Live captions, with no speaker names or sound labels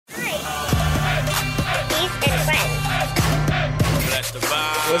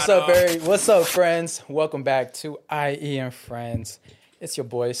What's up, Barry? What's up, friends? Welcome back to IE and Friends. It's your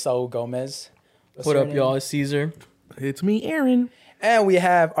boy, Saul Gomez. What up, y'all? It's Caesar. It's me, Aaron. And we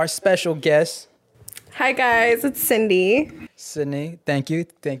have our special guest, Hi guys, it's Cindy. Sydney. Thank you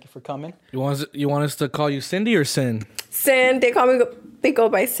for coming. You want us to call you Cindy or Sin? Sin, they go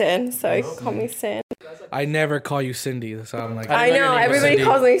by Sin, so you can call me Sin. I never call you Cindy, so I'm like. I know everybody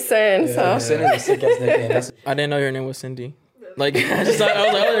calls me Sin, so Sydney is a sick ass nickname. I didn't know your name was Cindy. Like, I was like,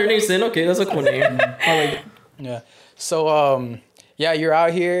 oh, your name's Sin? Okay, that's a cool name. Yeah. So, you're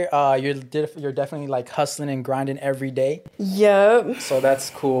out here. You're definitely like hustling and grinding every day. yep. So that's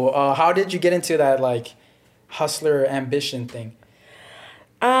cool. How did you get into that like hustler ambition thing?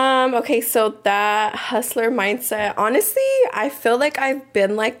 Okay, so that hustler mindset, honestly, I feel like I've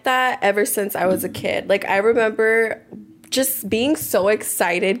been like that ever since I was a kid. Like, I remember just being so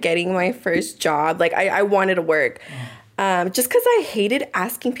excited getting my first job. Like, I wanted to work. Just because I hated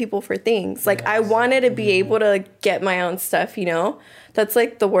asking people for things. Like, I wanted to be able to get my own stuff, you know? That's,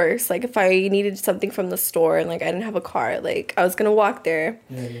 like, the worst. Like, if I needed something from the store and, like, I didn't have a car, like, I was going to walk there.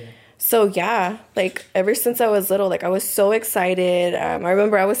 Yeah. So, yeah, like, ever since I was little, like, I was so excited. I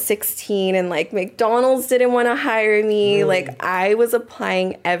remember I was 16 and, like, McDonald's didn't want to hire me. Really? Like, I was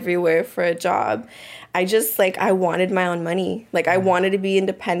applying everywhere for a job. I just, like, I wanted my own money. Like, I wanted to be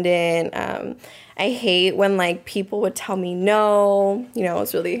independent. I hate when, like, people would tell me no. You know, I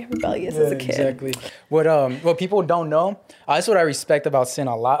was really rebellious as a kid. Exactly. What people don't know, that's what I respect about Sin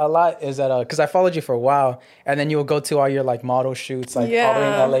a lot is that, because I followed you for a while, and then you will go to all your, like, model shoots, like, all the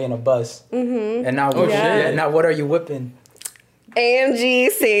way in LA in a bus. Mm-hmm. And now, shit. Now what are you whipping? AMG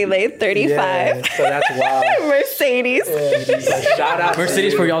Sailor 35. Yeah, so that's wild. Mercedes. So shout out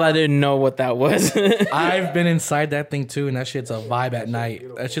Mercedes, for y'all that didn't know what that was. I've been inside that thing too, and that shit's a vibe at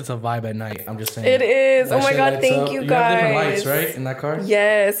night. I'm just saying. It is. That Oh my shit God, lights thank up. you You guys. have different lights, right, in that car?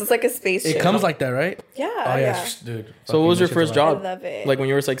 Yes, it's like a spaceship. It comes like that, right? Yeah. Oh yeah, dude. So what was your Fucking first that shit's job? I love it. Like when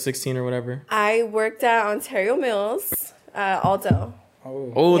you were like 16 or whatever? I worked at Ontario Mills, Aldo.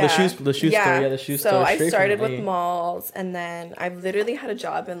 Oh, Yeah. the shoe store. Yeah, the shoe store. So I Straight started from with A. malls, and then I've literally had a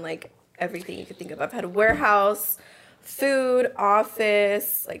job in like everything you could think of. I've had a warehouse, food,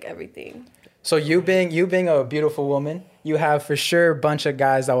 office, like everything. So you being a beautiful woman, you have for sure a bunch of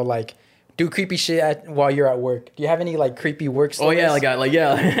guys that will like do creepy shit while you're at work. Do you have any like creepy work stories? Oh yeah,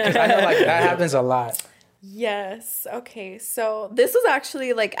 yeah. 'Cause I know like that happens a lot. Yes. Okay. So this was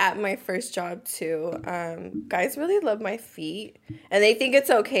actually like at my first job too. Guys really love my feet, and they think it's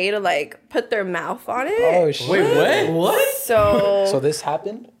okay to like put their mouth on it. Oh shit! Wait, what? So this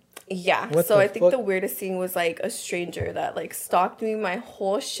happened? Yeah. What So the I think fuck? the weirdest thing was like a stranger that like stalked me my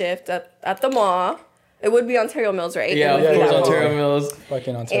whole shift at the mall. It would be Ontario Mills, right? Yeah, It would of be course, that mall. Ontario Mills.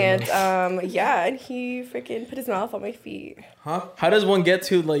 Fucking Ontario. And and he freaking put his mouth on my feet. Huh? How does one get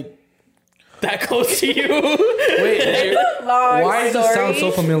to like that close to you? Wait, Long why does it sound so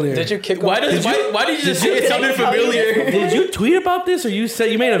story. familiar? Did you kick him? Why did you just say it sounded familiar? Did you tweet about this, or you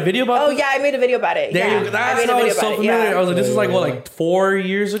said you made a video about Oh this? yeah, I made a video about it. There yeah. you go. I That's made a how video it's so about it, familiar. yeah. I was like, this is like what, like 4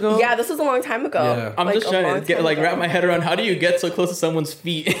 years ago? Yeah, this was a long time ago. Yeah. I'm Like, just a trying long to get time like ago. wrap my head around how do you get so close to someone's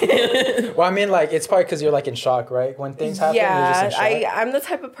feet? Well, I mean, like it's probably because you're like in shock, right? When things happen, you're Yeah, just in shock. I'm the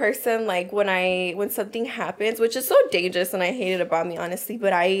type of person like when something happens, which is so dangerous, and I hate it about me honestly,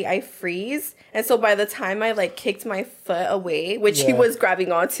 but I freeze, and so by the time I like kicked my foot away, which he Yeah. was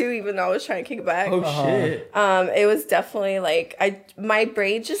grabbing onto, even though I was trying to kick it back. Oh shit. It was definitely like my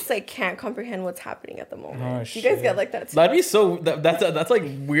brain just like can't comprehend what's happening at the moment. Oh, Do you guys shit. get like that too? That'd be so that's like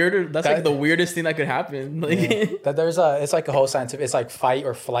weirder. That's like That- the weirdest thing that could happen. Like That it's like a whole scientific. It's like fight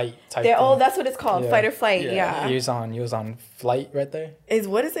or flight type. Yeah, oh, thing. that's what it's called, Yeah. fight or flight. Yeah. Yeah, You was on flight right there.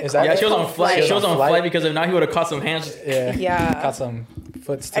 what is it Is called? that- yeah, she was Oh, on flight. She was on flight. flight because if not, he would have caught some hands. Yeah. Yeah. Got some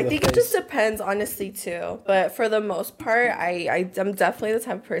foots to I the think face. it just depends, honestly, too. But for the most part, I'm definitely the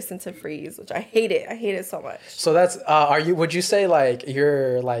type of person to freeze, which I hate it. I hate it so much. So that's would you say like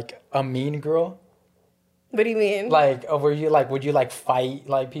you're like a mean girl? What do you mean? Like would you like fight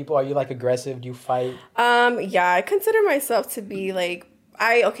like people? Are you like aggressive? Do you fight? Yeah, I consider myself to be like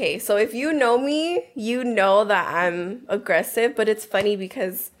okay, so if you know me, you know that I'm aggressive, but it's funny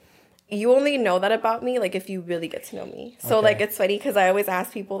because you only know that about me like if you really get to know me. So Okay. like it's funny because I always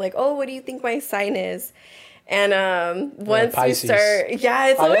ask people like, "Oh, what do you think my sign is?" And once we Pisces. start, yeah,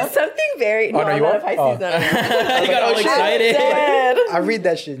 it's Oh, always yeah? something very. No, no, I'm you not are? a Pisces. Oh. No. You got all shit. excited. I'm dead. I read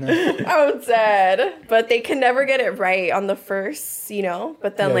that shit now. I'm dead. But they can never get it right on the first, you know.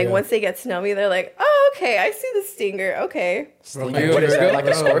 But then, Yeah, like, yeah. once they get to know me, they're like, "Oh, okay, I see the stinger. Okay." Like, what is that? Like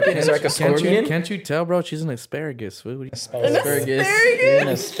a scorpion? Is there like a scorpion? Can't you tell, bro? She's an asparagus. What do you- Asparagus. Asparagus. You're an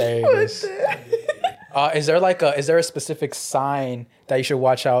asparagus. What the- Is there a specific sign that you should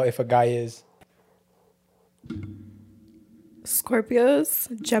watch out if a guy is? Scorpios,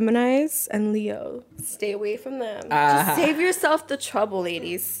 Geminis, and Leo. Stay away from them. Just save yourself the trouble,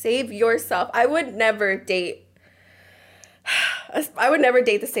 ladies. Save yourself. I would never date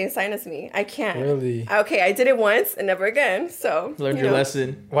the same sign as me. I can't. Really? Okay, I did it once and never again. So Learned your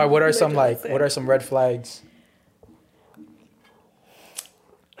lesson. Why? What are some red flags?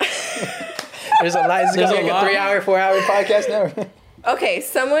 There's a lot. It's gonna be like a 3-hour, 4-hour podcast now. Okay,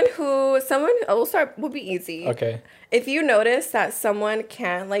 we'll be easy. Okay. If you notice that someone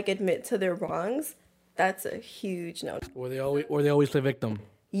can't like admit to their wrongs, that's a huge no. Or they always play victim.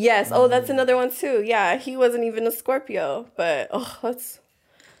 Yes. Oh, that's another one too. Yeah, he wasn't even a Scorpio, but that's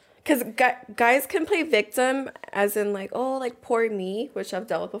because guys can play victim as in like, oh, like poor me, which I've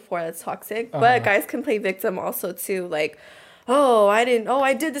dealt with before. That's toxic. But guys can play victim also too, like,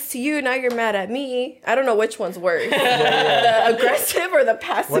 I did this to you. Now you're mad at me. I don't know which one's worse. The aggressive or the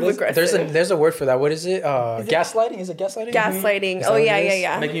passive aggressive. There's a word for that. What is it? Gaslighting? Is it gaslighting? Gaslighting. Oh,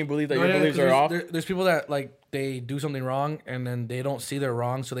 yeah. Making you believe that your beliefs are off. There's people that like they do something wrong and then they don't see they're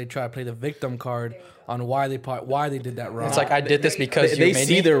wrong, so they try to play the victim card on why they did that wrong. It's like, I did this because they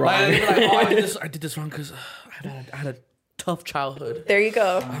see they're wrong. I did this wrong because I had a tough childhood. There you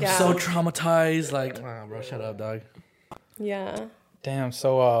go. I'm so traumatized. Like, bro, shut up, dog. Yeah. Damn.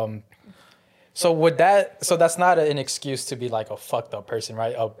 So that's not an excuse to be like a fucked up person,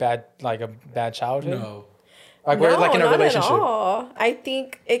 right? A bad childhood. No. Like we're like in a relationship. At all. I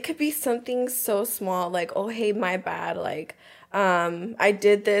think it could be something so small, like, oh hey, my bad. Like, I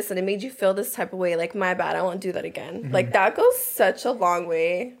did this and it made you feel this type of way. Like, my bad. I won't do that again. Mm-hmm. Like, that goes such a long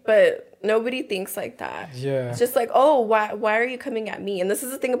way, but nobody thinks like that. Yeah. It's just like, oh, why are you coming at me? And this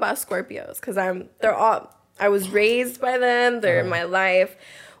is the thing about Scorpios, because I was raised by them. They're in my life.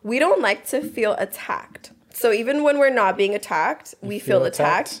 We don't like to feel attacked. So even when we're not being attacked, we feel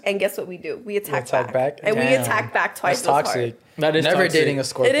attacked. And guess what we do? We attack back. And we attack back twice as hard. That's toxic. That is never toxic. dating a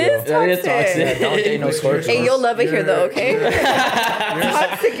Scorpio. It is toxic. That is toxic. Yeah, don't date no Scorpio. And you'll love it here though, okay?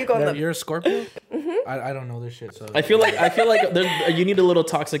 Toxic, you're gonna love it. You're a Scorpio? Mm-hmm. I don't know this shit. So I feel like you need a little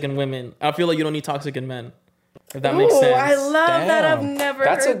toxic in women. I feel like you don't need toxic in men. If that makes sense. I love that. I've never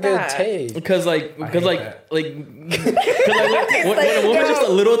That's heard a that. good take. Because when a woman's just a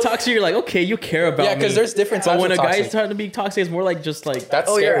little toxic, you're like, okay, you care about me. Yeah, because there's different types But when of a toxic. guy's starting to be toxic, it's more like just like That's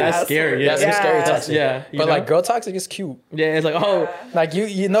Oh, scary. you're that's scary. Yeah. That's scary toxic. Yeah, But like girl toxic is cute. yeah, it's like Like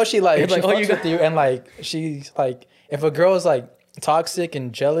you know she like It's she like, fucks with you and like she's like if a girl is like toxic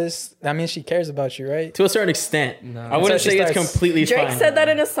and jealous, that means she cares about you, right? to a certain extent. No. I wouldn't So she say it's starts- completely Drake fine. said that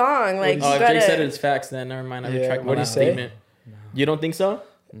in a song. Like, Oh, you if gotta, Drake said it's facts, then never mind. I retract my what'd he last say? statement. You don't think so?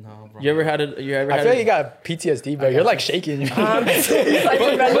 no, bro. You ever had I feel like you got PTSD, bro. You're like shaking. like, The thing is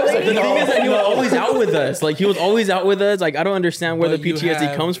that he was always out with us. Like, he was always out with us. Like, I don't understand where But the you PTSD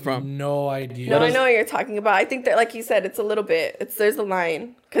have comes from. No idea. No, I know what you're talking about. I think that, like you said, it's a little bit. There's a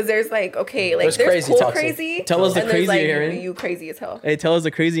line because there's like, okay, like There's there's crazy cool toxic. crazy. Tell us the and there's, crazy, like, Aaron. You crazy as hell. Hey, tell us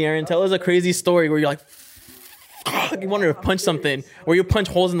the crazy, Aaron. Tell us a crazy story where you're like, you wanted to punch something, where you punch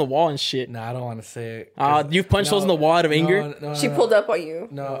holes in the wall and shit. Nah, I don't want to say it. You've punched holes in the wall out of anger? No, She pulled up on you.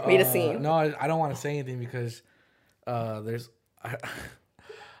 No, made a scene. No, I don't want to say anything because there's. I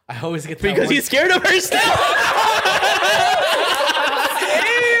always get that Because one- he's scared of herself.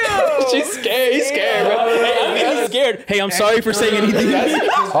 She's scared. He's scared, bro. He's scared. Hey, I'm sorry for saying anything.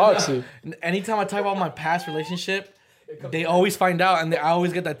 That's toxic. Anytime I talk about my past relationship, they always find out, and I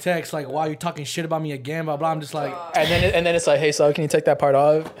always get that text like, "Wow, you're talking shit about me again." Blah blah. I'm just like, And then it's like, hey, so can you take that part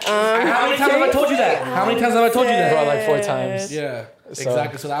off? how many times have I told you that? How many times have I told you that? Bro, like 4 times. Yeah,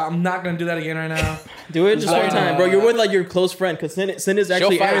 exactly. So I'm not gonna do that again right now. Do it just one time, bro. You're with like your close friend, because Sin is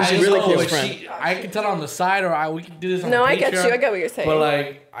actually find- Aaron's I just really know, close But friend. I can tell her on the side, or we can do this on No, the I get Patreon, you. I get what you're saying. But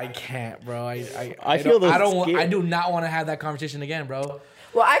like, I can't, bro. I feel don't, the I don't want. scared. I do not want to have that conversation again, bro.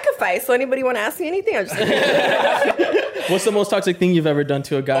 Well, I could fight. So anybody want to ask me anything? I'm just What's the most toxic thing you've ever done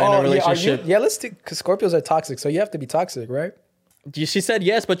to a guy in a relationship? Yeah, let's do, because Scorpios are toxic, so you have to be toxic, right? She said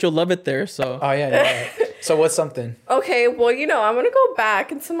yes, but you'll love it there. So Oh, yeah. So what's something? Okay, well, I'm going to go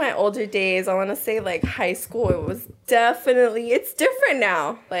back into my older days. I want to say, like, high school. It was definitely, it's different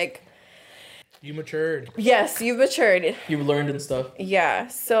now. Like, You matured. yes, you've matured. you've learned and stuff. Yeah,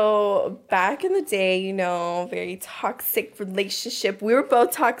 so back in the day, very toxic relationship. We were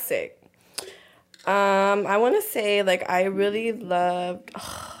both toxic. I want to say, like, I really loved,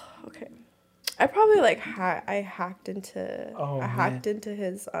 okay. I probably, like, I hacked into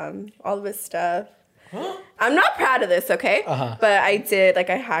his, all of his stuff. I'm not proud of this, okay? But I did, like,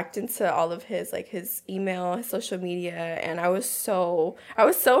 I hacked into all of his, like, his email, his social media, and I was so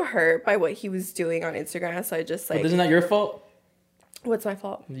hurt by what he was doing on Instagram. So I just, like... But isn't that your fault? What's my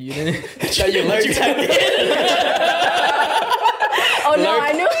fault? You didn't... That you learned. Oh, no,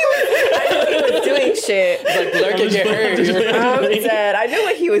 I knew he was doing shit. Like, lurk and get hurt. I'm dead. I knew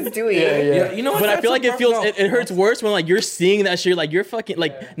what he was doing. Yeah, you know what? But I feel like it hurts worse when like you're seeing that shit. Like you're fucking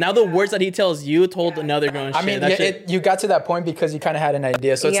like now the words that he tells you told another girl. And shit. I mean, that shit. you got to that point because you kind of had an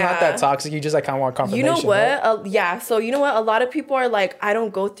idea, so it's not that toxic. You just like kind of want confirmation. You know what? Right? So you know what? A lot of people are like, I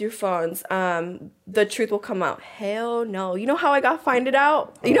don't go through phones. The truth will come out. Hell no. You know how I found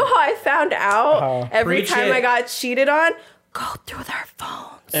out? You know how I found out every time I got cheated on? Go through their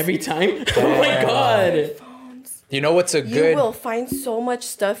phones. Every time? Oh my God. You know what's a good... You will find so much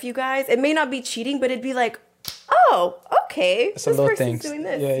stuff, you guys. It may not be cheating, but it'd be like, oh, okay. It's this a little person's things. doing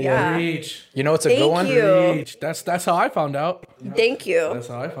this. Yeah. Reach. You know what's a good one? Thank you. Reach. That's how I found out. Thank you. That's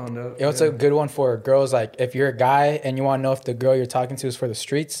how I found out. You know what's a good one for girls? Like, if you're a guy and you want to know if the girl you're talking to is for the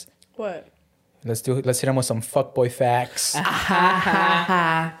streets, What? let's hit them with some fuckboy facts.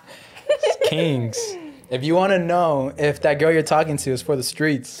 Kings. If you want to know if that girl you're talking to is for the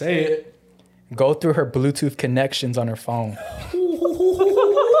streets, Say it. go through her Bluetooth connections on her phone.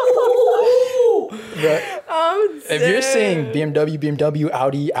 If you're seeing BMW,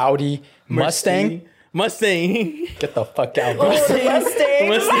 Audi, Mustang, get the fuck out.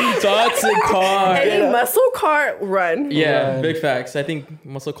 Mustang. Toxic car. Any muscle car, run. Yeah, Run. big facts. I think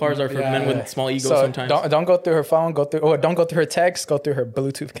muscle cars are for men with small egos So sometimes. don't go through her phone. Don't go through her text. Go through her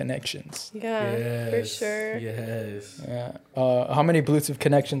Bluetooth connections. Yeah, for sure. Yes. Yeah. How many Bluetooth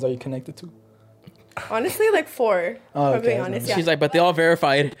connections are you connected to? Honestly, like 4. Oh, If I'm being okay. honest. Yeah. She's like, but they all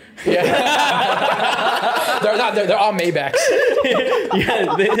verified. They're not. They're all Maybachs.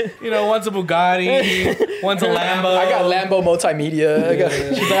 Yeah, You know, one's a Bugatti, one's a Lambo. I got Lambo multimedia.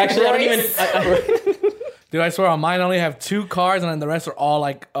 she's like, actually, I don't even. Dude, I swear on mine I only have 2 cars and then the rest are all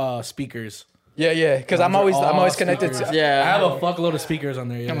like speakers. Yeah. Because I'm always connected to. I Yeah. have a fuckload of speakers on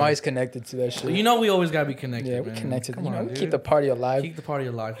there. Yeah. I'm always connected to that shit. You know we always gotta be connected. Yeah, we man. connected. Come You know, on, we dude. keep the party alive. Keep the party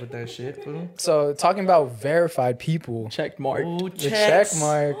alive with that shit. Fool. So talking about verified people, Check mark. Ooh, the check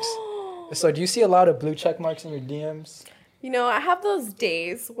marks. So do you see a lot of blue check marks in your DMs? You know, I have those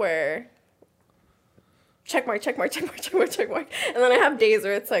days where check mark. And then I have days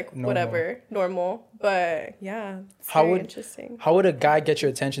where it's like, whatever, normal. But yeah, it's very interesting. How would a guy get your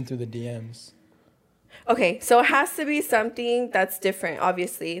attention through the DMs? Okay, so it has to be something that's different,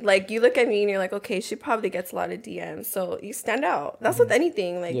 obviously. Like, you look at me and you're like, okay, she probably gets a lot of DMs. So you stand out. That's with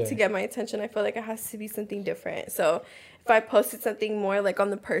anything. Like, to get my attention, I feel like it has to be something different. So if I posted something more, like, on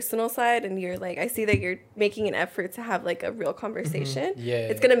the personal side and you're like, I see that you're making an effort to have, like, a real conversation. Yeah.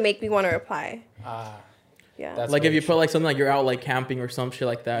 It's going to make me want to reply. Yeah. That's Like if you true. put like something like you're out like camping or some shit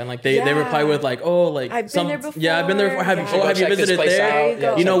like that, and like they reply with like, oh, like I've been there before. Yeah, I've been there before. Have you Check this visited place there? out.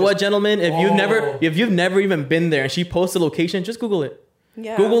 There You know check what, this- gentlemen? If you've never even been there and she posts a location, just Google it.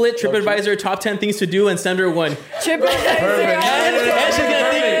 Yeah. Google it, TripAdvisor, top 10 things to do, and send her one. TripAdvisor.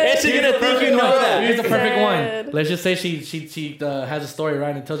 And she's gonna think you know that. Here's the perfect Dead. one. Let's just say she has a story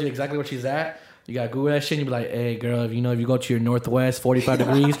right and tells you exactly where she's at. You gotta Google that shit and you be like, hey girl, if you go to your northwest 45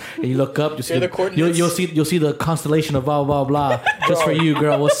 degrees and you look up, Here are the coordinates. you'll see the constellation of blah blah blah just for you,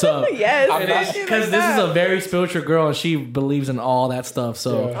 girl. What's up? Yes. Because this is a very spiritual girl and she believes in all that stuff.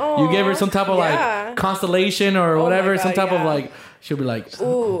 So you give her some type of like constellation or whatever, God, some type of yeah. like, she'll be like,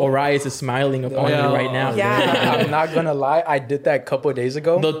 Orias is smiling upon you right now. Yeah. I'm not gonna lie, I did that a couple of days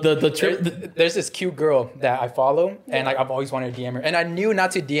ago. The trip. There's this cute girl that I follow, and like I've always wanted to DM her. And I knew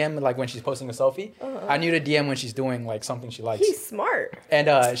not to DM like when she's posting a selfie. I knew to DM when she's doing like something she likes. He's smart.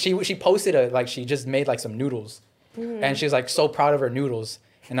 And she posted like she just made like some noodles, and she's like so proud of her noodles.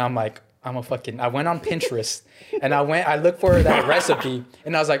 And I'm like, I went on Pinterest, and I looked for that recipe,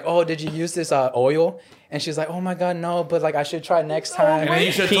 and I was like, oh, did you use this oil? And she's like, oh my God, no, but like I should try next time. and then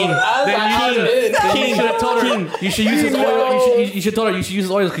you should King. you should have told her you should use this oil. You should told her you should use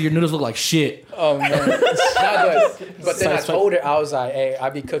this oil because your noodles look like shit. Oh man. But then I told her, I was like, hey, I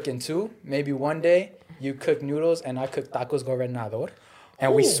be cooking too. Maybe one day you cook noodles and I cook tacos gobernador.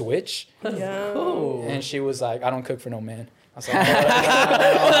 And we switch. Yeah. And she was like, I don't cook for no man. I was like,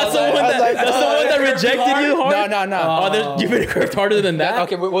 That's the one that rejected you hard. No. You've been curved harder than that.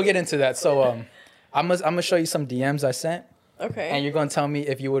 Okay, we'll get into that. So I'm gonna show you some DMs I sent. Okay. And you're gonna tell me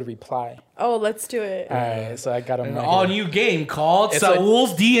if you would reply. Oh, let's do it. All right, so I got them An right all here. new game called It's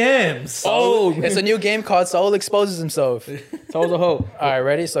Saul's DMs. Oh, It's a new game called Saul Exposes Himself. Saul's a hoe. All right,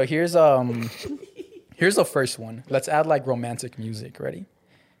 ready? So here's the first one. Let's add like romantic music. Ready?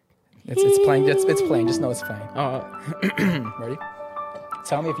 It's playing. It's playing. Just know it's playing. Uh, Ready?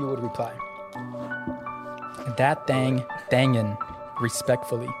 Tell me if you would reply. That thangin',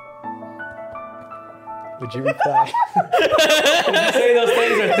 respectfully. Would you reply? Say those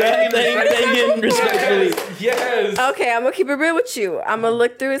things are Thank respectfully. Yes. Okay, I'm gonna keep it real with you. I'm gonna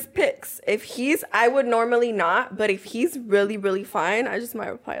look through his pics. I would normally not, but if he's really, really fine, I just might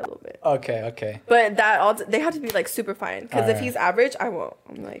reply a little bit. Okay. But they have to be like super fine. Because if he's average, I won't.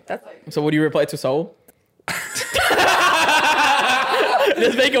 I'm like, that's like. So what do you reply to Saul?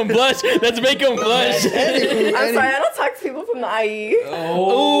 Let's make him blush. I'm sorry, I don't talk to people from the IE.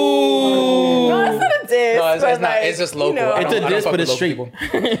 Oh. No, that's not a diss. No, it's but not. like, It's just local. you know. It's a diss, fuck but with it's local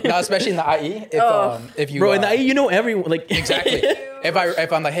straight. people. No, especially in the IE. If you Bro, in the IE, you know everyone. Like exactly.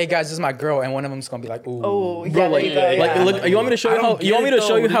 If I'm like, hey guys, this is my girl, and one of them's gonna be like, ooh. Oh, yeah, Bro, there like, you go, like, yeah. look. You want me to show you how? You want me to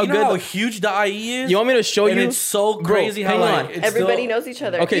show you how know how good? huge the IE is? You want me to show And you? it's so Bro, crazy how hang like on. it's Everybody still, knows each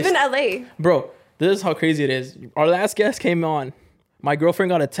other. Okay, Even LA. Bro, this is how crazy it is. Our last guest came on. My girlfriend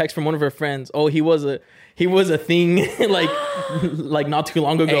got a text from one of her friends. Oh, he was a thing like not too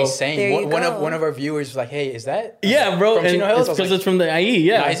long ago. Hey, There same. you One go. of our viewers was like, hey, is that? Yeah, bro. From And Chino Hills? it's I was because like, it's from the IE.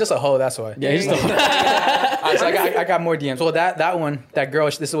 Yeah. Nah, he's just a hoe. That's why. Yeah, he's just So I got more DMs. Well, that girl.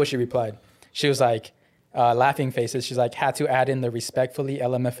 This is what she replied. She was like, laughing faces. She's like, had to add in the respectfully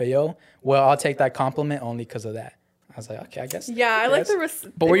LMFAO. Well, I'll take that compliment only because of that. I was like, okay, I guess. Yeah, I like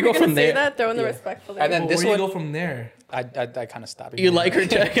the But where you go from there? That, throw in the Yeah. respectfully. And then Well, this where do you one- go from there? I kind of stopped. You like her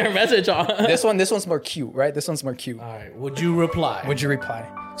check her message on. This one's more cute, right? This one's more cute. All right. Would you reply? Would you reply?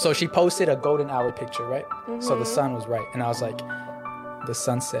 So she posted a golden hour picture, right? So the sun was right, and I was like, the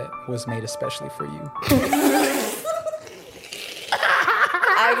sunset was made especially for you.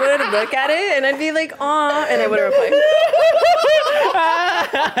 I would look at it and I'd be like, aw, and I wouldn't reply.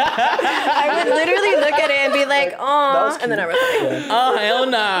 I would literally look at it and be like, aw, and then I reply. Oh hell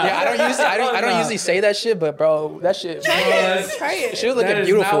nah. Yeah, I don't usually say that shit, but bro, that shit. Try it. She was That looking is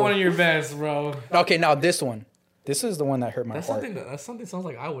beautiful. not one of your best, bro. Okay, now this one. This is the one that hurt my That's heart. something sounds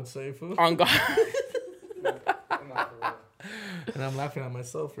like I would say, fool. On God. And I'm laughing at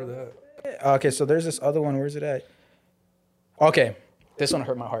myself for that. Okay, so there's this other one. Where's it at? Okay, this one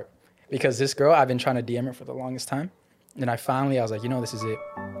hurt my heart because this girl, I've been trying to DM her for the longest time, and I was like, this is it.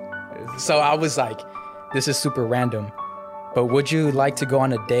 So I was like, this is super random, but would you like to go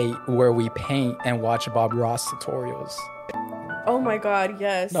on a date where we paint and watch Bob Ross tutorials? Oh my God,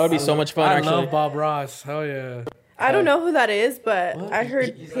 yes. That would be so much fun. I Actually, love Bob Ross. Hell yeah. I don't know who that is, but I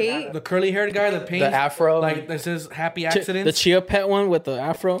heard paint. The curly haired guy that paints The afro. like this is happy the accidents. Chia Pet one with the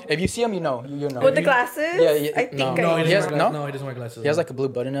afro. If you see him, you know. With the glasses? Yeah, I think no. no, I he He has- doesn't wear no? glasses. No, he doesn't wear glasses. He has like a blue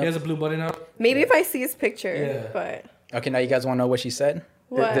button up. he has a blue button up. Maybe if I see his picture, Yeah. but Okay, now you guys want to know what she said?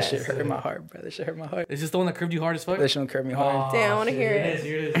 What? This shit hurt my heart, bro. This shit hurt my heart. Is this the one that curved you hard as fuck? This shit hurt me hard. Damn, I wanna hear Here it. it is.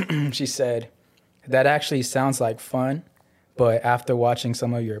 Here it is. She said, that actually sounds like fun, but after watching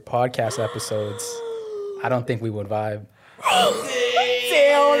some of your podcast episodes, I don't think we would vibe.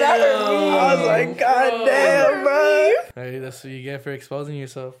 damn, that hurt me. I was like, God damn, bro. Hey, that's what you get for exposing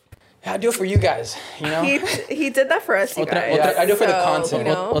yourself. I do it for you guys, you know? He did that for us, you guys. Yeah, I do it for the So, content.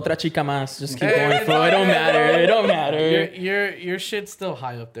 You know? Otra chica más. Just keep Hey, going, bro. It don't matter. It don't matter. Your shit's still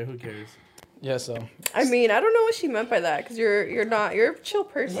high up there. Who cares? Yeah, so. I mean, I don't know what she meant by that because you're a chill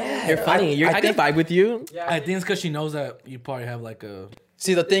person. Yeah. You're funny. I can vibe with you. I think it's because she knows that you probably have like a.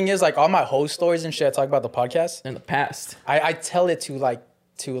 See, the thing is, like, all my host stories and shit I talk about the podcast, In the past. I tell it to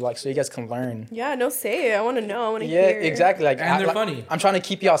so you guys can learn. Yeah, no, say it. I want to know. I want to Yeah, hear. exactly. Like, And they're funny. I'm trying to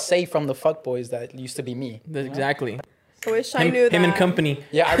keep y'all safe from the fuckboys that used to be me. Exactly. I wish I knew that. Him and company.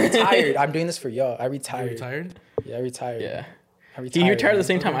 Yeah, I retired. I'm doing this for y'all. I Are retired. you tired? Yeah, I retired. Yeah. I retired. He retired at the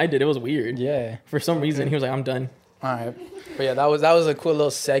same time I did. It was weird. Yeah. For some reason, he was like, I'm done. All right. But yeah, that was a cool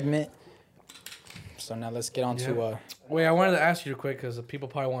little segment. So now let's get on to Wait, I wanted to ask you real quick because people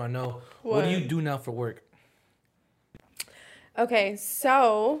probably want to know what do you do now for work? Okay,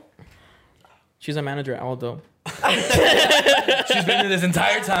 so She's a manager at Aldo. She's been there this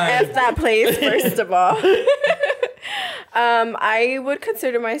entire time. F that place, first of all. I would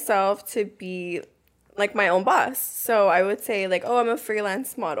consider myself to be like my own boss. So I would say like, oh, I'm a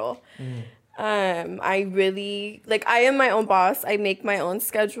freelance model. I really I am my own boss. I make my own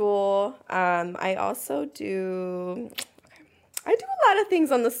schedule. I also do a lot of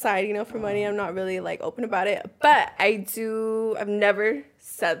things on the side, for money. I'm not really open about it, but I've never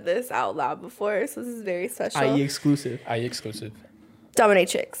said this out loud before, so this is very special. IE exclusive. IE exclusive. Dominate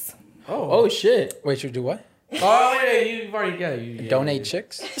chicks. Oh shit. Wait, you do what? Oh yeah, you've already you Donate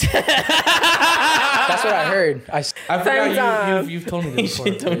chicks. That's what I heard. I forgot you've told me this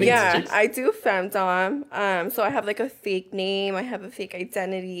before. Yeah, I do femdom. So I have like a fake name. I have a fake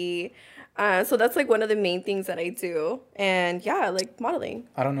identity. So that's like one of the main things that I do. And yeah, like modeling.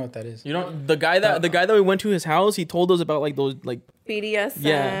 I don't know what that is. You know, the guy that we went to his house, he told us about like those like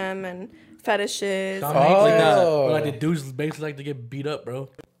BDSM and fetishes. Like the dudes basically like to get beat up, bro.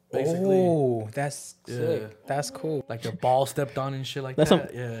 Basically. Oh, that's sick. That's cool. Like their ball stepped on and shit like that's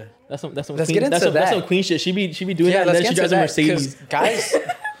that. That's some Let's queen, get into that. That's some queen shit. She be doing that, and then she drives a Mercedes. Guys,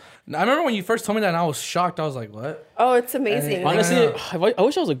 I remember when you first told me that, and I was shocked. I was like, "What?" Oh, it's amazing. Honestly, I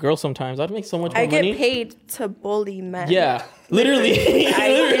wish I was a girl sometimes. I'd make so much more money. I get paid to bully men. Yeah, literally.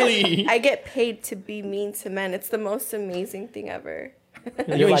 Literally. I get paid to be mean to men. It's the most amazing thing ever.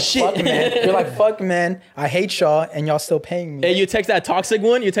 you're like, fuck man. You're like, fuck man. I hate y'all, and y'all still paying me. Hey, you text that toxic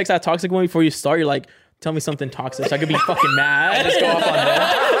one. Before you start. You're like, tell me something toxic so I could be fucking mad. Just go off on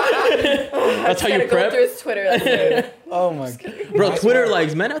that. That's how you prep. Go through his Twitter. Oh my god, bro. Twitter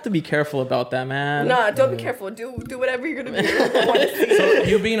likes men have to be careful about that, man. Nah, don't be careful. Do whatever you're gonna do. So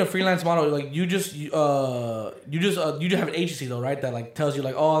you being a freelance model, like you just have an agency though, right? That like tells you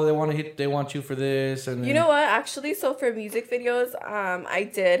like, oh, they want you for this, and then... You know what? Actually, so for music videos, I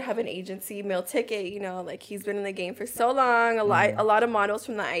did have an agency, Meal Ticket. You know, like he's been in the game for so long. A lot of models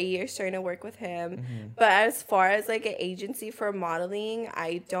from the IE are starting to work with him. Mm-hmm. But as far as like an agency for modeling,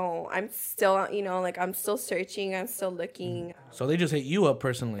 I don't. I'm still, like I'm still searching. I'm still looking. So they just hit you up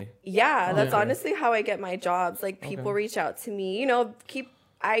personally? Yeah, that's honestly how I get my jobs. Like people reach out to me.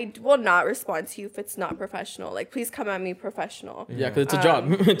 I will not respond to you if it's not professional. Like, please come at me professional. Yeah, because it's a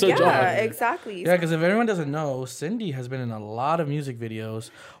job. It's a job. Yeah, exactly. Yeah, because if everyone doesn't know, Cindy has been in a lot of music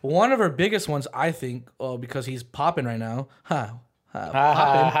videos. One of her biggest ones, I think, because he's popping right now.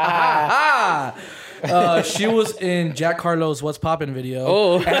 She was in Jack Harlow's "What's Poppin" video.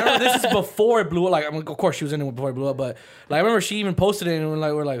 Oh, and I remember this is before it blew up. Like, of course she was in it before it blew up, but like I remember she even posted it, and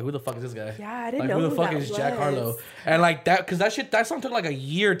we're like, who the fuck is this guy? Yeah, I didn't know who the fuck is Jack Harlow? And like that, because that song took like a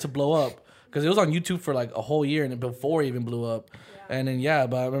year to blow up, because it was on YouTube for like a whole year, and before it even blew up. Yeah. And then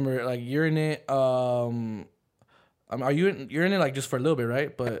but I remember like you're in it. You're in it like just for a little bit,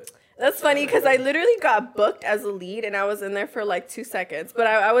 right? But. That's funny because I literally got booked as a lead and I was in there for like 2 seconds. But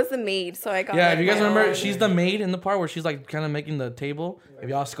I was the maid, so I got. Yeah, if you guys remember, she's the maid in the part where she's like kind of making the table. If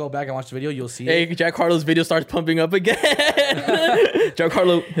y'all scroll back and watch the video, you'll see it. Hey, Jack Harlow's video starts pumping up again. Jack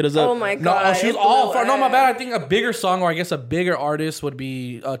Harlow, hit us up. Oh my god. No, she was all for. No, my bad. I think a bigger song, or I guess a bigger artist would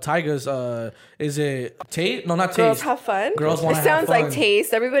be Tyga's. Is it Taste? No, not Taste. Girls Have Fun. Girls Want to Have Fun. It sounds like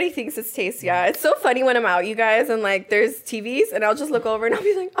Taste. Everybody thinks it's Taste. Yeah, it's so funny when I'm out, you guys, and like there's TVs, and I'll just look over and I'll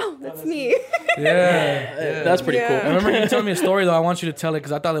be like, oh, that's me. Yeah. That's pretty cool. I remember you telling me a story though. I want you to tell it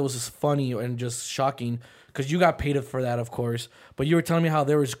because I thought it was just funny and just shocking. Because you got paid for that, of course. But you were telling me how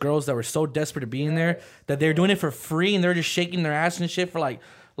there was girls that were so desperate to be in there that they're doing it for free and they're just shaking their ass and shit for like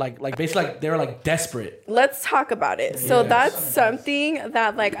basically like they were like desperate. Let's talk about it. So that's something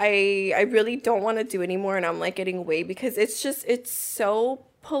that like I really don't want to do anymore, and I'm like getting away because it's so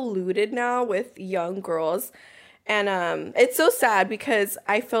polluted now with young girls. And it's so sad because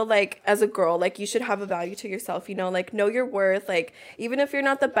I feel like as a girl, like you should have a value to yourself, like know your worth. Like even if you're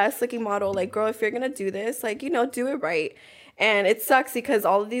not the best looking model, like girl, if you're gonna do this, like do it right. And it sucks because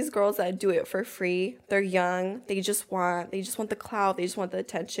all of these girls that do it for free, they're young, they just want the clout, they just want the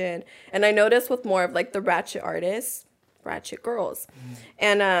attention. And I notice with more of like the ratchet artists, ratchet girls.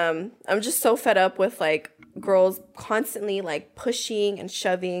 And I'm just so fed up with like girls constantly like pushing and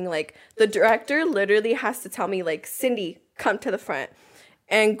shoving. Like the director literally has to tell me like, Cindy, come to the front.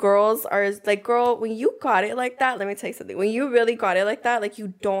 And girls are like, girl, when you got it like that, let me tell you something. When you really got it like that, like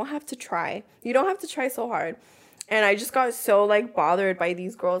you don't have to try. You don't have to try so hard. And I just got so like bothered by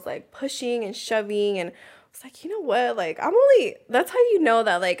these girls like pushing and shoving, and it's like, you know what? Like that's how you know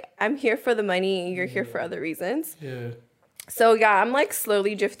that like I'm here for the money and you're here for other reasons. Yeah. So yeah, I'm like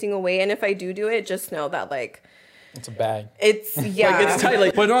slowly drifting away, and if I do it, just know that like it's a bag. It's yeah. Like it's tight.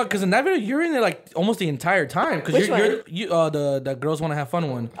 Like, but no, because in that video you're in there like almost the entire time. Because the Girls Want to Have Fun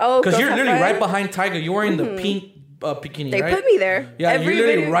one. Oh, because you're literally fun? Right behind Tyga. You're wearing the pink bikini. They right? put me there. Yeah, you're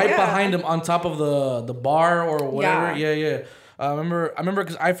literally right behind him on top of the bar or whatever. Yeah. I remember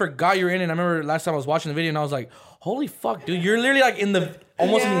because I forgot you were in it. I remember last time I was watching the video and I was like, holy fuck, dude, you're literally like in the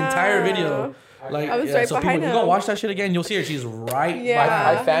almost in the entire video. Like, I was right so behind people, you go him. watch that shit again, you'll see her. She's right.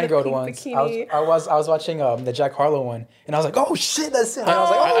 Yeah. I the fangirled pink once. bikini. I was watching the Jack Harlow one, and I was like, oh shit, that's it. And I was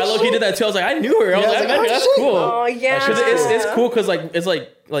like, I oh low-key shit. did that too. I was like, I knew her. I was Yeah, like, I was like, oh, that's shit. cool. Oh yeah. Cause it's cool because it's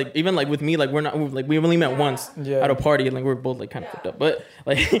like even like with me, like we're not like we only met once Yeah. at a party and like we're both like kind of fucked up, but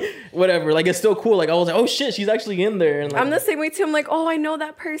like whatever, like it's still cool. Like I was like, oh shit, she's actually in there. And like, I'm the same way too. I'm like, oh, I know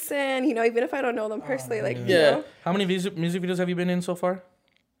that person. You know, even if I don't know them personally, like, you Yeah. know. How many music videos have you been in so far?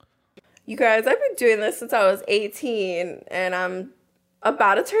 You guys, I've been doing this since I was 18, and I'm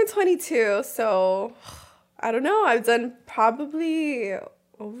about to turn 22. So I don't know. I've done probably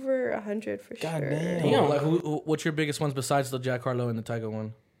over 100 for God sure. damn. Damn. Like, what's your biggest ones besides the Jack Harlow and the Tyga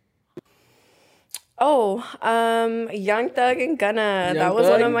one? Oh, Young Thug and Gunna. That was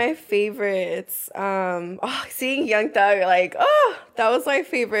one of my favorites. Seeing Young Thug, like, that was my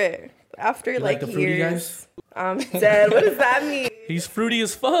favorite. After like like the fruity years. I'm dead. What does that mean? He's fruity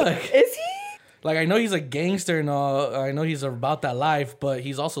as fuck. Is he? Like, I know he's a gangster and all. I know he's about that life, but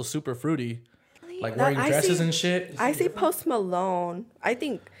he's also super fruity. Like wearing I dresses see- and shit. I see Post Malone. I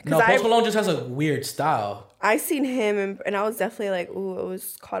think No, because Post Malone just has a weird style. I seen him and I was definitely like, ooh, it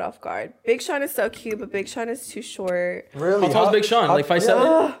was caught off guard. Big Sean is so cute, but Big Sean is too short. Really? how tall is Big Sean? Like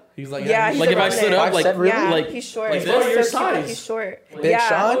 5'7"? He's like, Yeah, he's he's Like if I around stood there. up, like 5'7", really? Yeah, like he's short. like He's this? so Your cute, but size. he's short. Big yeah.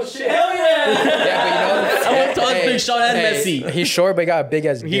 Sean? Hell yeah! Yeah, but you know, I want to talk Big Sean and Messi. He's short, but he got a big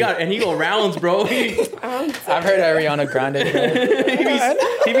as. He go rounds, bro. he I've heard Ariana Grande.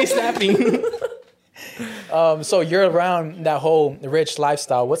 be snapping. So you're around that whole rich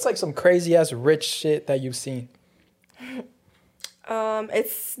lifestyle. What's like some crazy ass rich shit that you've seen?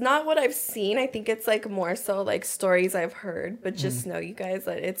 It's not what I've seen. I think it's like more so like stories I've heard, but just know you guys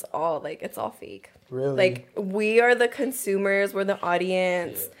that it's all fake. Really? Like we are the consumers, we're the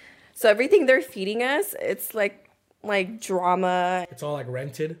audience. So everything they're feeding us, it's like drama. It's all like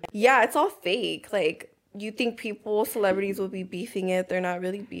rented. Yeah, it's all fake. Like you think celebrities will be beefing it, they're not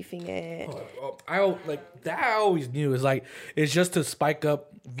really beefing it. I always knew is like it's just to spike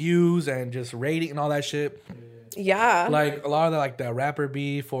up views and just rating and all that shit. Yeah. Like a lot of like the rapper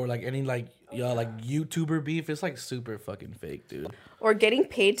beef or like any like YouTuber beef, it's like super fucking fake, dude. Or getting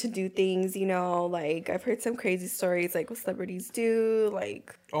paid to do things, you know, like I've heard some crazy stories like what celebrities do,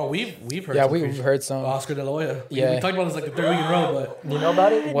 like Oh, we've heard. Yeah, some we've crazy- heard some. Oscar De La Hoya. Yeah. we talked about this like the third week in a row, but You know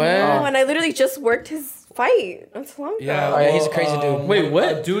about it? What? oh, and I literally just worked his fight not too long ago. yeah, Oh, yeah, he's a crazy dude. Wait,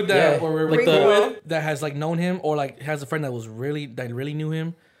 what? A dude that Yeah. we're Like cool the- with that has like known him or like has a friend that really knew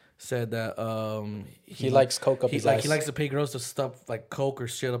him said that He likes coke up his ass. He likes to pay girls to stuff like coke or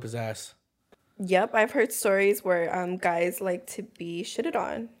shit up his ass. Yep, I've heard stories where guys like to be shitted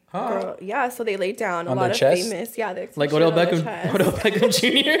on. Huh. Girl, yeah, so they lay down a On lot their of chest? famous. Yeah, they Like shit Odell on their Beckham, chest. Odell Beckham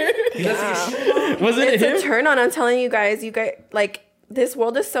Jr. Yeah. Wasn't it It's him? a turn on. I'm telling you guys, like this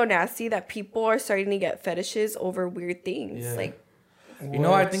world is so nasty that people are starting to get fetishes over weird things. Yeah. Like You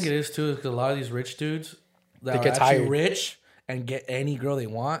know, I think it is too, because a lot of these rich dudes that They are get actually tired. rich and get any girl they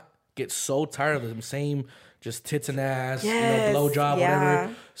want get so tired of them same just tits and ass, Yes, blowjob, yeah.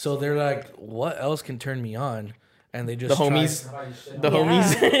 whatever. So they're like, what else can turn me on? And they just The try- homies. The Yeah.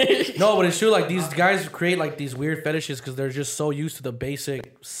 homies. No, but it's true. Like these guys create like these weird fetishes because they're just so used to the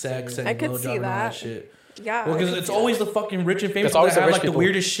basic sex and I could blowjob see and all that that. shit. yeah. Well, I because can it's see always that. the fucking rich and famous It's always that the have rich like the people.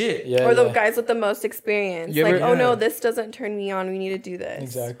 weirdest shit. Yeah, or the yeah. guys with the most experience. You Like, ever- oh no, Yeah. this doesn't turn me on. We need to do this.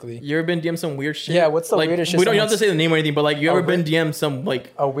 Exactly. You ever been DM some weird shit? Yeah, what's the like, weirdest shit We don't have to someone's- say the name or anything, but like you ever Oh, been DM some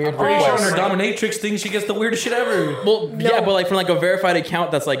like A weird Pretty sure on request. her dominatrix thing, she gets the weirdest shit ever. well, yeah, but like from like a verified account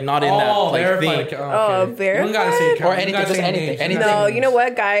that's like not in that like verified thing. account. Oh, Okay. You don't gotta say verified? account. Or You anything, gotta just say anything, names. anything. No, you know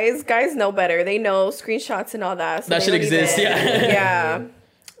what, guys? Guys know better. They know screenshots and all that. So That they shit don't exists, even- yeah. Yeah.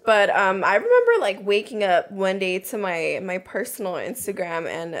 But I remember like waking up one day to my personal Instagram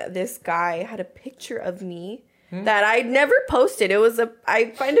and this guy had a picture of me that I'd never posted. I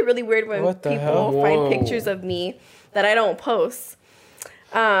find it really weird when What the people hell? Whoa. find pictures of me that I don't post.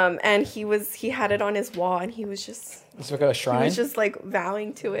 And he had it on his wall and he was just It's like a he shrine. was just like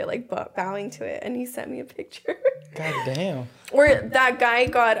bowing to it, bowing to it, and he sent me a picture. God damn. Or that guy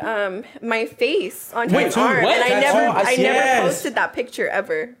got my face on Wait, his dude, arm, what? and I That's- never, oh, I I see. never Yes. posted that picture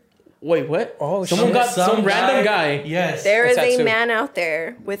ever. Wait, what? Oh, Someone shit. got some random guy. Yes. There is That's a tattoo. man out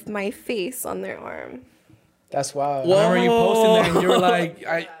there with my face on their arm. That's wild. What? I remember you posting that and you were like,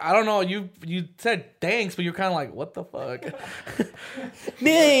 I don't know, you said thanks, but you're kind of like, what the fuck?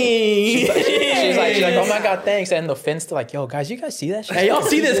 Dang. She's like, oh my god, thanks. And the fence, like, yo, guys, you guys see that shit? Hey, y'all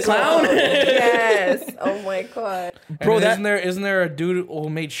see this clown? Yes. Oh my god. Bro, And isn't there a dude who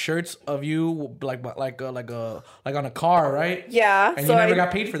made shirts of you like on a car, right? Yeah. And so you never I,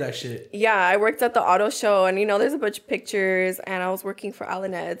 got paid for that shit. yeah, I worked at the auto show, and there's a bunch of pictures, and I was working for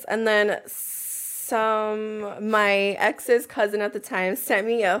Alaneds, and then my ex's cousin at the time sent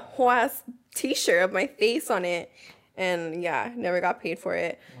me a whole ass t-shirt of my face on it, and yeah, never got paid for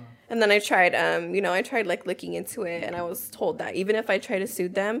it. Wow. And then I tried, I tried like looking into it, and I was told that even if I tried to sue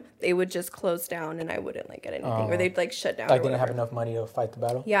them, they would just close down, and I wouldn't like get anything, or they'd like shut down. Like didn't have enough money to fight the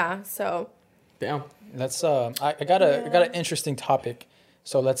battle. Yeah, so. Damn. Let's I got an interesting topic.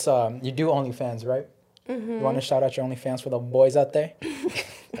 So let's you do OnlyFans, right? Mm-hmm. You want to shout out your OnlyFans for the boys out there?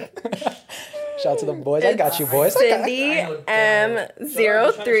 Shout out to the boys. I got you, boys. Cindy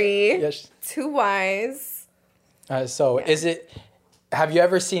M03. Yes. 2 Y's. Have you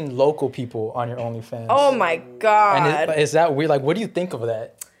ever seen local people on your OnlyFans? Oh my god. And is that weird? Like, what do you think of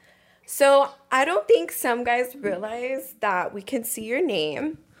that? So I don't think some guys realize that we can see your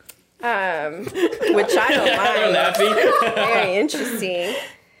name, which I don't mind. Laughing. Very interesting.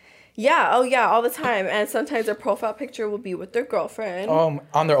 Yeah. Oh yeah. All the time. And sometimes their profile picture will be with their girlfriend. On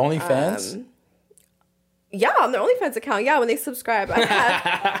their OnlyFans. Yeah, on their OnlyFans account. Yeah, when they subscribe.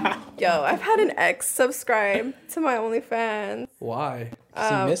 I've had an ex subscribe to my OnlyFans. Why?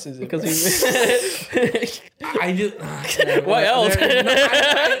 He misses it. Because he I just. What else?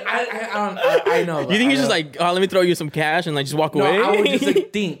 I know. You think he's just like, oh, let me throw you some cash and like just walk No, away? I would just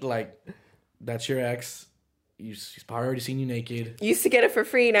like, think like, that's your ex. She's probably already seen you naked. You used to get it for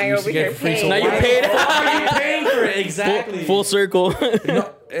free. Now you're Used to over get here it for free, so paying. Now you're paid. Why are you paying for it? Exactly. Full circle.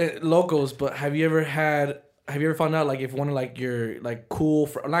 Locals, but have you ever found out like if one of like your like cool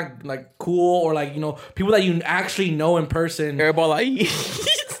not like cool or like people that you actually know in person? Airball like.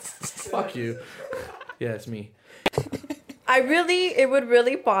 Fuck you. Yeah, it's me. It would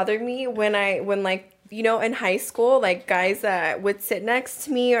really bother me when in high school, like guys that would sit next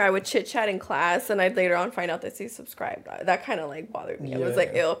to me or I would chit chat in class and I'd later on find out that they subscribed. That kind of like bothered me. I was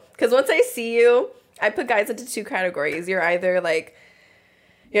like, ew. Because once I see you, I put guys into 2 categories. You're either a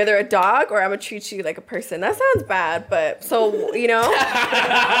dog or I'm gonna treat you like a person. That sounds bad, but so. Holy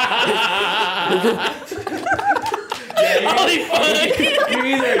fuck. You're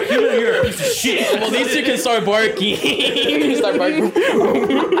either a human or you're a piece of shit. Well, these two can start barking.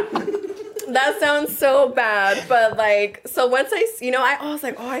 That sounds so bad, but like, so once I was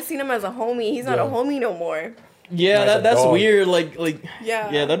like, I seen him as a homie. He's not a homie no more. Yeah, that's weird. Like,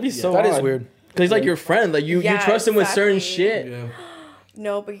 Yeah. yeah, that'd be so That odd. is weird. Because he's like your friend. Like you trust him with certain shit. Yeah.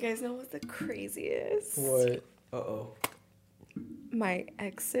 No, but you guys know what's the craziest? What? Uh-oh. My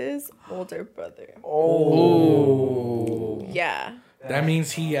ex's older brother. Oh. Yeah. That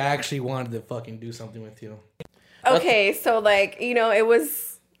means he actually wanted to fucking do something with you. Okay, so like, it was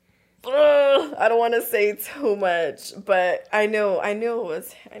I don't want to say too much, but I know it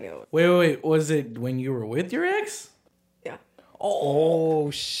was. Wait. Was it when you were with your ex? Yeah. Oh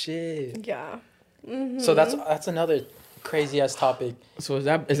shit. Yeah. Mm-hmm. So that's another crazy ass topic. So is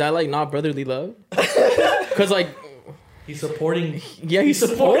that like not brotherly love? Because like he's supporting. Yeah, he's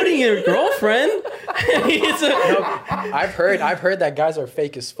supporting your girlfriend. I've heard that guys are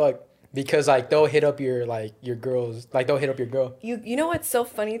fake as fuck because like they'll hit up your girls, like they'll hit up your girl. You know what's so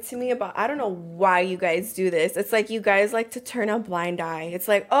funny to me about, I don't know why you guys do this. It's like you guys like to turn a blind eye. It's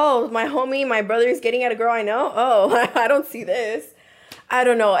like, oh, my brother's getting at a girl I know. Oh, I don't see this. I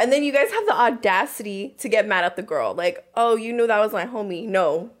don't know. And then you guys have the audacity to get mad at the girl. Like, oh, you knew that was my homie.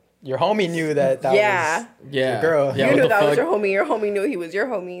 No. Your homie knew that was your girl. Yeah, you knew that fuck? was your homie. Your homie knew he was your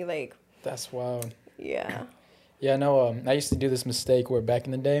homie. Like, That's wild. yeah. Yeah, no, I used to do this mistake where back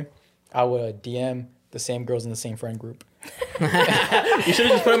in the day, I would DM the same girls in the same friend group. You should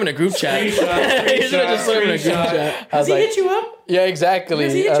have just put him in a group chat. You should have just put him in a group chat. I was like, hit you up? yeah, exactly.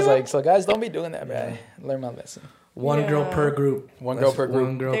 Does he hit I was you like, up? so guys, don't be doing that, man. Learn my lesson. One girl per group. One girl per group.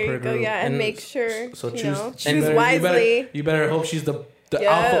 One girl There per you go. group. Yeah, and And make sure So choose better- wisely. You better hope she's the Yeah.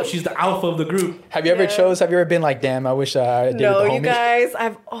 alpha. She's the alpha of the group. Have you ever been like, damn, I wish I dated the No, homie? you guys,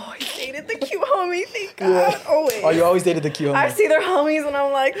 I've always dated the cute homie. Thank God. Always. Oh, you always dated the cute homie. I see their homies and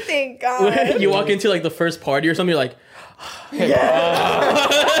I'm like, thank God. You walk into like the first party or something, you're like,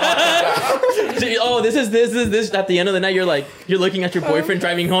 oh, this is this. At the end of the night, you're looking at your boyfriend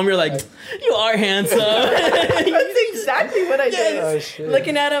driving home. You're like, you are handsome. That's exactly what I did. Oh, shit.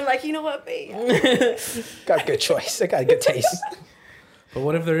 Looking at him like, you know what, babe? Got a good choice. I got a good taste. But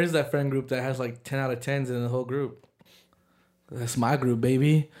what if there is that friend group that has like 10 out of 10s in the whole group? That's my group,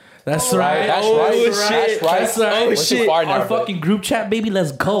 baby. That's right. That's Oh, right. shit. That's right. That's right. We're Oh, too shit. far now, Our but- fucking group chat, baby.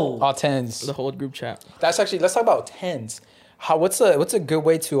 Let's go. All tens. The whole group chat. That's actually. Let's talk about tens. What's a good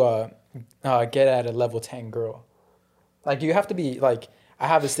way to get at a level 10 girl? Like you have to be like. I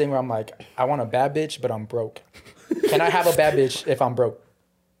have this thing where I'm like, I want a bad bitch, but I'm broke. Can I have a bad bitch if I'm broke?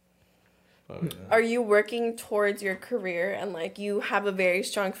 Are you working towards your career and like you have a very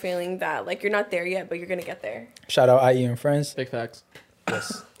strong feeling that like you're not there yet, but you're gonna get there? Shout out IE and friends. Big facts.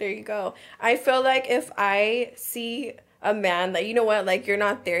 Yes. There you go. I feel like if I see a man that, you know what, like you're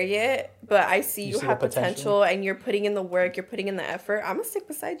not there yet, but I see you see have the potential? potential and you're putting in the work, you're putting in the effort, I'm gonna stick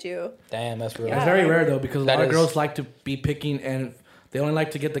beside you. Damn, that's real. Yeah. It's very rare though because a That lot of is- girls like to be picking and they only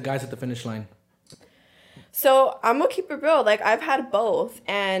like to get the guys at the finish line. So I'm gonna keep it real. Like I've had both,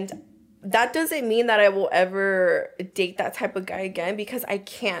 and that doesn't mean that I will ever date that type of guy again because I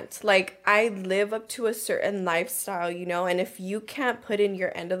can't. Like I live up to a certain lifestyle, you know, and if you can't put in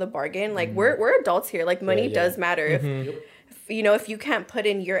your end of the bargain, like we're adults here. Like money yeah. does matter. If you know, if you can't put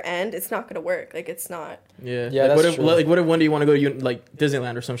in your end, it's not gonna work. Like it's not. Yeah. Yeah, Like, that's true. what if one day you want to go to like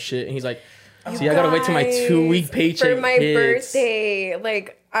Disneyland or some shit, and he's like, "See, I gotta wait till my 2-week paycheck for my hits." birthday.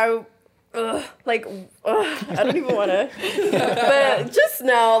 Like I don't even want to. But just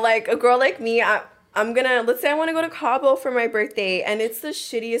know, like a girl like me, I'm gonna, let's say I want to go to Cabo for my birthday, and it's the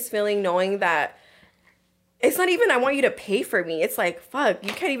shittiest feeling knowing that it's not even I want you to pay for me. It's like, fuck,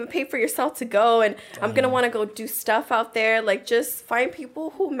 you can't even pay for yourself to go, and I'm gonna want to go do stuff out there. Like just find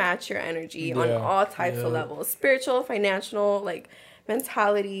people who match your energy on Yeah. all types of levels, spiritual, financial, like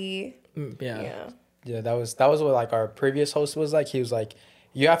mentality. Yeah. Yeah, that was what like our previous host was like. He was like,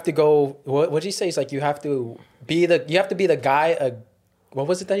 you have to go. What'd he say? He's like, you have to be the guy. What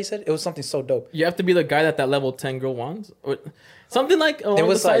was it that he said? It was something so dope. You have to be the guy that level 10 girl wants, or something like. It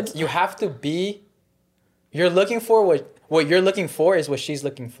was like you have to be. You're looking for what you're looking for is what she's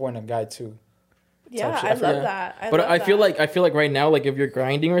looking for in a guy too. Yeah, shit. I love Yeah. that. But love I feel that. like right now, like if you're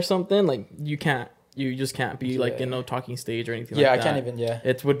grinding or something, like you just can't be like Yeah. in no talking stage or anything. Yeah, like I can't that. even. Yeah.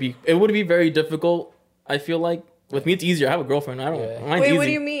 It would be very difficult. I feel like with me it's easier. I have a girlfriend. I don't. Yeah. Mine's Wait, easy. what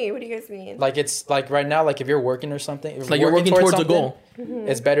do you mean? What do you guys mean? Like it's like right now, like if you're working or something, if Like you're working towards a goal.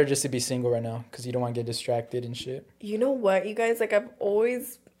 It's better just to be single right now because you don't want to get distracted and shit. You know what, you guys, like I've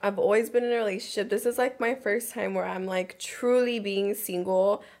always been in a relationship. This is like my first time where I'm like truly being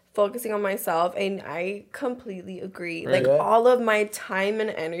single, focusing on myself, and I completely agree. Right. Like Yeah. all of my time and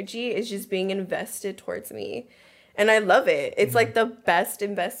energy is just being invested towards me. And I love it. It's like the best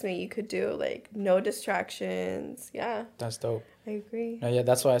investment you could do. Like no distractions. Yeah, That's dope. I agree. No, yeah,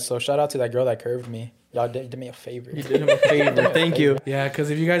 that's why. So shout out to that girl that curved me. Y'all did me a favor. You did him a favor. Thank you. Yeah, because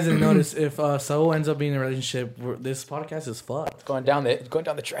if you guys didn't notice, if Saul ends up being in a relationship, this podcast is fucked. Going down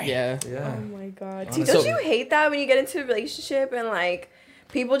the train. Yeah. Yeah. Oh my god. Honestly. Don't you hate that when you get into a relationship and like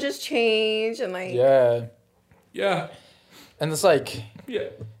people just change and like Yeah. Yeah. And it's like, Yeah.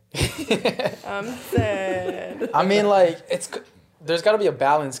 I'm sad. I mean, like, there's got to be a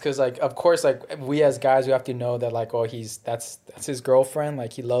balance because, like, of course, like, we as guys, we have to know that, like, oh, that's his girlfriend.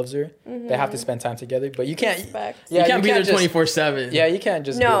 Like, he loves her. They have to spend time together. But you can't. Respect. Yeah, you can't be there just- 24/7. Yeah, you can't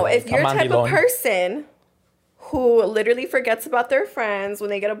just. No, be like, if you're a "Come on, type of Dilon." person who literally forgets about their friends when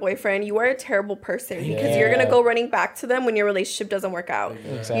they get a boyfriend, you are a terrible person because you're gonna Yeah. go running back to them when your relationship doesn't work out.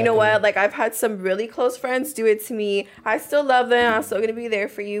 Exactly. You know what? Like I've had some really close friends do it to me. I still love them. I'm still gonna be there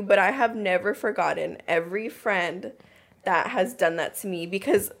for you, but I have never forgotten every friend that has done that to me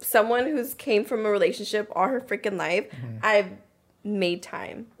because someone who's came from a relationship all her freaking life, I've made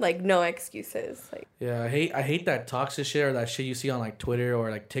time. Like no excuses. Like Yeah, I hate that toxic shit or that shit you see on like Twitter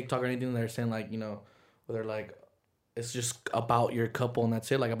or like TikTok or anything. They're saying like, you know, where they're like, it's just about your couple and that's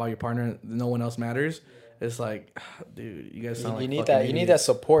it. Like about your partner, no one else matters. It's like, dude, you guys sound like You need fucking that. You need that idiots.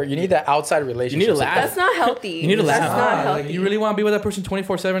 support. You need that outside relationship. You need to laugh. that's not healthy. You need to That's laugh. not Like, healthy. you really want to be with that person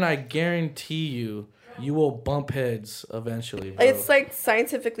 24/7? I guarantee you will bump heads eventually. Bro. It's like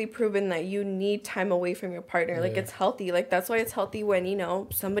scientifically proven that you need time away from your partner. Like it's healthy. Like that's why it's healthy when, you know,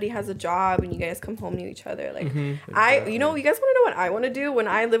 somebody has a job and you guys come home to each other. Like you guys want to know what I want to do when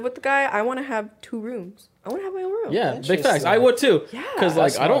I live with the guy? I want to have 2 rooms. I want to have my own room. Yeah, big facts. Interesting. I would too. Yeah. Because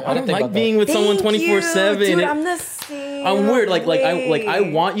like That's I don't smart. I didn't think like about being that. with someone 24/7. Dude, It- I'm the same. I'm weird. Like I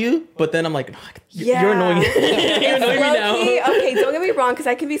way. want you, but then I'm like, Yeah. you're annoying. You're annoying me now. Low-key, okay, don't get me wrong, because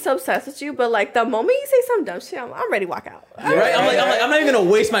I can be so obsessed with you, but like the moment you say some dumb shit, I'm ready to walk out. Right? I'm not even gonna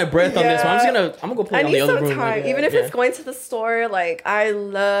waste my breath on this one. I'm gonna go play I on the need other some room. time, Like, even if yeah. it's going to the store. Like I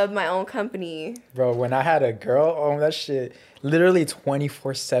love my own company. Bro, when I had a girl, oh that shit, literally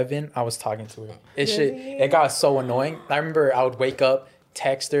 24/7, I was talking to her. It Really? got so annoying. I remember I would wake up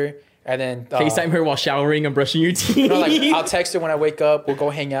text her, and then FaceTime her while showering and brushing your teeth. no, like I'll text her when I wake up. We'll go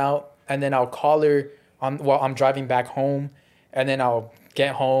hang out, and then I'll call her while I'm driving back home, and then I'll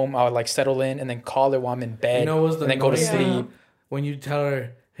get home. I'll like settle in, and then call her while I'm in bed, and then go to sleep. When you tell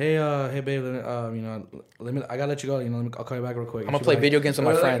her, hey babe, I gotta let you go. I'll call you back real quick. I'm gonna play video games with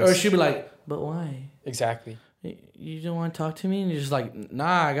my friends. Or she'll be like, but why? Exactly. You don't want to talk to me? And you're just like,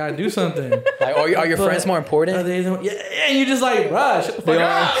 nah, I gotta do something. Like, are your friends more important? Yeah, and you're just like, bruh, shut the fuck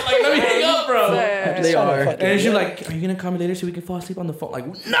up. Like, let me hang up, bro. They are. And she's like, are you gonna call me later so we can fall asleep on the phone? Like,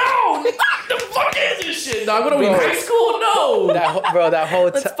 no, what the fuck is this shit, dog? What are we in high school? No. That whole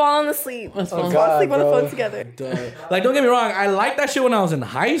Let's fall asleep. Let's fall God, asleep on the bro. phone together. Like, don't get me wrong, I like that shit when I was in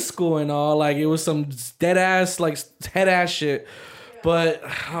high school and all. Like, it was some dead ass, like, head ass shit. But,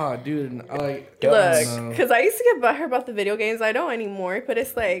 oh, dude, like, Look, because I used to get butthurt about the video games. I don't anymore, but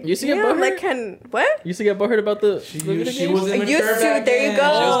it's like, You used to get butthurt? like, what? You used to get butthurt about the she video was games? in Used to, there you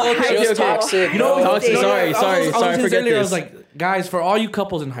go. She was High school. toxic. You know, Toxic, sorry, I was forget earlier, I this. was like, guys, for all you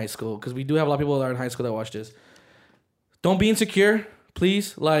couples in high school, because we do have a lot of people that are in high school that watch this, don't be insecure,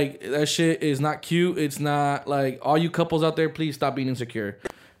 please. Like, that shit is not cute. It's not, like, all you couples out there, please stop being insecure.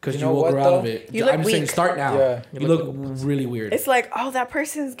 Because you know will what, grow out of though? it. You look I'm just saying, weak. start now. Yeah. You look really weird. It's like, oh, that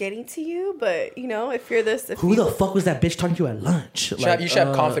person's getting to you, but if you're this, Who the fuck was that bitch talking to at lunch? You should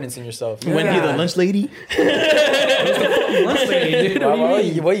have confidence in yourself. Wendy, the lunch lady. Lunch lady, dude.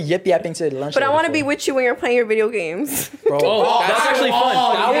 What are you yip yapping to the lunch? But I lady want to for? be with you when you're playing your video games. Bro, That's actually fun.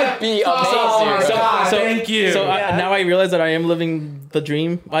 that would be Oh my amazing. God, thank you. So Yeah. now I realize that I am living the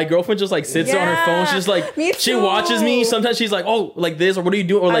dream. My girlfriend just like sits on her phone. She's just like, Me she too. watches me. Sometimes she's like, oh, like this, or what are you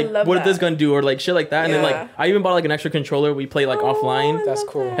doing? Or like, love what is this that. gonna do? Or like shit like that. And then Yeah. like, I even bought like an extra controller. We play like offline. That's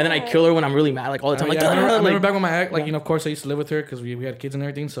cool. And then I kill her when I'm really mad, like all the time. Like, I remember like back when my ex, like, of course I used to live with her because we had kids and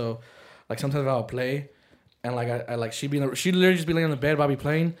everything. So, like, sometimes I would play, and like I like she'd literally just be laying on the bed while I'd be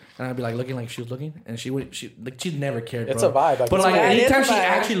playing, and I'd be like looking like she was looking, and she never cared. It's bro. a vibe. Like, But it's like a vibe. anytime It is a she vibe.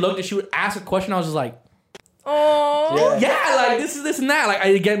 actually looked and she would ask a question, I was just like, Oh, yeah, like this and that. Like,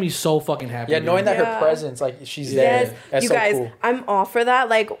 it get me so fucking happy. Yeah, knowing that Yeah. her presence, like she's yes. there. That's You so guys, cool. I'm all for that.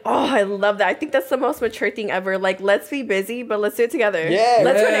 Like, oh, I love that. I think that's the most mature thing ever. Like, let's be busy, but let's do it together. Yeah,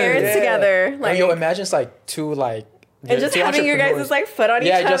 let's run yeah, errands yeah. together. Like, Yo, imagine it's like two like and just two having your guys' entrepreneurs. like foot on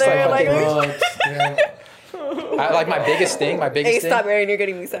Yeah, each just, other. like, Like, fucking Yeah. like my biggest thing. hey, stop, Aaron, you're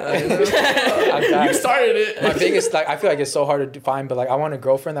getting me sad. You started it. My biggest, like, I feel like it's so hard to find, but like, I want a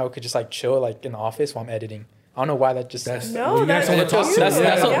girlfriend that could just like chill like in the office while I'm editing. I don't know why that just. No, you guys that's want to talk cute. to. that's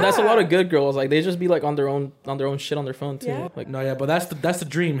Yeah. that's a lot of good girls. Like they just be like on their own shit on their phone too. Yeah. Like No, yeah, but that's the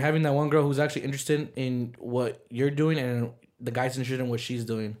dream. Having that one girl who's actually interested in what you're doing, and the guy's interested in what she's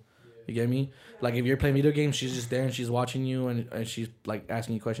doing. You get me? Like, if you're playing video games, she's just there and she's watching you and she's like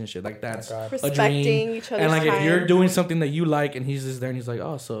asking you questions, shit. Like, that's God. a Respecting dream. each other's And like, if you're time. doing something that you like and he's just there and he's like,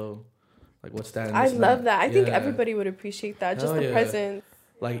 oh, so like, what's that? And I this and love that. I think Yeah. everybody would appreciate that. Just Hell the yeah. presence.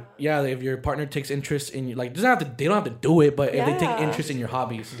 Like, yeah, if your partner takes interest in you, like, they don't have to do it, but if they take Yeah. interest in your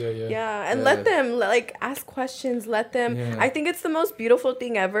hobbies, Yeah, and Yeah. let them like ask questions. Let them. Yeah. I think it's the most beautiful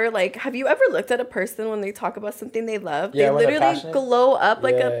thing ever. Like, have you ever looked at a person when they talk about something they love? Yeah, they when they're literally passionate. glow up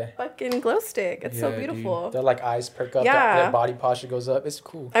like Yeah. a fucking glow stick. It's so Yeah, dude. beautiful. Their like eyes perk up. Yeah. Their body posture goes up. It's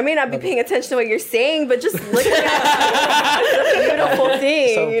cool. I may not be paying attention to what you're saying, but just looking at it's a beautiful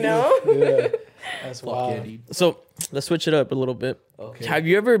thing, So you know? Yeah. That's fuck wild. yeah, dude. so, let's switch it up a little bit. Okay. Have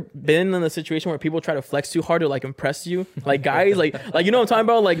you ever been in a situation where people try to flex too hard to like impress you? Like guys, like you know what I'm talking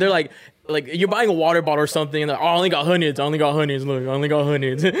about? Like they're like you're buying a water bottle or something, and they're, oh, I only got hundreds. Look, I only got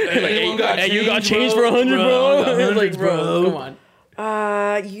hundreds. Like, hey, you got change for 100, bro? It's like, bro, come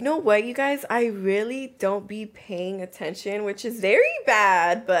on. You know what, you guys? I really don't be paying attention, which is very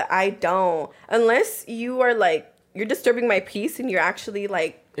bad, but I don't. Unless you are like, you're disturbing my peace and you're actually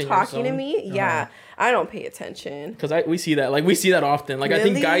like In your talking to zone? me. Yeah, I don't pay attention. Because we see that often. Like I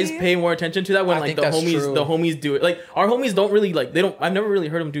think guys Really? pay more attention to that when I like think the that's homies true. do it. Like our homies don't really like they don't. I've never really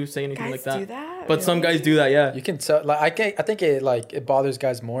heard them say anything Guys like that. do that? But some guys do that. Yeah. You can tell. Like I think it bothers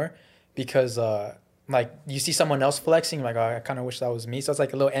guys more because like you see someone else flexing, like, oh, I kind of wish that was me. So it's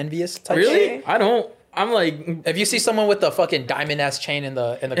like a little envious type Really? shit. I don't. I'm like. If you see someone with the fucking diamond ass chain in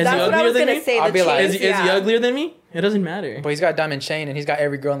the Is he That's what I uglier was than gonna me? say. I'll The be like, chains, Is he yeah. uglier than me? It doesn't matter. but he's got a diamond chain and he's got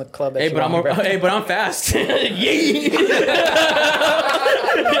every girl in the club that Hey, you but want, bro. but I'm fast. Yay!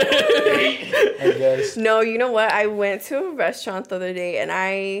 I guess. No, you know what? I went to a restaurant the other day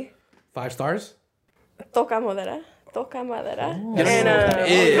and 5 stars. toca madera. Yes. And I don't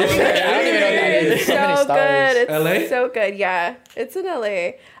even know what that is. it's So many so stars. good. It's LA? so good. Yeah, it's in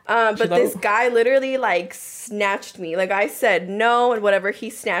LA. But this guy literally like snatched me. Like I said no and whatever. He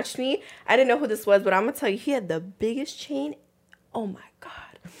snatched me. I didn't know who this was, but I'm gonna tell you, he had the biggest chain Oh my God.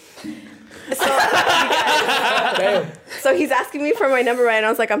 So he's asking me for my number, right? And I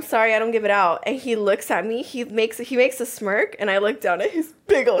was like, I'm sorry, I don't give it out. And he looks at me, he makes a smirk, and I look down at his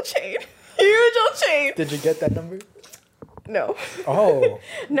big old chain. Huge old chain. Did you get that number? No. Oh.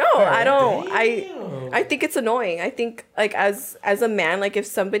 No, I don't. I think it's annoying. I think like as a man, like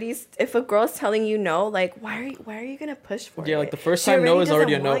if a girl's telling you no, like why are you gonna push for it? Yeah, like the first She time no is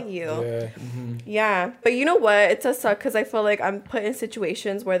already a doesn't no. want you. Yeah. Yeah, but you know what? It does suck because I feel like I'm put in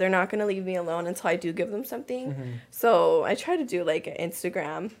situations where they're not gonna leave me alone until I do give them something. So I try to do like an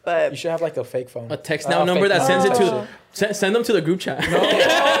Instagram, but You should have like a fake phone. A text now number that sends it to send them to the group chat. Wait,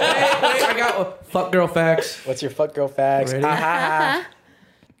 I got fuck girl facts. What's your fuck girl facts? Ready? Ha, ha, ha.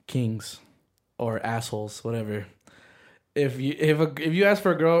 Kings or assholes, whatever. If you ask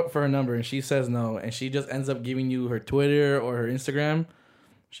for a girl for a number and she says no and she just ends up giving you her Twitter or her Instagram,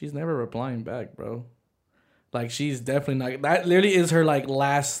 she's never replying back, bro. Like she's definitely not. That literally is her like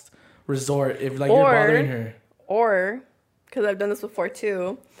last resort if like you're bothering her. Or because I've done this before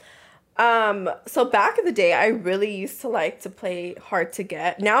too. So back in the day, I really used to like to play hard to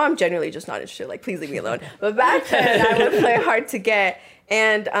get. Now I'm genuinely just not interested. Like, please leave me alone. But back then, I would play hard to get.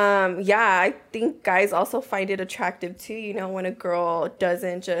 And yeah, I think guys also find it attractive too, you know, when a girl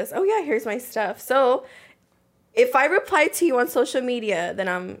doesn't just, oh yeah, here's my stuff. So if I reply to you on social media, then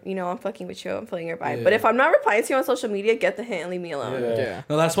I'm fucking with you. I'm feeling your vibe. Yeah. But if I'm not replying to you on social media, get the hint and leave me alone. Yeah.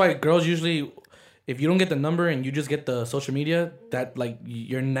 No, that's why girls usually, if you don't get the number and you just get the social media, that like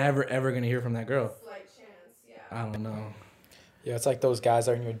you're never ever gonna hear from that girl. Slight chance, yeah. I don't know. Yeah, it's like those guys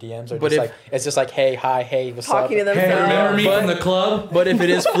are in your DMs. Or But just if- like it's just like, hey, hi, hey, what's Talking to up? themselves. Hey, remember me But- from the club? But if it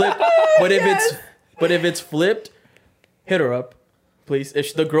is flipped, Yes. but if it's flipped, hit her up, please.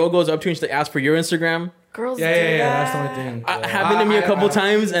 If the girl goes up to you and she asks for your Instagram, Girls Yeah, do yeah, yeah. that. That's the only thing. it happened to me a couple I-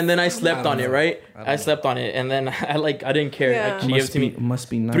 times, and then I I slept don't on it. know. Right, I don't I know. slept on it, and then I didn't care. Yeah. Like, she gave it to me. Must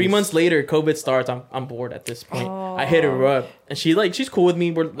be nice. 3 months later, COVID starts. I'm bored at this point. I hit her up, and she's cool with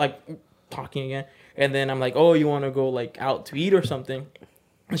me. We're like talking again, and then I'm like, oh, you want to go like out to eat or something?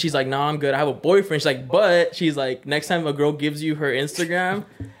 And she's like, nah, I'm good. I have a boyfriend. She's like, but she's like, next time a girl gives you her Instagram,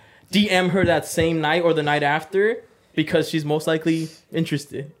 DM her that same night or the night after because she's most likely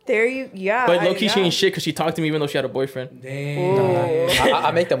interested. There you, yeah. But low key, yeah. she ain't shit because she talked to me even though she had a boyfriend. Damn.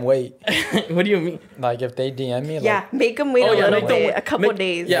 I make them wait. What do you mean? Like if they DM me, like, Yeah, make them wait Oh, a yeah, little make them bit, wait- a couple make-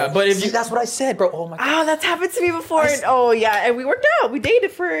 days. Yeah, but if see, you that's what I said, bro. Oh my god. Oh, that's happened to me before. Oh yeah, and we worked out. We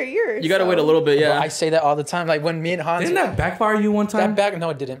dated for a year. you gotta so. wait a little bit, Bro, yeah. I say that all the time. Like when me and Hans. Didn't that backfire you one time? that back? No,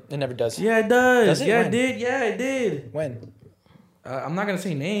 it didn't. It never does. Yeah, it does. Does it? Yeah, When? it did. Yeah, it did. When? I'm not gonna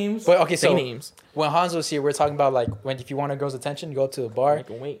say names. But okay, Say so names. when Hans was here, we are talking about like when if you want a girl's attention, go up to a bar. Make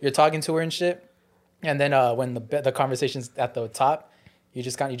 'em wait. You're talking to her and shit, and then when the conversation's at the top, you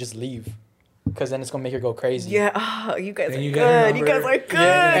just leave, because then it's gonna make her go crazy. Yeah, oh, you guys Then are you get her good. You guys number. are good.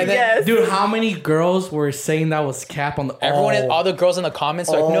 and then- yes. Dude, how many girls were saying that was cap on the? Everyone, all the girls in the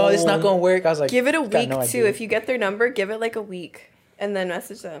comments, are like, no, it's not gonna work. I was like, Give it a got week no too. idea. If you get their number, give it like a week, and then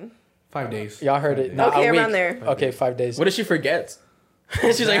message them. 5 days. Y'all heard it. Nah, Okay, a around week. there. Okay, 5 days. What if she forgets?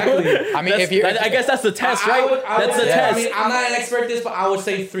 She's Exactly. like, I mean, if you, I guess that's the test, right? That's the yeah. test. I mean, I'm not an expert at this, but I would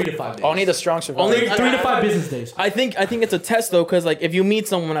say 3 to 5 days. only the strong survive. Only- 3 to 5 business days. I think it's a test though, because like if you meet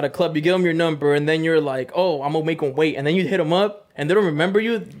someone at a club, you give them your number, and then you're like, oh, I'm gonna make them wait, and then you hit them up, and they don't remember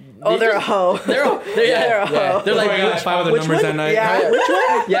you. Oh, they're a hoe. They're They're a hoe. They're like, I got which, 5 other which numbers one? that night. Yeah. Which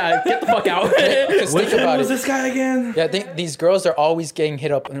one? Yeah, get the fuck out. Because Which think one about was it. this guy again? Yeah, I think these girls are always getting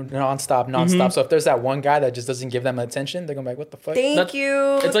hit up nonstop. So if there's that one guy that just doesn't give them attention, they're gonna be like, what the fuck? Thank That's-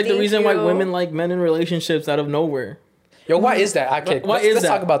 you. It's like the Thank reason why you. women like men in relationships out of nowhere. Yo, why is that? Okay, Why let's, is let's that?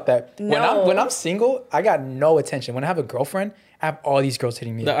 talk about that. No. When I'm single, I got no attention. When I have a girlfriend, I have all these girls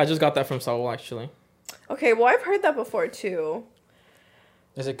hitting me. I just got that from Saul actually. Okay, well, I've heard that before too.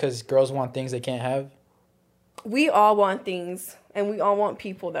 Is it because girls want things they can't have? We all want things, and we all want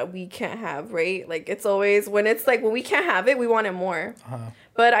people that we can't have, right? Like it's always when it's like when we can't have it, we want it more.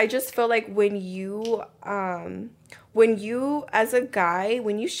 But I just feel like when you as a guy,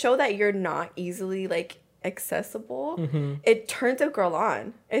 when you show that you're not easily like accessible, it turns a girl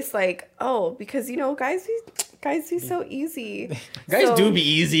on. It's like, oh, because guys be so easy. Guys So- do be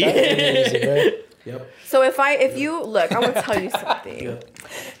easy. Easy, right? Yep. So if you look, I'm gonna tell you something.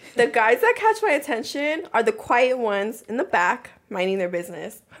 The guys that catch my attention are the quiet ones in the back, minding their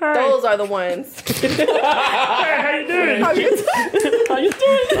business. Those are the ones. How you doing? How you doing? How you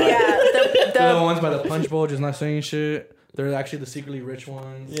doing? Yeah, The the ones by the punch bowl just not saying shit. They're actually the secretly rich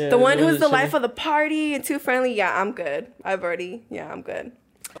ones. Yeah, the one those who's are the shitty. life of the party and too friendly. Yeah, I'm good. I'm good.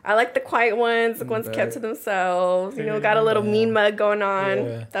 I like the quiet ones, the ones kept to themselves. Got a little mean mug going on.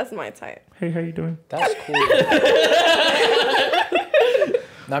 Yeah. That's my type. Hey, how you doing? That's cool.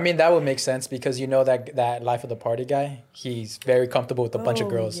 I mean, that would make sense because you know that life of the party guy, he's very comfortable with a bunch of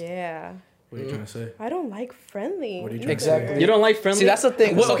girls. Yeah. What are you trying to say? I don't like friendly. What are you trying to Exactly. say? You don't like friendly? See, that's the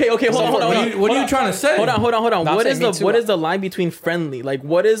thing. Well, okay, hold on. What are you trying to say? Hold on. No, I'm What is saying the me too. what is the line between friendly? Like,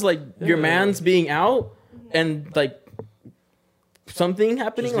 what is like your man's being out and like something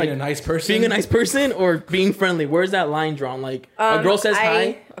happening, Just like being a nice person? being a nice person, or being friendly? Where's that line drawn? Like a girl says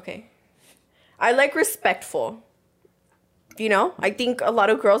hi. Okay. I like respectful. You know, I think a lot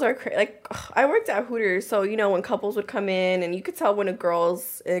of girls are like, I worked at Hooters, so you know when couples would come in and you could tell when a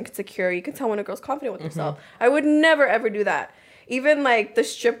girl's insecure, you could tell when a girl's confident with herself. I would never ever do that, even like the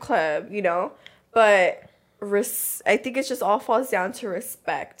strip club, you know. But I think it just all falls down to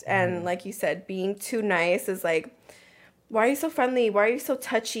respect, and like you said, being too nice is like, why are you so friendly? Why are you so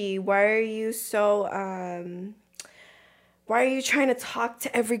touchy? Why are you so why are you trying to talk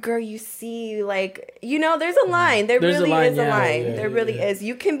to every girl you see? Like, you know, there's a line. There really is a line. There really is.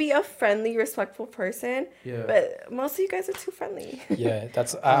 You can be a friendly, respectful person, but most of you guys are too friendly. Yeah,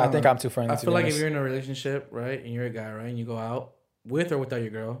 that's. I think I'm too friendly. I feel like if you're in a relationship, right, and you're a guy, right, and you go out with or without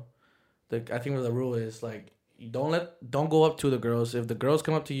your girl, I think the rule is like, you don't go up to the girls. If the girls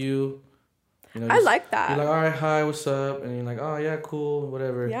come up to you, you know, I like that. You're like, all right, hi, what's up? And you're like, oh yeah, cool,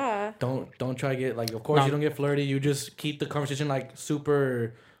 whatever. Yeah. Don't try to get like. Of course, you don't get flirty. You just keep the conversation like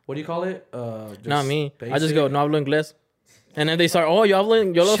super. What do you call it? Just Not me. basic. I just go, no hablo inglés. And then they start, oh, yo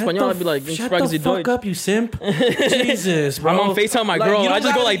hablo español. I'd be like, shut the fuck up, you simp. Jesus, bro. I'm on FaceTime my girl. I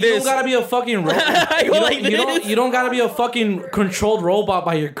just go like this. You don't gotta be a fucking robot. I go like this. You don't gotta be a fucking controlled robot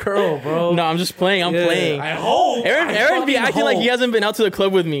by your girl, bro. No, I'm just playing. I'm playing. I hope. Aaron be acting like he hasn't been out to the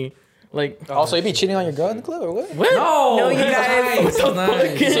club with me. Like, Also, you be cheating on your girl in the club or what? what? No, you guys. Nice.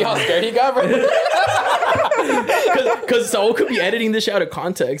 Nice. See how scared he got, bro? Because Saul could be editing this shit out of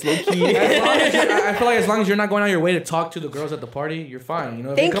context, low key. I feel like as long as you're not going out your way to talk to the girls at the party, you're fine. You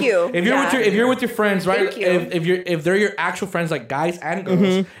know. Thank you. If you're with your friends, right? Thank you. If they're your actual friends, like guys and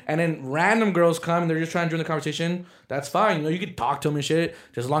girls, and then random girls come and they're just trying to join the conversation, that's fine. You know, you can talk to them and shit,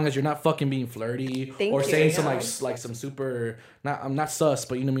 just as long as you're not fucking being flirty or saying some like some super I'm not sus,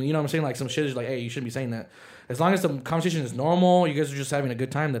 but you know what I mean. You know what I'm saying? Like some shit is like, hey, you shouldn't be saying that. As long as the conversation is normal, you guys are just having a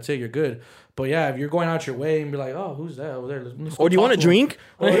good time. That's it. You're good. But yeah, if you're going out your way and be like, oh, who's that over there? Let's Or do you want a drink?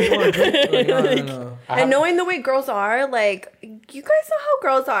 Or do you want a drink? Like, no. And knowing the way girls are, like, you guys know how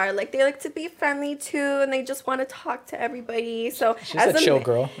girls are. Like, they like to be friendly too, and they just want to talk to everybody. So She's a chill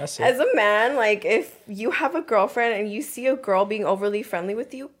girl. That's it. As a man, like, if you have a girlfriend and you see a girl being overly friendly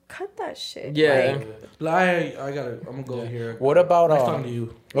with you, cut that shit. Yeah. Like, I'm gonna go here. What about Next time to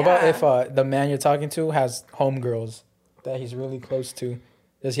you. What about if the man you're talking to has homegirls that he's really close to?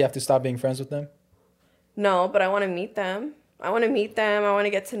 Does he have to stop being friends with them? No, but I want to meet them. I want to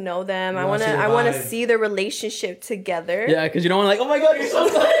get to know them. I want vibe. to see their relationship together. Yeah, because you don't want to like, oh my god, you're so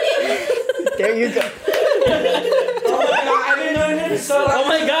funny. There you go. I didn't know him. So Oh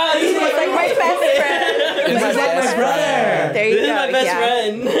my god, He's like my best friend. He's my best friend. There you this go. is my best yeah.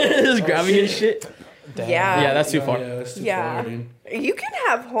 friend. Just grabbing his shit. Damn. Yeah. That's too far. Yeah, that's too Yeah. far, dude. You can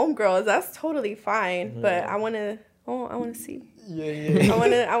have homegirls. That's totally fine. But I want to see. Yeah.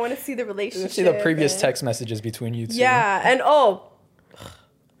 I want to see the relationship. See the previous and- text messages between you two. Yeah, and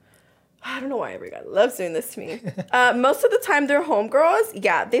I don't know why every guy loves doing this to me. Most of the time, they're homegirls.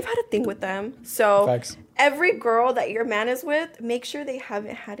 Yeah, they've had a thing with them. So Facts. every girl that your man is with, make sure they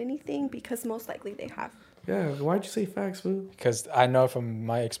haven't had anything because most likely they have. Yeah, why'd you say facts, fool? Because I know from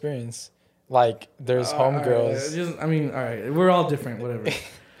my experience, like there's homegirls. All right, we're all different, whatever.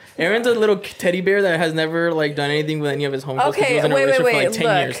 Aaron's a little teddy bear that has never like done anything with any of his homegirls. Okay, He was in a wait. relationship for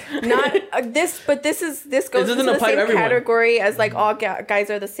like 10 years. Look, not this, but this goes It into doesn't the apply to same everyone. category as like all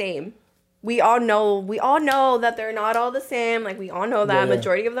guys are the same. We all know that they're not all the same. Like we all know that Yeah.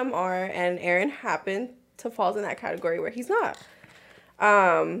 majority of them are, and Aaron happened to fall in that category where he's not.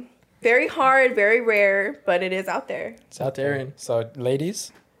 Very hard, very rare, but it is out there. It's out there. there. So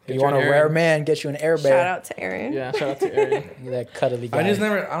ladies, if Get you you want a an rare Aaron. man, get you an air Shout bear. out to Aaron. Yeah, shout out to Aaron. That cuddly guy. I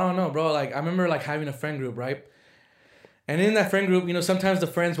don't know, bro. Like, I remember, like, having a friend group, right? And in that friend group, you know, sometimes the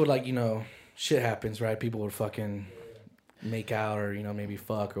friends would, like, you know, shit happens, right? People would fucking make out or, you know, maybe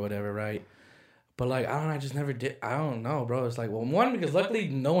fuck or whatever, right? But, like, I don't know, I just never did. I don't know, bro. It's like, well, one, because luckily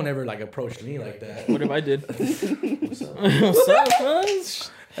no one ever, like, approached me like that. What if I did? What's up? What's up,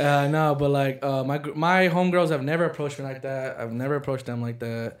 cuz? No, but, like, my homegirls have never approached me like that. I've never approached them like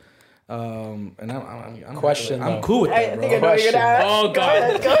that. And I'm Question, I'm though. cool with I that, think I bro. know what you're gonna ask. Oh,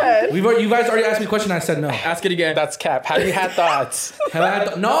 God. Go ahead. You guys already asked me a question. I said no. Ask it again. That's cap. Have you had thoughts? Have I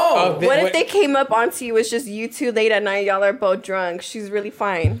had no. What if they came up onto you? It's just you two late at night. Y'all are both drunk. She's really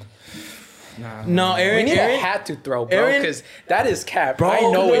fine. No, We Aaron. need a Aaron. hat to throw, bro, Aaron- because that is cap. Bro, I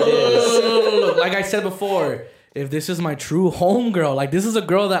know it is. Look, like I said before, if this is my true homegirl, like this is a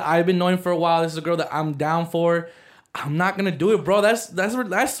girl that I've been knowing for a while, this is a girl that I'm down for. I'm not gonna do it, bro.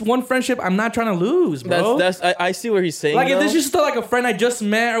 That's one friendship I'm not trying to lose, bro. I see what he's saying. like if though. this is just like a friend I just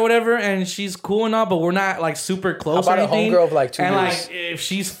met or whatever, and she's cool and all, but we're not like super close How or about a anything. homegirl of, like, 2 and years? like if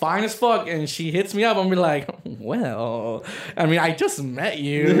she's fine as fuck and she hits me up, I'm gonna be like, well, I mean, I just met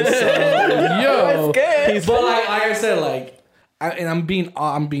you, so yo, That's good. but like I said, like. I'm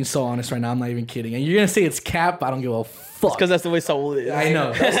being so honest right now. I'm not even kidding. And you're gonna say it's cap. But I don't give a fuck. because that's the way Saul is. I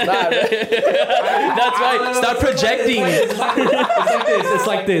know. It's not. That's why. Stop projecting. It's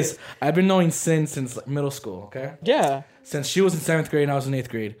like this. I've been knowing since like middle school. Okay, Yeah. since she was in 7th grade and I was in 8th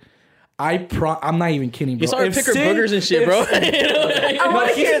grade. I'm not even kidding, bro. You saw her pick her boogers and shit, bro. I want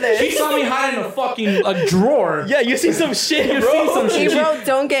to hear this. She saw me hiding in a fucking drawer. Yeah, you see some shit, bro. see some He shit. wrote,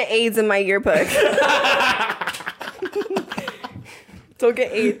 "Don't get AIDS in my yearbook." Don't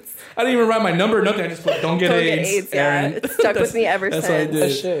get AIDS. I didn't even write my number or nothing. I just put don't get Don't AIDS. get AIDS. Yeah, Aaron. it's stuck with me ever That's what I since. did. Oh,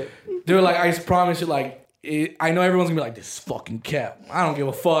 shit. Dude, like, I promise you, like, I know everyone's gonna be like, this fucking cap. I don't give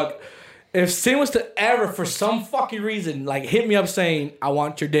a fuck. If Sin was to ever, for some fucking reason, like, hit me up saying, I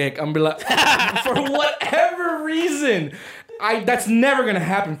want your dick, I'm gonna be like, for whatever reason, that's never gonna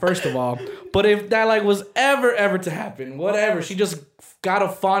happen, first of all. But if that, like, was ever to happen, whatever, she just got a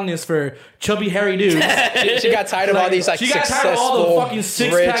fondness for chubby, hairy dudes. She got tired of all these like She got successful, tired of all the fucking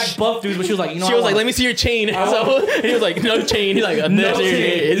six-pack rich. buff dudes, but she was like, you know, She was like, "Let me see your chain." So he was like, "No chain." He's like, no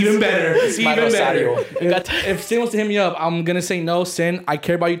chain. Even better. my Even better. Rosario. If Sin was to hit me up, I'm gonna say no, Sin. I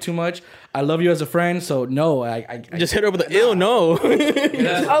care about you too much. I love you as a friend, so no. I Just hit her with the ill no.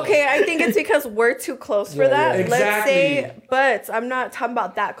 Okay, I think it's because we're too close for that. yeah. Let's say, Exactly. but I'm not talking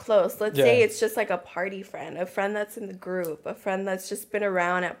about that close. Let's Yeah. say it's just like a party friend, a friend that's in the group, a friend that's just been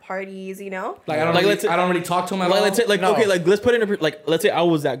around at parties, you know? like I don't Like, really, let's say- I don't really talk to him at Like all. let's say, like No. okay, like let's put it in like let's say I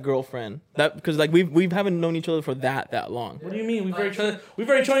was that girlfriend that because like we haven't known each other for that long. What do you mean? We've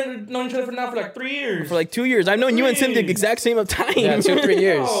already known each other for now for like 3 years. For like 2 years, I've known you and Tim the 3. exact same of time. Yeah, 2-3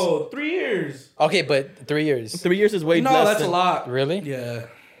 years. Oh, 3 years. Okay, but 3 years. 3 years is way No, less. that's than, a lot. Really? Yeah.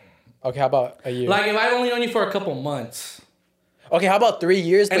 Okay, how about a year? Like if I've only known you for a couple months, Okay, how about 3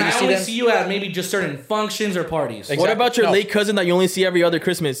 years? But and you I see only them. see you at maybe just certain functions or parties. Exactly. What about your No. late cousin that you only see every other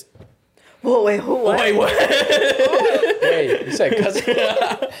Christmas? Whoa, wait, who? What? Wait, what? Wait, you said cousin.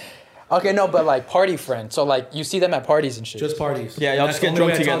 Okay, no, but like party friends. So like you see them at parties and shit. Just parties. Yeah, y'all And just that's get the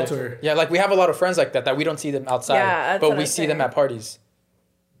only drunk way I talk together. to her. Yeah, like we have a lot of friends like that we don't see them outside, Yeah, that's but what we I'm see them saying. at parties.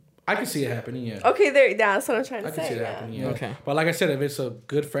 I can see it happening. Yeah. Okay, there. Yeah, that's what I'm trying to I can say. see it yeah. happening. Yeah. Okay. But like I said, if it's a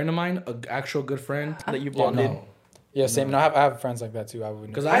good friend of mine, an actual good friend, That you Yeah, bonded. no. Yeah, same. No, I have friends like that too. I wouldn't.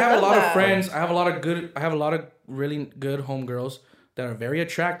 because I I have a love lot of that. friends. I have a lot of really good homegirls that are very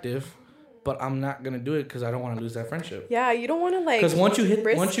attractive, but I'm not gonna do it because I don't want to lose that friendship. Yeah, you don't want to like. Because once you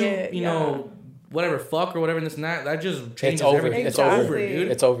risk it, you yeah. know, whatever fuck or whatever and this and that just changes It's over. everything. It's Exactly. over. dude.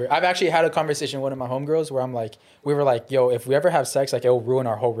 It's over. I've actually had a conversation with one of my homegirls where we were like, yo, if we ever have sex, like it'll ruin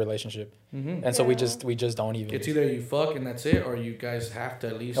our whole relationship. And so we just don't even. It's either you fuck and that's it, or you guys have to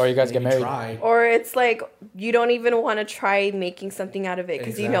at least Or you guys get maybe married. try. Or it's like you don't even want to try making something out of it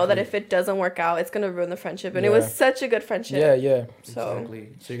because you know that Exactly. if it doesn't work out, it's gonna ruin the friendship. And it Yeah. was such a good friendship. Yeah, yeah. So Exactly.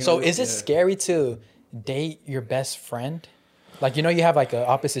 So, you're So gonna is it scary to date your best friend? Like, you know, you have like an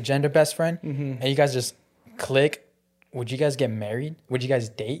opposite gender best friend and you guys just click. Would you guys get married? Would you guys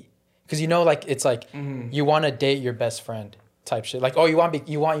date? Because you know, like, it's like you want to date your best friend type shit. Like, oh, you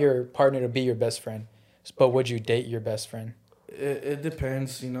want your partner to be your best friend. But would you date your best friend? It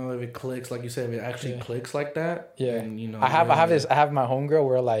depends, you know, if it clicks, like you said, if it actually clicks like that. Yeah. then, you know, I have my homegirl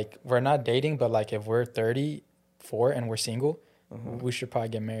where like we're not dating, but like if we're 34 and we're single, we should probably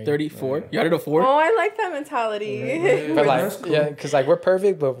get married. 34. You added a 4. oh, I like that mentality. But That's like, cool. yeah, because like we're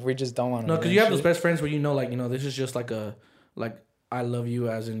perfect, but we just don't want to. No, because you have those best friends where you know, like, you know, this is just like I love you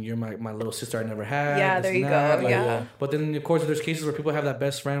as in you're my little sister I never had. Yeah, this there and you that, go, like, yeah. But then of course there's cases where people have that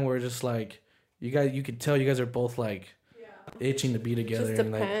best friend where it's just like you could tell you guys are both like itching to be together Just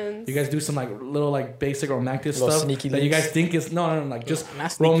and like depends. you guys do some like little like basic romantic Little stuff sneaky that you links. guys think is no like just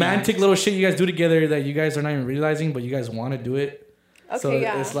Not sneaky romantic links. little shit you guys do together that you guys are not even realizing but you guys want to do it. Okay, So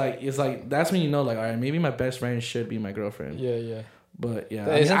yeah. it's like that's when you know like all right maybe my best friend should be my girlfriend. Yeah, yeah. But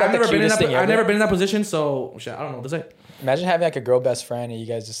yeah, Isn't that I've the never been in cutest that. thing I've ever? never been in that position, so shit, I don't know what to say. Imagine having like a girl best friend and you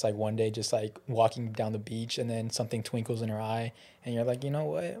guys just like one day just like walking down the beach and then something twinkles in her eye and you're like, you know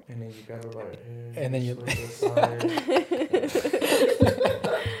what? And then you got her like, And then you-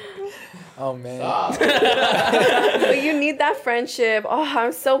 Oh man. But you need that friendship. Oh,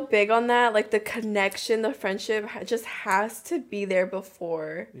 I'm so big on that. Like the connection, the friendship just has to be there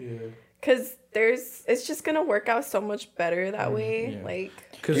before. yeah. Because it's just gonna work out so much better that way. yeah. Like,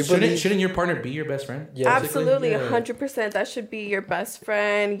 Because shouldn't your partner be your best friend? Yeah. absolutely, Yeah. 100%. That should be your best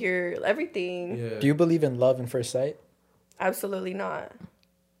friend, your everything. Yeah. Do you believe in love in first sight? Absolutely not.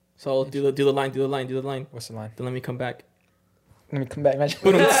 So do the line. What's the line? Then let me come back. Let me come back. I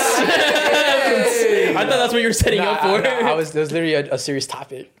thought that's what you were setting up for. It was literally a serious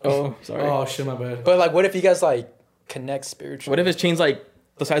topic. Oh, sorry. Oh shit, my bad. But like, what if you guys like connect spiritually? What if it's changed like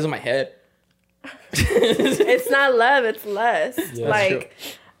the size of my head? It's not love, it's lust. Yeah, like,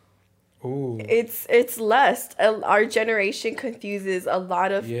 Ooh. it's lust. Our generation confuses a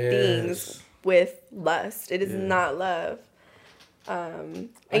lot of things with lust. It is not love. And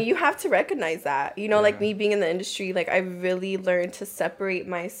you have to recognize that. You know, like me being in the industry, like I really learned to separate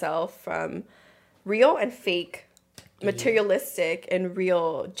myself from real and fake, materialistic and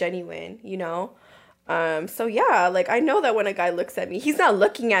real, genuine, you know? So yeah, like I know that when a guy looks at me, he's not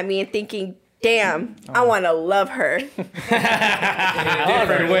looking at me and thinking, damn, I want to love her.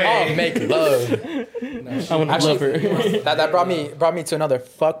 I'll make love. I want to love her. That brought me to another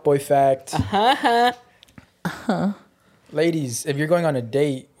fuckboy fact. Ladies, if you're going on a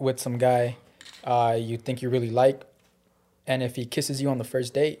date with some guy you think you really like, and if he kisses you on the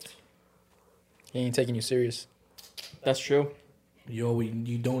first date, he ain't taking you serious. That's true. Yo,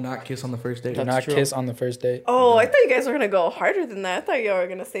 you do not kiss on the first date. Do not kiss on the first date. Oh, I thought you guys were going to go harder than that. I thought you were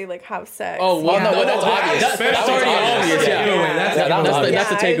going to say like have sex. Oh, well, no, but that's obvious. That's already obvious. Yeah. That's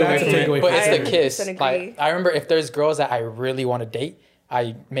the takeaway. But I it's the kiss. 100% agree. Like I remember, if there's girls that I really want to date,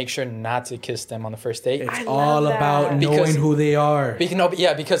 I make sure not to kiss them on the first date. It's I all love about that. knowing Because- who they are.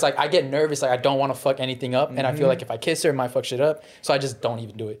 Because like I get nervous, like I don't want to fuck anything up, and I feel like if I kiss her, it might fuck shit up. So I just don't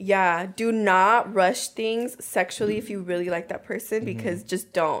even do it. Yeah, do not rush things sexually if you really like that person, because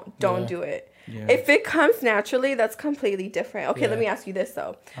just don't Yeah. do it. Yeah. If it comes naturally, that's completely different. Okay, let me ask you this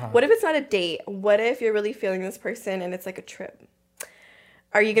though. What if it's not a date? What if you're really feeling this person and it's like a trip?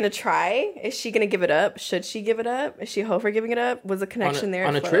 Are you gonna try? Is she gonna give it up? Should she give it up? Is she a hoe for giving it up? Was a connection there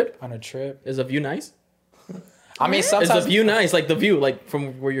on a Flow? trip? On a trip, Is the view nice? I mean, Is sometimes the view nice? Like the view, like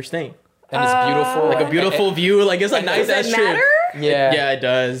from where you're staying, and it's beautiful, like a beautiful view. Like it's a nice Does ass it trip. matter? Yeah, Yeah, it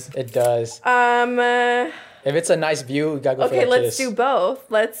does. it does. If it's a nice view, you gotta go for Okay, the let's kiss. do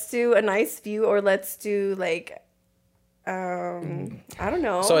both. Let's do a nice view, or let's do like I don't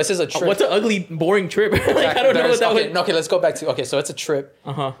know. So this is a trip. What's an ugly, boring trip? Like, I don't know what that would. Okay, let's go back to. Okay, so it's a trip.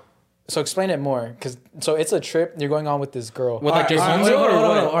 Uh-huh. So explain it more, so it's a trip you're going on with this girl. With like your All right, homegirl hold on, or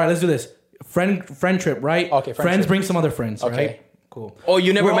hold on. what? All right, let's do this. Friend trip, right? Okay, friend friends trip. bring some other friends, Okay. right? Cool. Oh,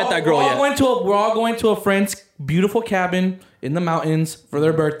 you never met that girl we're all yet. We're all going to a friend's beautiful cabin in the mountains for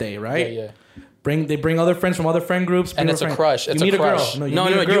their birthday, right? Yeah. They bring other friends from other friend groups. And bring it's a friend- crush. You It's a meet crush. a girl. No,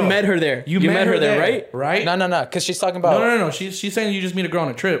 meet a you girl. met her there. You met her there, right? Right? No, because she's talking about. No. She's saying you just meet a girl on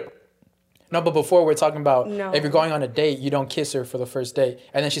a trip. No, but before we're talking about No. if you're going on a date, you don't kiss her for the first date,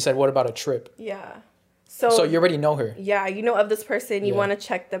 and then she said, "What about a trip?" yeah. So you already know her. Yeah, you know of this person. You Yeah. want to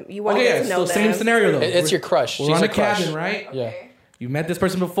check them. You want to Okay, get yeah. to know So them. same scenario though. It's your crush. We're She's on a a crush. cabin, right? Yeah. You met this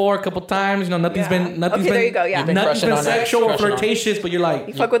person before a couple times. You know, nothing's Yeah. been nothing's Okay, been there you go, yeah. You've been nothing's crushing been on her. sexual or Crushing on her. flirtatious, but you're like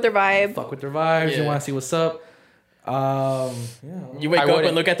You fuck with their vibe. fuck with their vibes. You Yeah. want to see what's up. Yeah. You wake I up and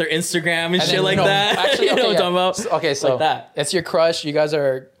wouldn't. look at their Instagram and, And shit then, like no, that. actually, You know what I'm talking about? Okay, so Like that. it's your crush. You guys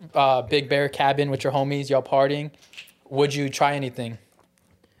are Big Bear cabin with your homies. Y'all partying. Would you try anything?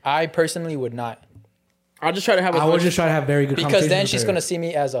 I personally would not, I'll just try to have. I would just try to have very good because conversations then with she's her. gonna see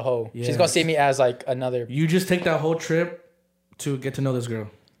me as a hoe. She's Yes. gonna see me as like another. You just take that whole trip to get to know this girl.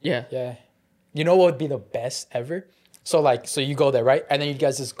 Yeah. Yeah. You know what would be the best ever? So you go there, right? And then you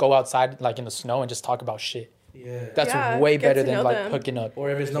guys just go outside like in the snow and just talk about shit. Yeah. That's Yeah, way get better to than know like them. hooking up. Or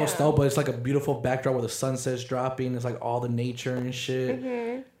if it's no Yeah. snow, but it's like a beautiful backdrop where the sunset's dropping. It's like all the nature and shit.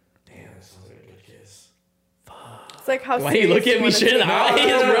 Damn, that sounds like a good kiss. It's like how. Why you look at me shit in the eyes,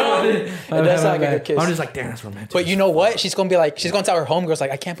 bro? It does sound like a good kiss. I'm just like, damn, that's romantic. But you know what? She's gonna be like, she's gonna tell her homegirls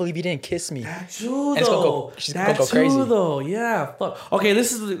like, I can't believe you didn't kiss me. That's true, it's gonna though. go- she's gonna go That's crazy. true, though. Yeah, fuck. Okay,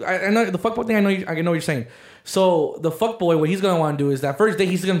 this is I know the fuckboy thing. I know what you're saying. So the fuckboy, what he's gonna want to do is that first day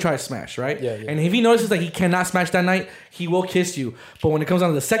he's gonna try to smash, right? Yeah. And if he notices that he cannot smash that night, he will kiss you. But when it comes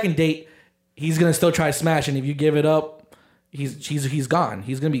down to the second date, he's gonna still try to smash. And if you give it up, he's gone.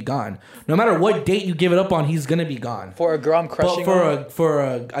 He's gonna be gone. No matter what date you give it up on, he's gonna be gone. For a girl I'm But crushing for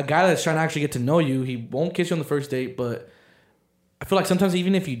on, a guy that's trying to actually get to know you, he won't kiss you on the first date. But I feel like sometimes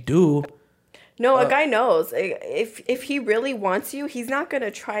even if you do, No, a guy knows if he really wants you, he's not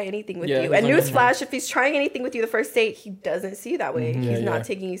gonna try anything with Yeah, you. he's And not gonna- newsflash, if he's trying anything with you the first date, he doesn't see you that way. He's Yeah, not yeah.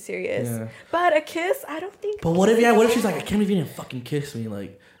 taking you serious. Yeah. But a kiss, I don't think. but what if she's like, I can't believe you didn't fucking kiss me?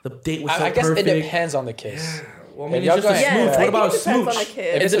 Like the date was so I guess perfect. it depends on the kiss. Well, I mean, If y'all it's just a going- smooch. Yeah, What I about a think it depends on smooch? the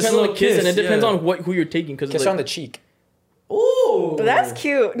kid. It It's a depends on the slow kiss, and it kiss, depends yeah. on who you're taking. Because Kiss like, on the cheek. Ooh. That's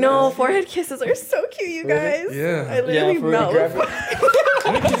cute. No, forehead kisses are so cute, you guys. Yeah. I literally for melt. real.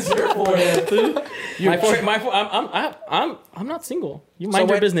 Kiss your forehead, dude. I'm not single. You mind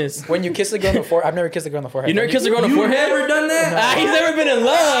So your business. When you kiss a girl on the forehead, I've never kissed a girl on the forehead. You never kissed a girl on the You forehead? never done that? Ah, he's never been in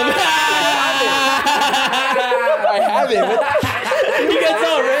love. I haven't. He gets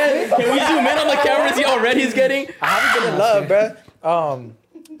all red. Can we zoom in on the camera and see how red he's getting? I haven't been in love, bro.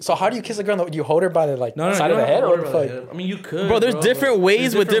 So how do you kiss a girl? Do you hold her by the side of the head, or what the fuck? I mean, you could. Bro, there's different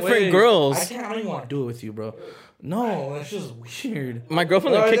ways with different girls. I don't even want to do it with you, bro. No, that's just weird. My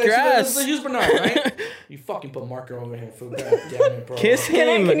girlfriend will kick your ass. Let's use Bernard, right? You fucking put marker over here, fool. God damn it, bro. Kiss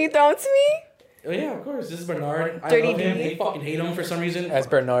Can him. you throw it to me? Oh, yeah, of course. This is Bernard. Dirty I love him. D. They fucking hate him for some reason. That's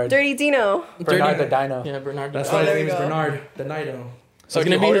Bernard. Dirty Dino. Bernard the Dino. Yeah, Bernard. That's Oh, why his there name we is go. Bernard, the Nido. So It's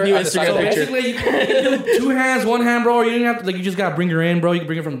do you gonna be hold his her new at the side Instagram of the picture. Basically, you can do 2 hands, 1 hand, bro. You don't have to, like, you just gotta bring her in, bro. You can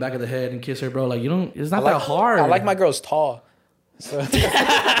bring her from the back of the head and kiss her, bro. Like, you don't, it's not that hard. I like my girls tall. So You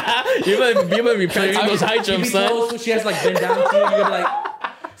better be practicing those high jumps, son. So she has to, like, bend down to you. You gotta be like,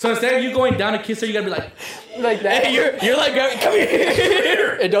 so instead of you going down to kiss her, you gotta be like, like that. Hey, you're like, come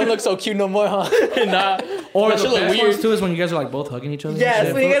here. It don't look so cute no more, huh? Nah. or That the shit look best weird. ones too is when you guys are like both hugging each other. and Yes,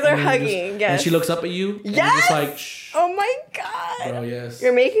 shit, when you guys are and then hugging, and yes. she looks up at you. And you're Yes! just like, shh. Oh my god. Bro, yes.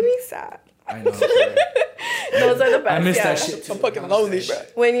 You're making me sad. I know. Sorry. Those are the best. I miss yeah. that shit too. I'm fucking lonely, bro.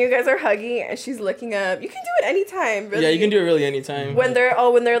 When you guys are hugging and she's looking up, you can do it anytime. Really. Yeah, you can do it really anytime. when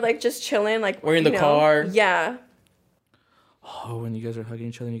they're like just chilling, like Or in the you know. car. Yeah. Oh, when you guys are hugging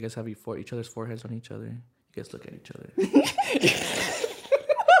each other and you guys have each other's foreheads on each other. You guys look at each other.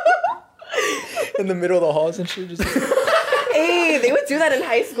 In the middle of the halls and shit. Just Hey, they would do that in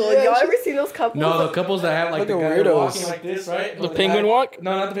high school. Y'all ever seen those couples? No, the couples that have like the Look at guy weirdos. walking like this, right? The penguin walk?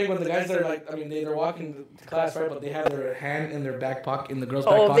 No, not the penguin. The guys that are like, I mean, they're walking to class, right? But they have their hand in their back pocket, in the girl's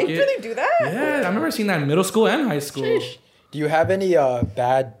back Oh, pocket. they really do that? Yeah, I remember seeing that in middle school and high school. do you have any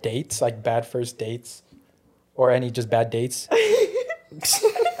bad dates, like bad first dates, or any just bad dates?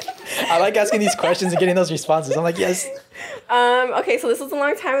 I like asking these questions and getting those responses. I'm like, yes. Okay, so this was a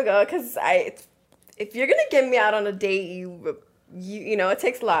long time ago because if you're gonna get me out on a date, you know it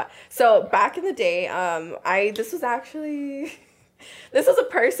takes a lot. So back in the day, this was a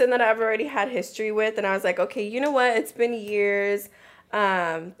person that I've already had history with, and I was like, okay, you know what? It's been years.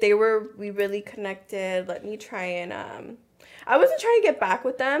 We really connected. Let me try and I wasn't trying to get back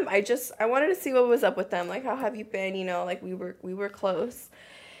with them. I wanted to see what was up with them. Like, how have you been? You know, like we were close,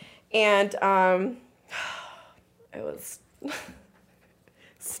 and it was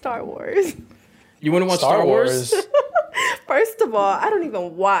Star Wars. You wouldn't watch Star Wars? First of all, I don't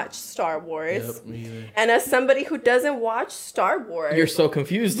even watch Star Wars. Yep, me either. And as somebody who doesn't watch Star Wars, You're so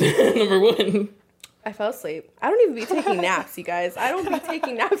confused. Number one. I fell asleep. I don't even be taking naps, you guys. I don't be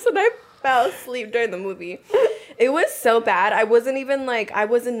taking naps, and I fell asleep during the movie. It was so bad. I wasn't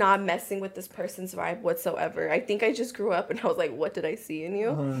not messing with this person's vibe whatsoever. I think I just grew up and I was like, what did I see in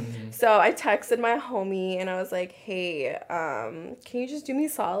you? So I texted my homie and I was like, hey, can you just do me a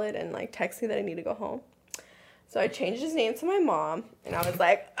solid and like text me that I need to go home? So I changed his name to my mom and I was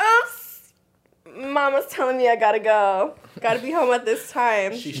like, oops. Mama's telling me I gotta go. Gotta be home at this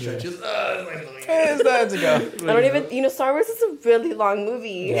time. She stretches. It's time to go. I don't even, Star Wars is a really long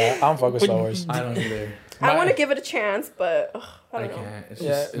movie. Yeah, I don't fuck with Star Wars. I don't either. I want to give it a chance, but I I don't know. can't. It's Yeah,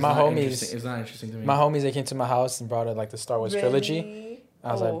 just, it's my not homies- interesting. It's not interesting to me. My homies, they came to my house and brought like the Star Wars trilogy. Really?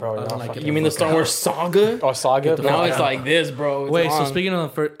 I was like, bro, I y'all don't like fucking- it. You mean the Star Wars saga? Oh, Saga? the bro. Now fuck it's out. like this, bro. It's Wait, so long. speaking of the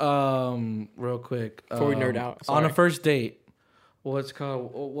first, real quick. Before we nerd out, On a sorry. first date, what's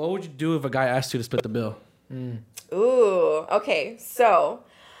called? What would you do if a guy asked you to split the bill? Ooh, okay. So,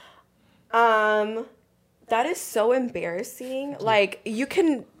 that is so embarrassing. Like, you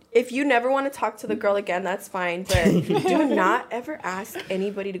can, if you never want to talk to the girl again, that's fine. But do not ever ask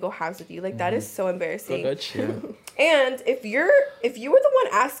anybody to go house with you. Like, that is so embarrassing. And if you were the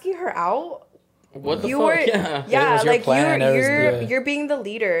one asking her out, What the you fuck? were, Yeah. It was your like plan, you're yeah. you're being the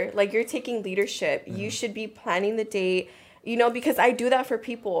leader. Like, you're taking leadership. You should be planning the date. Because I do that for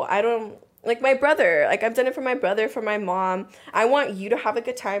people. I don't. Like my brother, like I've done it for my brother, for my mom. I want you to have a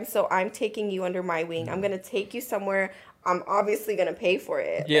good time, so I'm taking you under my wing. I'm gonna take you somewhere. I'm obviously gonna pay for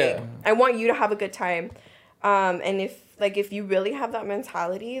it. Yeah. Like, I want you to have a good time. And if you really have that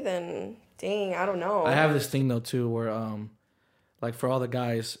mentality, then dang, I don't know. I have this thing though too, where like for all the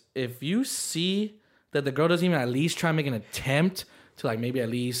guys, if you see that the girl doesn't even at least try and make an attempt to like maybe at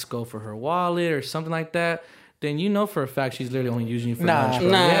least go for her wallet or something like that, then you know for a fact she's literally only using you for Nah. lunch.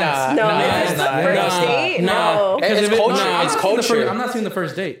 Bro. Nah. Yes. No, Nah, this is it's the not. first Nah. date. Nah. No. It's Because if culture. I'm It's not seeing the culture. I'm not seeing the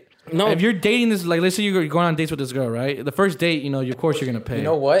first date. No. If you're dating this, like, let's say you're going on dates with this girl, right? The first date, you know, of course you're gonna pay. You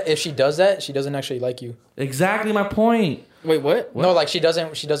know what? If she does that, she doesn't actually like you. Exactly my point. Wait, what? No, like she doesn't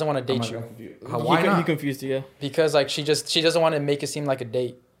want to date you Why He not? confused you, yeah. because like she doesn't want to make it seem like a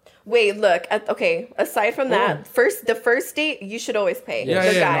date. Wait, look. Okay. Aside from that, the first date, you should always pay Yeah,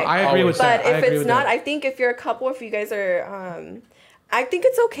 the yeah, guy. no, I agree with But that. I if agree it's with not, that. I think if you're a couple, if you guys are, I think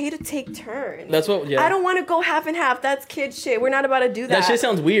it's okay to take turns. That's what, yeah. I don't want to go half and half. That's kid shit. We're not about to do that. That shit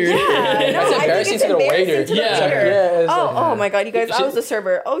sounds weird. Yeah, no, It's I embarrassing think it's to the waiter. embarrassing to the Yeah. waiter. Yeah, it's oh, like- oh my god, you guys! I Shit. was the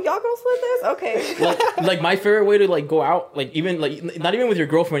server. Oh, y'all gonna split this? Okay. like my favorite way to like go out, like even like not even with your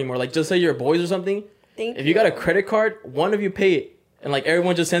girlfriend anymore, like just say you're boys or something. Thank If you got a credit card, one of you pay it, and like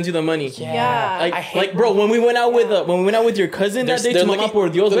everyone just sends you the money. Yeah. Like, I hate like, bro, when we went out with your cousin that day they're to Mama looking- por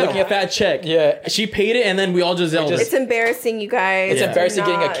Dios, they're we're looking looking at fat check. Yeah. She paid it, and then we all just yelled. just- It's embarrassing, you guys. It's Yeah. embarrassing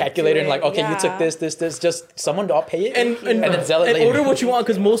getting a Not calculator and do like, it. okay, you took Yeah. this. Just someone to all pay it and then sell it and later. order what you want,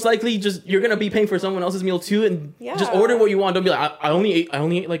 because most likely just you're gonna be paying for someone else's meal too, and just Yeah. order what you want. Don't be like, I only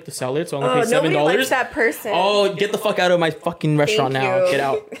ate like the salad, so I only Oh, paid $7. nobody likes that person. Oh, get the fuck out of my fucking restaurant Thank now! you. Get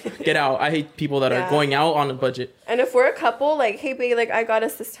out, get out! I hate people that are Yeah. going out on a budget. And if we're a couple, like, hey, babe, like, I got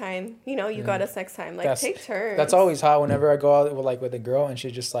us this time. You know, you got us next time. Like, take turns. That's always how whenever I go out with a girl and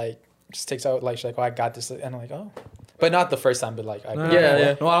she just takes out like she's like, oh, I got this, and I'm like, oh, but not the first time, but like No,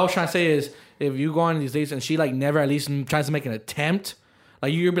 Yeah. No, what I was trying to say is, if you go on these dates and she like never at least tries to make an attempt,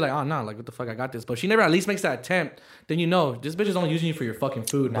 like you'll be like, oh no, like what the fuck, I got this. But she never at least makes that attempt, then you know this bitch is only using you for your fucking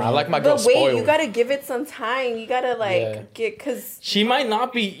food. Nah, bro. I like my girl But wait, spoiled. you gotta give it some time. You gotta get, cause She might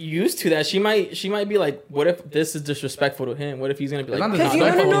not be used to that. She might be like, what if this is disrespectful to him? What if he's gonna be like, It's not Because you no,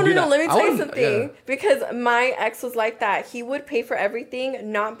 disrespectful. no, no, no, no. Let me I tell you wouldn't- something. yeah. Because my ex was like that. He would pay for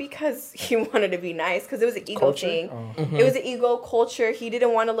everything, not because he wanted to be nice, because it was an ego Culture? thing. Oh. It was an ego culture. He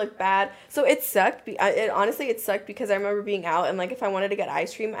didn't want to look bad, so it sucked. Honestly, it sucked because I remember being out and like if I wanted to get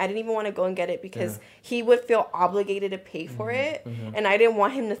ice cream, I didn't even want to go and get it because he would feel obligated to pay for it, and I didn't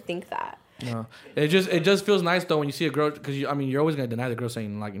want him to think that. No, it just feels nice though when you see a girl, because you're always gonna deny the girl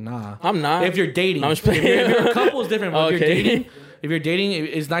saying like nah. I'm not. If you're dating, No, I'm if just you're a couple is different. But Okay. if you're dating,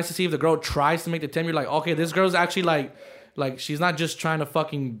 it's nice to see if the girl tries to make the attempt. You're like, okay, this girl's actually like she's not just trying to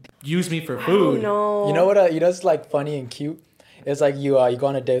fucking use me for Oh food. no. You know what? You know, it's like funny and cute. It's like you go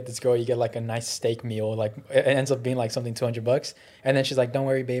on a date with this girl, you get like a nice steak meal, like it ends up being like something $200, and then she's like, "Don't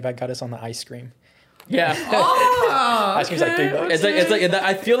worry, babe, I got us on the ice cream." yeah. Ice cream's like $3. It's like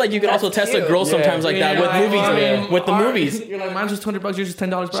I feel like you can also test a cute. girl sometimes like that with Yeah, movies, I man. mean, With the alright, movies. You're like, mine's just $200, yours is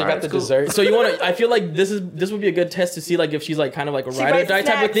 $10. She got the dessert. So you want to? I feel like this would be a good test to see like if she's like kind of like a She ride or buys die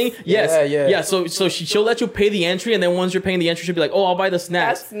type of snacks. thing. Yes, Yeah. So she'll let you pay the entry, and then once you're paying the entry, she'll be like, oh, I'll buy the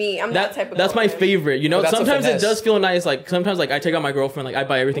snacks. That's me. I'm that type of That's my girlfriend. favorite. You know, But that's a sometimes it finesse. does feel nice. Like sometimes like I take out my girlfriend, like I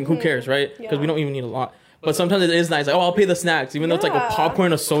buy everything. Who cares, right? Because we Yeah. don't even need a lot. But sometimes it is nice. Like, oh, I'll pay the snacks, even though it's like a Yeah.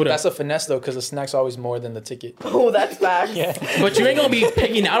 popcorn or soda. That's a finesse though, because the snack's always more than the ticket. Oh, that's facts. Yeah. But you ain't gonna be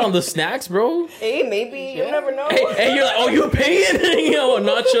picking out on the snacks, bro. Hey, maybe you never know. Hey, you're like, oh, you paying? You know,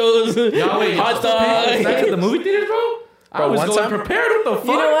 nachos, Y'all wait, hot snacks at the dogs. movie theaters, bro? I was one going time- prepared. What the fuck?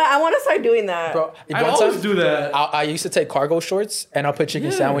 You know what? I want to start doing that. Bro, I one always time, do that. I used to take cargo shorts and I'll put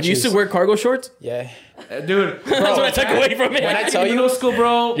chicken sandwiches. You used to wear cargo shorts? Yeah. Dude, That's what I took away from it. When I tell you, middle school,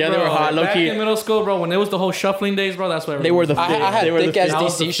 bro. Yeah, they were hot, low back key. in middle school, bro. When it was the whole shuffling days, bro. That's what They were the I had They were the thick ass That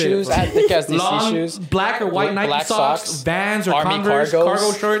was the DC fit, shoes. bro. I had thick ass DC long shoes. black or white Nike black socks, Vans or Army Converse, cargos.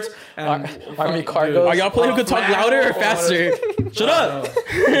 cargo shirts, and Army dude. cargos. Are y'all playing who could talk louder or faster? Shut up.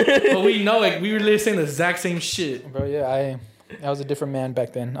 But we know it. We were literally saying the exact same shit. Bro, yeah, I was a different man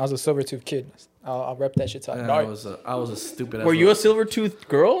back then. I was a silver tooth kid. I'll rep that shit. And Dark. I was a stupid. Were you a silver tooth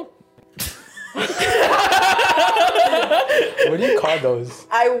girl? What do you call those?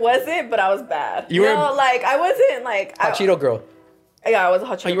 I wasn't, but I was bad. You were- like I wasn't like Hot Cheeto girl. Yeah, I was a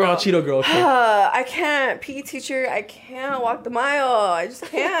hot Cheeto. Oh, you were a girl. hot Cheeto girl. Okay. I can't. PE teacher, I can't walk the mile. I just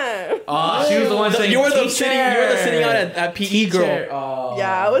can't. She was the one saying You were the teacher. sitting out at PE girl. Oh,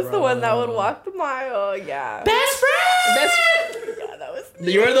 Yeah, I was the bro. one that would walk the mile. Yeah. Best friend. Yeah, that was.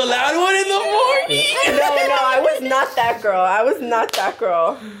 You were the loud one in the morning. No, I was not that girl. I was not that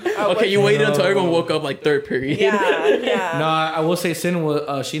girl. Okay, you waited until everyone woke up like third period. Yeah. No, I will say Sin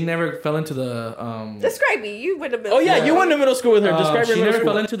was. She never fell into the. Describe me. You would have been. Oh yeah, you went to middle school with her. Describe her she middle never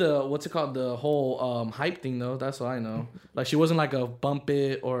school. fell into the what's it called, the whole hype thing though. That's what I know. Like she wasn't like a bump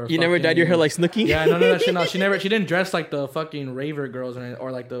it or. You never dyed your hair like Snooki? Yeah, no. She didn't dress like the fucking raver girls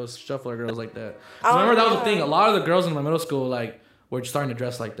or like those shuffler girls like that. 'Cause remember that was the thing. A lot of the girls in my middle school like were starting to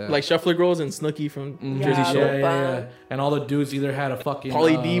dress like that. Like Shuffler Girls and Snooki from Jersey Yeah. Shore. yeah. And all the dudes either had a fucking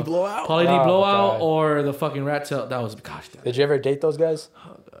Pauly D blowout. Pauly D Oh, blowout, God. or the fucking rat tail. That was gosh. Did you ever date those guys?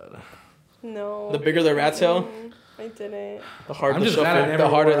 No. The bigger the rat tail, I didn't. the harder I'm the just glad I shuffler. never The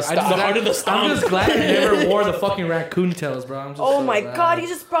harder wore, the I just stomp. glad- The harder the stomp. I'm just glad I never wore the fucking raccoon tails, bro. I'm just Oh so my glad. god, he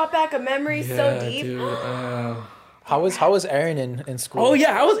just brought back a memory so deep. Dude, How was Aaron in school? Oh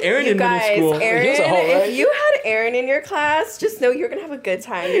yeah, I was Aaron You in middle guys, school. Aaron, He was a hoe, right? if you had Aaron in your class, just know you're gonna have a good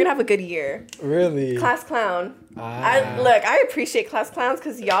time. You're gonna have a good year. Really? Class clown. Ah. I appreciate class clowns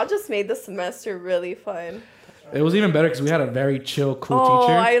because y'all just made the semester really fun. it was even better because we had a very chill, cool Oh,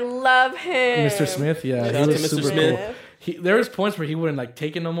 teacher. I love him. Mr. Smith, yeah, Shout he out was to Mr. super Smith. cool. There was points where he wouldn't like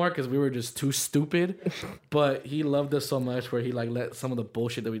take it no more because we were just too stupid, but he loved us so much where he like let some of the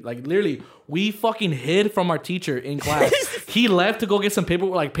bullshit that we like literally we fucking hid from our teacher in class. He left to go get some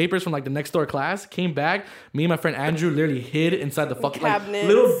papers from like the next door class. Came back, me and my friend Andrew literally hid inside the fucking like, Cabinets.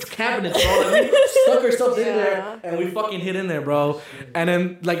 little cabinets, bro. Like, we stuck ourselves in Yeah. there and we fucking hid in there, bro. And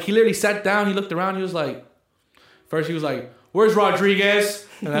then like he literally sat down, he looked around, he was like, first he was like, "Where's Rodriguez?"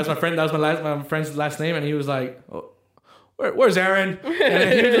 And that's my friend. That was my friend's last name. And he was like, "Oh, where's Aaron?" And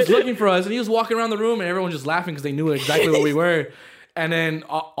then he was just looking for us. And he was walking around the room, and everyone was just laughing because they knew exactly what we were. And then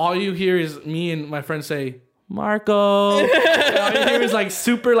all you hear is me and my friend say, "Marco." And all you hear is like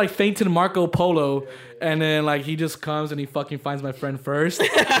super like fainted Marco Polo. And then like he just comes and he fucking finds my friend first.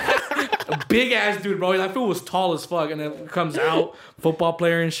 A big ass dude, bro. That fool was tall as fuck, and then comes out, football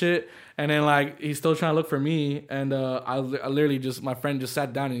player and shit. And then like he's still trying to look for me, and I literally just my friend just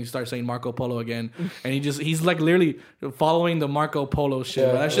sat down and he started saying Marco Polo again, and he's like literally following the Marco Polo shit.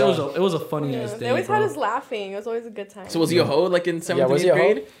 Yeah, bro. That shit was a funny ass day. They always bro. had us laughing. It was always a good time. So was he a hoe like in 7th Yeah, and was 8th he a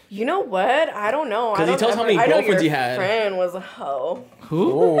hoe? grade? You know what? I don't know. 'Cause he tells how many I know girlfriends your he had. friend was a hoe.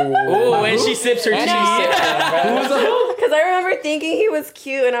 Who? Oh, and she sips her And she cheese. said, Who was the hoe? Because I remember thinking he was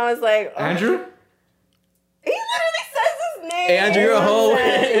cute, and I was like, oh. Andrew? He literally says his name. Hey, Andrew, you're a hoe.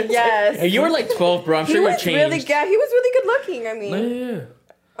 Yes. Hey, you were like 12, bro. I'm He sure you was changed. really good. He was really good looking. I mean,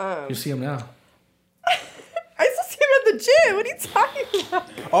 Yeah. You see him now. I still see him at the gym. What are you talking about?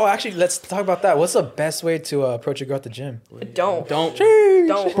 Oh, actually, let's talk about that. What's the best way to approach a girl at the gym? Don't. Don't.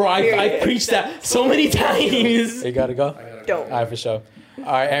 Bro, I Period. preached that so many times. You gotta go. Don't. All right, for sure. All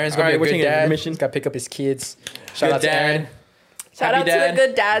right, Aaron's gonna All right, be we're a good taking dad. intermission. He's gotta pick up his kids. Shout Good out to dad. Aaron. Shout Happy out dad. to the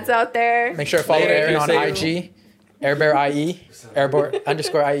good dads out there. Make sure to follow Later, Aaron on say- IG. AirBearIE.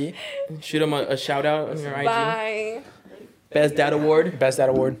 Airbear_IE. Shoot him a shout out on your IG. Bye. Best Dad Award. Best Dad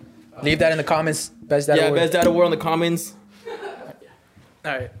Award. Leave that in the comments. Best Dad Yeah, Award. Best Dad Award in the comments.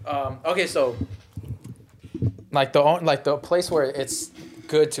 All right. Okay, so like the place where it's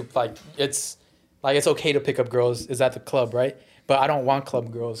good to it's okay to pick up girls is at the club, right? But I don't want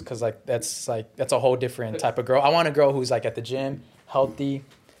club girls because that's a whole different type of girl. I want a girl who's like at the gym, healthy,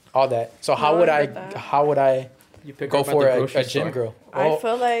 all that. So how would I get that. You pick go her up at for the a grocery gym store. girl? I Oh,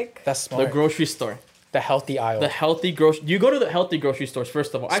 feel like that's The smart. grocery store. The healthy aisle. The healthy grocery. You go to the healthy grocery stores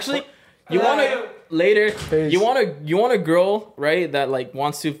first of all. Actually, you Yeah. want to later. Peace. You want a girl, right? That like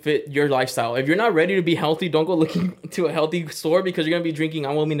wants to fit your lifestyle. If you're not ready to be healthy, don't go looking to a healthy store because you're gonna be drinking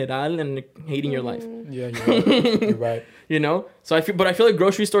agua mineral and hating your life. Yeah, you're right. You're right. You know. So I feel like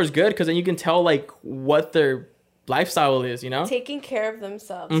grocery store is good because then you can tell like what their lifestyle is. You know. taking care of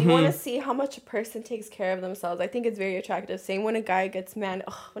themselves. You want to see how much a person takes care of themselves. I think it's very attractive. Same when a guy gets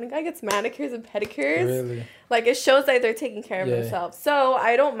manicures and pedicures. Really. Like it shows that they're taking care of Yeah. themselves. So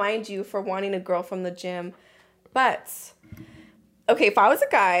I don't mind you for wanting a girl from the gym, but okay, if I was a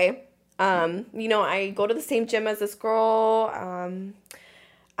guy, I go to the same gym as this girl.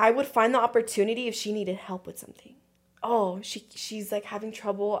 I would find the opportunity if she needed help with something. Oh, she's like having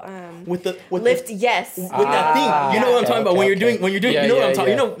trouble with the lift. Yes, with that thing. You know what I'm talking about when you're doing Yeah, you know what I'm yeah,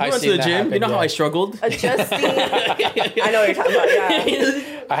 talking. yeah. You know, I've you went to seen the that gym. happen, You know how yeah. I struggled. adjusting. I know what you're talking about.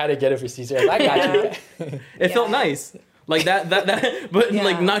 Yeah. I had to get it for Caesar. I got you. It felt Yeah. nice. Like that, but Yeah.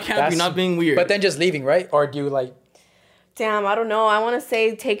 like not capping, That's- not being weird. But then just leaving, right? Or do you like? Damn, I don't know. I want to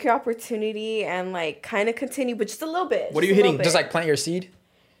say take your opportunity and like kind of continue, but just a little bit. What are just you a little hitting? bit. Just like plant your seed.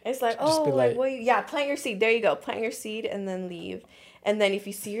 It's like, just oh, be like, like- plant your seed. There you go. Plant your seed and then leave. And then if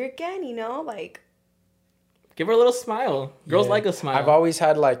you see her again, like, Give her a little smile. Girls Yeah. like a smile. I've always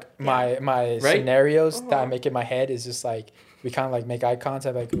had like my Right? scenarios that I make in my head is just like we kind of like make eye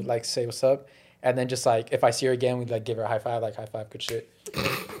contact, like we like say what's up, and then just like if I see her again, we like give her a high five, good shit,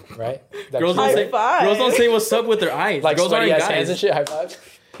 right? That girls cute, don't say right? five. girls don't say what's up with their eyes. Like girls sweaty aren't ass hands and guys. shit, high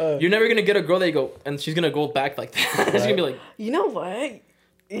five. You're never gonna get a girl that you go and she's gonna go back like that. She's gonna be like, you know what?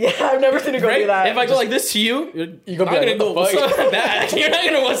 Yeah, I've never seen a girl do right? that. If I go like this to you, you're You not gonna be gonna like, go what what's the fuck? up back. You're not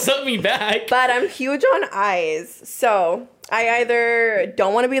gonna what's up me back. But I'm huge on eyes. So I either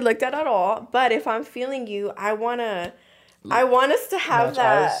don't want to be looked at all, but if I'm feeling you, I want us to have Match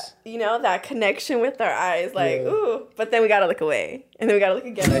that, eyes. that connection with our eyes. Like, Yeah. ooh. But then we got to look away. And then we got to look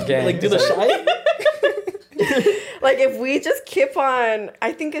again. Like, do the shy? Like, if we just keep on,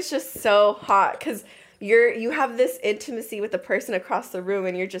 I think it's just so hot because you have this intimacy with the person across the room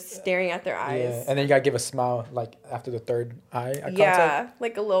and you're just staring at their eyes. Yeah, and then you gotta give a smile like after the third eye contact. Yeah,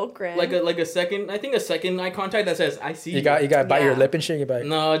 like a little grin. like a second eye contact that says I see You got bite your Yeah. lip and shit. You bite.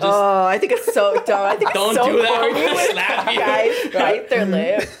 no, just Oh, I think it's so dumb. I think Don't it's so do that. corny I'm gonna when slap you. guys bite their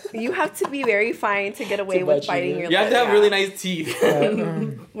lip. You have to be very fine to get away To with bite biting your lip. your lip. you have to have yeah. really nice teeth.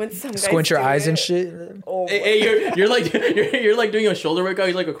 When some guys Squint your do eyes it, and shit. Oh, Hey, you're like you're like doing a shoulder workout.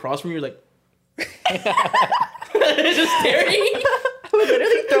 He's like across from you. You're like just staring. I would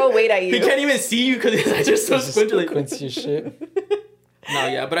literally throw a weight at He you. can't even see you because his eyes are so squinted. Like, Squints your shit. no,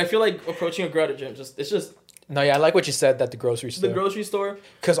 yeah, but I feel like approaching a girl at a gym, it's just No, yeah, I like what you said at the grocery store. the grocery store.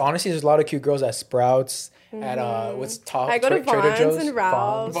 Because honestly, there's a lot of cute girls at Sprouts, at what's top I go to Trader Vons Joe's. and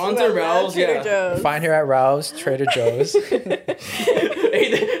Ralph's. Vons Ooh, I and love Ralph's, Trader yeah. Joe's. Find her at Ralph's, Trader Joe's. Hey,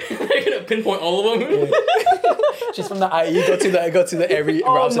 they're gonna pinpoint all of them. She's from the IE. Go to the every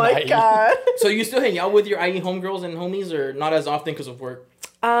Oh Ralph's in my the IE. god. So you still hang out with your IE homegirls and homies, or not as often because of work?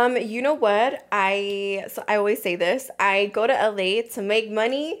 You know what? I always say this. I go to LA to make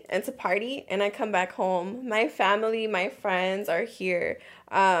money and to party, and I come back home. My family, my friends are here.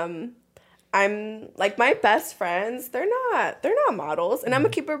 I'm like my best friends. They're not models, and I'm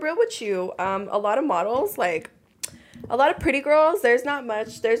gonna keep it real with you. A lot of models, like a lot of pretty girls. There's not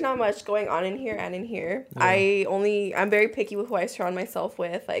much going on in here and in here. Yeah. I'm very picky with who I surround myself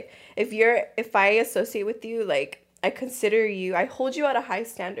with. Like if I associate with you, like I hold you at a high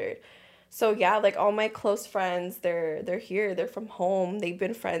standard. So yeah, like all my close friends, they're here. They're from home. They've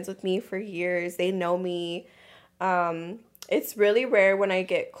been friends with me for years. They know me. It's really rare when I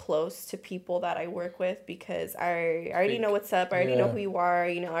get close to people that I work with because I already know what's up. I already know who you are.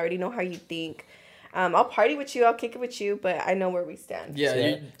 I already know how you think. I'll party with you. I'll kick it with you, but I know where we stand. Yeah,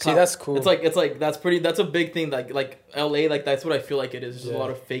 Yeah. See, that's cool. It's like that's a big thing. Like LA, like that's what I feel like it is. There's a lot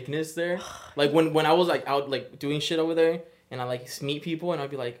of fakeness there. Like when I was like out like doing shit over there, and I like meet people, and I'd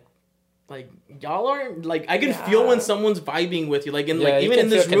be like y'all aren't like I can feel when someone's vibing with you. Like you even can in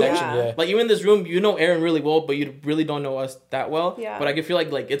this feel room, connection, yeah. like even in this room, you know Aaron really well, but you really don't know us that well. Yeah. But I can feel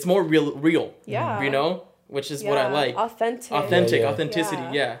like it's more real. Yeah. You know, which is what I like. Authentic. Yeah. Authenticity.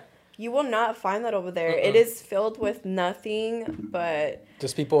 Yeah. You will not find that over there. It is filled with nothing but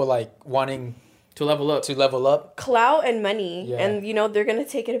Just people like wanting To level up. to level up. clout and money. Yeah. And they're gonna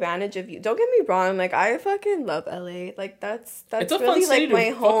take advantage of you. Don't get me wrong, like I fucking love LA. Like that's It's a fun really city like to my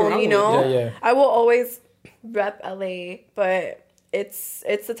fuck home, around you with. know? Yeah, yeah. I will always rep LA, but it's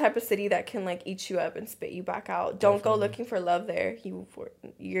the type of city that can like eat you up and spit you back out. Don't go looking for love there.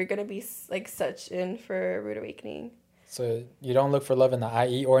 You're gonna be like such in for a rude awakening. So you don't look for love in the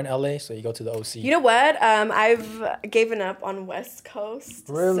IE or in LA, so you go to the OC. You know what? I've given up on West Coast.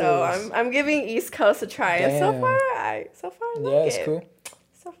 Really? So I'm giving East Coast a try. And so Damn. far I like Yeah, it's it. cool.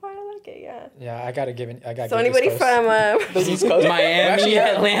 So far I like it, yeah. Yeah, I gotta give it. So anybody from the East Coast, Miami, Actually,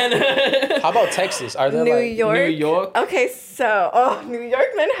 yeah. Atlanta. How about Texas? Are there New like York? New York. Okay, so New York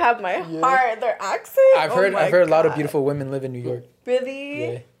men have my heart. Their accent. I've oh heard my a lot of God. beautiful women live in New York.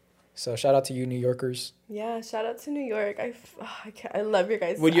 Really? Yeah. So shout out to you, New Yorkers. Yeah. Shout out to New York. I love your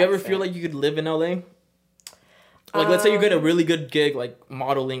guys. Would you ever feel like you could live in LA? Like, let's say you get a really good gig, like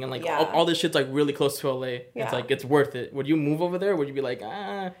modeling, and like Yeah. all this shit's like really close to LA. Yeah. It's like it's worth it. Would you move over there? Would you be like,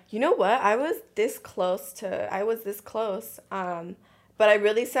 ah? You know what? I was this close. But I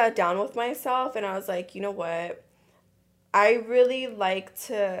really sat down with myself and I was like, you know what? I really like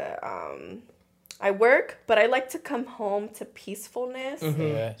to I work, but I like to come home to peacefulness.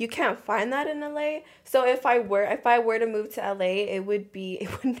 Yeah. You can't find that in LA. So if I were to move to LA, it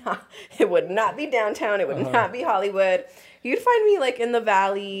would not be downtown. It would not be Hollywood. You'd find me like in the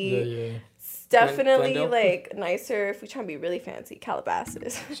valley. Yeah. It's definitely Glendale? like nicer if we try to be really fancy.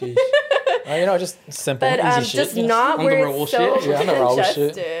 Calabasas. Sheesh. Just simple, But easy shit. just not On the where roll it's so shit? Yeah, on the roll shit.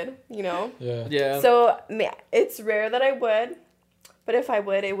 congested, you know? Yeah. Yeah. So, it's rare that I would, but if I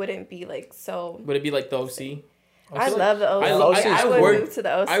would, it wouldn't be like so... Would it be like the OC? I love the OC. I I would work- move to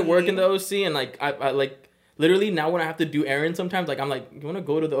the OC. I work in the OC, and like I like literally now when I have to do errands sometimes, like I'm like, you want to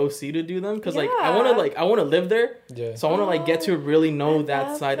go to the OC to do them? Because like I Yeah. want to live there. Yeah. So I want to like get to really know I that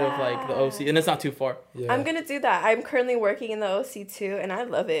love side of like the OC, that. and it's not too far. Yeah. I'm gonna do that. I'm currently working in the OC too, and I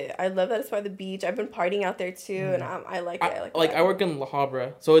love it. I love that it's by the beach. I've been partying out there too, and I like it. I like I work in La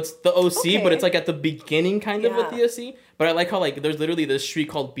Habra, so it's the OC, but Okay. it's like at the beginning kind of with Yeah. the OC. But I like how like there's literally this street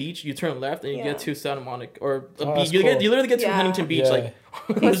called Beach. You turn left and you Yeah. get to Santa Monica or a Oh, beach. that's You cool. literally get to Yeah. Huntington Beach, Yeah. like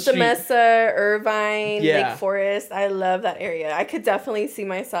on the Costa street. Mesa, Irvine, Yeah. Lake Forest. I love that area. I could definitely see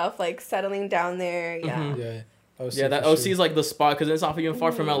myself like settling down there. Yeah. Mhm. Yeah. OC Yeah, that for OC sure. is like the spot because it's not even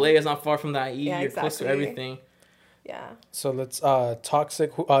far from LA. It's not far from the IE. Yeah, You're close to exactly. everything. Yeah. So let's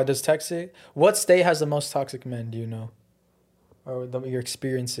toxic. Does toxic? What state has the most toxic men? Do you know, or your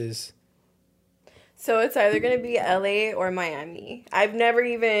experiences? So it's either gonna be LA or Miami. I've never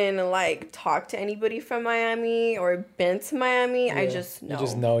even like talked to anybody from Miami or been to Miami. I Yeah. just know. You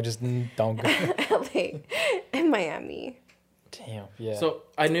just know. Just don't go. LA and Miami. Damn. Yeah. So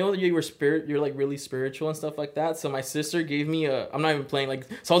I know that you're like really spiritual and stuff like that. So my sister gave me I'm not even playing like.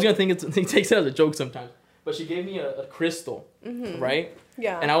 So I was gonna think he takes it as a joke sometimes, but she gave me a crystal, right?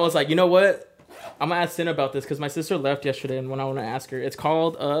 Yeah. And I was like, you know what? I'm gonna ask Sin about this because my sister left yesterday, and when I want to ask her, it's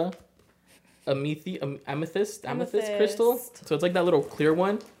called amethyst crystal. Amethyst. So it's like that little clear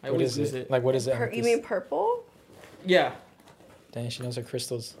one. I what always is use it? it. Like what is it? You mean purple? Yeah. Dang, she knows her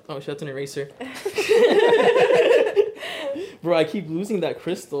crystals. Oh, shit, that's an eraser. Bro, I keep losing that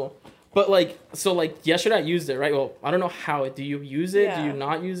crystal. But like, so like yesterday I used it, right? Well, I don't know how. Do you use it? Do Yeah. you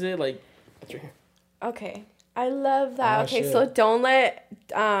not use it? Like, it's right here. Okay. I love that. Oh, okay, shit. so don't let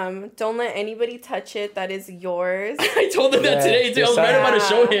anybody touch it. That is yours. I told him that Yeah, today too. I was yes, right I- about to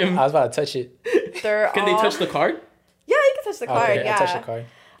show him. I was about to touch it. They're Can they all- touch the card? Yeah, you can touch the card. Okay, yeah. I touched the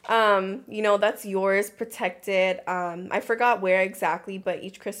card. You know, that's yours, protected. I forgot where exactly, but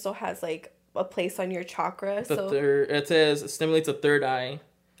each crystal has like a place on your chakra. The So third, it says stimulates the third eye,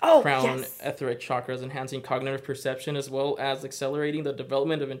 crown, yes. etheric chakras, enhancing cognitive perception as well as accelerating the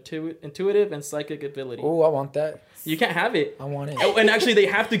development of intuitive and psychic ability. Oh, I want that. You can't have it. I want it. Oh, and actually, they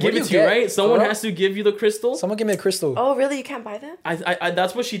have to give do it you to you, get? right? Someone For real? has to give you the crystal. Someone give me a crystal. Oh, really? You can't buy them? I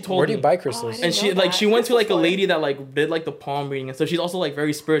that's what she told Where do me. you buy crystals? didn't And she know like that. she went to like a Crystal lady that like did like the palm reading and so she's also like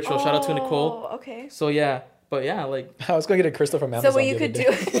very spiritual. Shout out to Nicole. Oh, okay. So yeah, but yeah, like I was gonna get a crystal from Amazon. So what you the could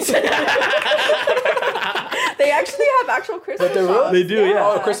other do? day. They actually have actual crystal But they're real? shops. They do, yeah.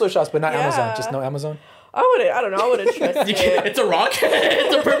 Oh, crystal shots, but not Amazon. Yeah. Just no Amazon. I don't know. I wouldn't trust you can, it. it's a rock.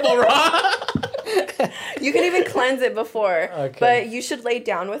 It's a purple rock. You can even cleanse it before. Okay. But you should lay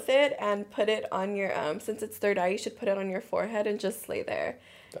down with it and put it on your since it's third eye, you should put it on your forehead and just lay there.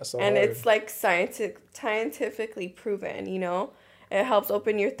 That's so And hard. it's like scientifically proven, you know. It helps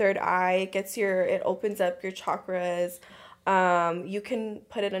open your third eye. It opens up your chakras. You can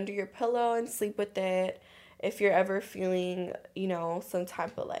put it under your pillow and sleep with it if you're ever feeling, you know, some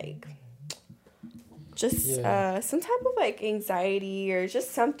type of like some type of like anxiety or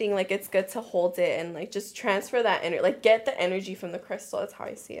just something. Like it's good to hold it and like just transfer that energy, like get the energy from the crystal. That's how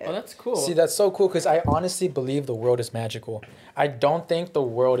I see it. Oh, that's cool. See, that's so cool because I honestly believe the world is magical. I don't think the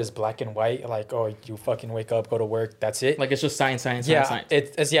world is black and white. Like, oh, you fucking wake up, go to work, that's it. Like it's just science. Yeah, Science.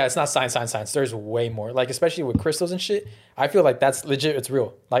 it's not science. There's way more. Like, especially with crystals and shit, I feel like that's legit. It's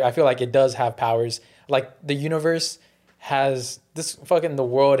real. Like, I feel like it does have powers. Like, the universe has the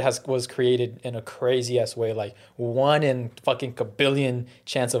world was created in a crazy ass way. Like, 1 in fucking a billion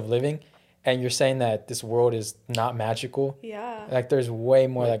chance of living, and you're saying that this world is not magical. Yeah. Like, there's way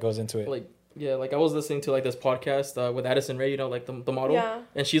more that goes into it. Like yeah, like I was listening to like this podcast with Addison Rae, you know, like the model. Yeah.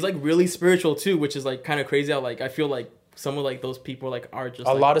 And she's like really spiritual too, which is like kind of crazy how like I feel like some of like those people like are just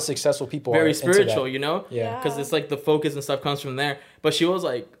a like, lot of successful people are very into spiritual, that. you know? Yeah. Because it's like the focus and stuff comes from there. But she was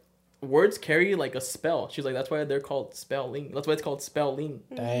like, words carry like a spell. She's like, that's why they're called spelling. That's why it's called spelling.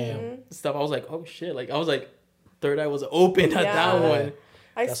 Damn. Stuff. I was like, oh shit. Like I was like, third eye was open at Yeah. that one.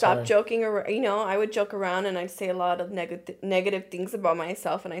 I That's stopped hard. joking around. You know, I would joke around and I'd say a lot of negative things about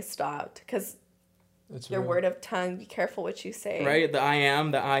myself, and I stopped because It's your real. word of tongue. Be careful what you say. Right? That I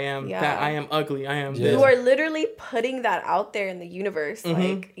am, that I am ugly, I am Yeah. this. You are literally putting that out there in the universe.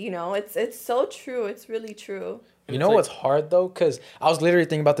 Mhm. Like, you know, it's so true. It's really true. You And know it's like- what's hard though? Because I was literally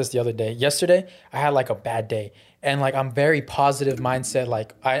thinking about this the other day. Yesterday, I had like a bad day. And like I'm very positive mindset.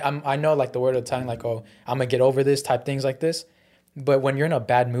 Like I know like the word of the tongue, like, oh, I'm gonna get over this type things like this. But when you're in a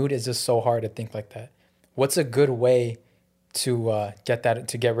bad mood, it's just so hard to think like that. What's a good way to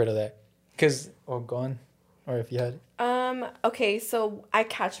get rid of that? Because go on. Or if you had Okay, so I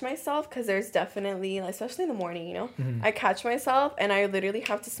catch myself because there's definitely, especially in the morning, you know, Mm-hmm. I catch myself and I literally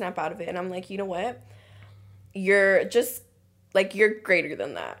have to snap out of it. And I'm like, you know what? You're just like, you're greater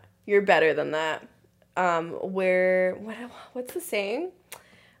than that. You're better than that. where what's the saying?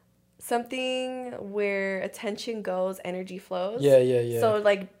 Something where attention goes, energy flows. Yeah. So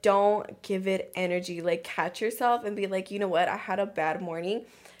like, don't give it energy. Like, catch yourself and be like, you know what? I had a bad morning.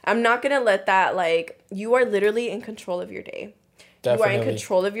 I'm not gonna let that, like, you are literally in control of your day. Definitely. You are in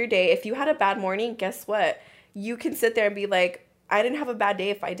control of your day. If you had a bad morning, guess what? You can sit there and be like, I didn't have a bad day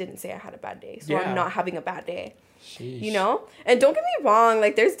if I didn't say I had a bad day. So I'm not having a bad day. Sheesh. You know? And don't get me wrong,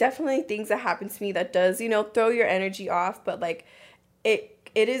 like, there's definitely things that happen to me that does, you know, throw your energy off, but like it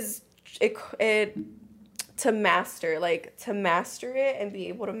to master it and be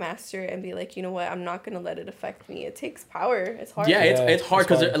able to master it and be like, you know what, I'm not gonna let it affect me. It takes power. It's hard. Yeah, it's hard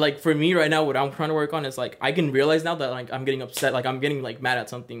because like for me right now, what I'm trying to work on is like I can realize now that like I'm getting upset, like I'm getting like mad at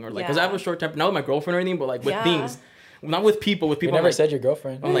something or like because I have a short temper, not with my girlfriend or anything, but like with things. Not with people. With people, you never like, said your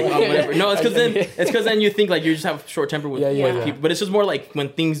girlfriend. I'm like, oh, whatever. No, it's because then you think like you just have short temper with people. But it's just more like when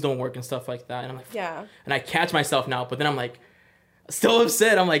things don't work and stuff like that. And I'm like, and I catch myself now, but then I'm like, still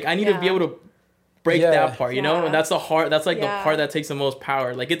upset. I'm like, I need to be able to break that part, you know? And that's the part that takes the most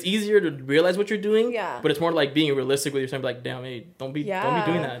power. Like, it's easier to realize what you're doing, but it's more like being realistic with yourself. Like, damn, hey, don't be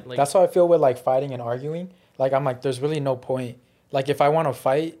doing that. Like, that's how I feel with like fighting and arguing. Like, I'm like, there's really no point. Like, if I want to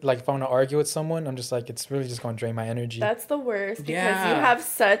fight, like, if I want to argue with someone, I'm just like, it's really just going to drain my energy. That's the worst because you have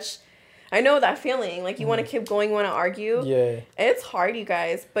such... I know that feeling. Like, you want to keep going, you want to argue. Yeah. It's hard, you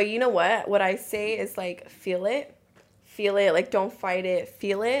guys. But you know what? What I say is, like, feel it. Feel it. Like, don't fight it.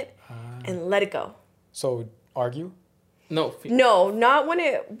 Feel it. And let it go. So, argue? No, not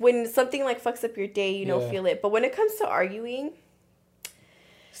when something, like, fucks up your day, you know, feel it. But when it comes to arguing...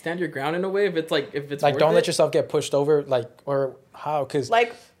 stand your ground in a way if it's like don't let yourself get pushed over, like, or how, because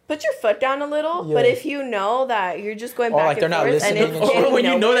like put your foot down a little, but if you know that you're just going back like and forth and it's or when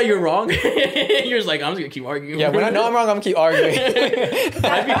you know that you're wrong, you're just like, I'm just gonna keep arguing. Yeah, when I know I'm wrong, I'm gonna keep arguing.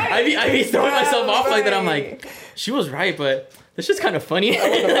 I be throwing myself off like that. I'm like, she was right, but this is kind of funny.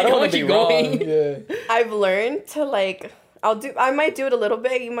 I don't want to be wrong. Yeah. I've learned to like, I might do it a little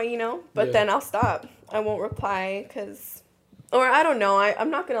bit, but then I'll stop. I won't reply or I don't know. I'm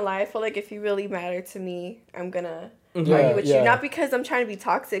not going to lie. I feel like if you really matter to me, I'm going to argue with you. Not because I'm trying to be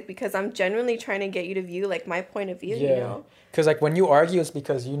toxic, because I'm genuinely trying to get you to view like my point of view, you know? Because like when you argue, it's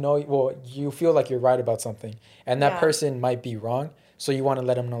because you feel like you're right about something. And that person might be wrong. So you want to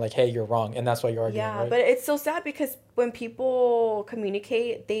let them know like, hey, you're wrong. And that's why you're arguing, right? But it's so sad because when people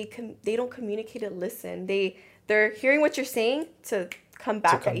communicate, they don't communicate and listen. They're hearing what you're saying to come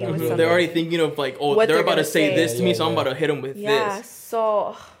back at you with something. They're already thinking of like, they're about to say this to me, so I'm about to hit them with this. Yeah,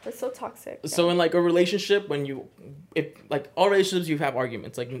 so it's so toxic. So in like a relationship, if like all relationships, you have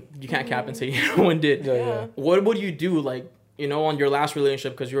arguments. Like you can't cap and say no one did. Yeah. What would you do like, on your last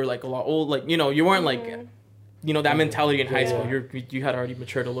relationship, because you were like a lot old, like, you weren't like, that mentality in high school. You had already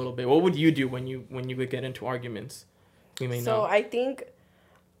matured a little bit. What would you do when you would get into arguments? So I think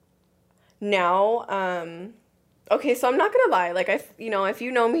now, okay, so I'm not gonna lie. Like if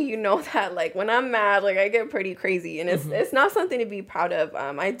you know me, you know that like when I'm mad, like I get pretty crazy, and it's not something to be proud of.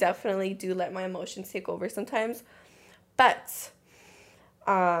 I definitely do let my emotions take over sometimes, but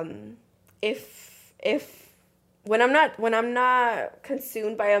if when I'm not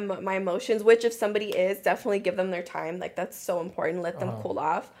consumed by my emotions, which if somebody is, definitely give them their time. Like that's so important. Let them cool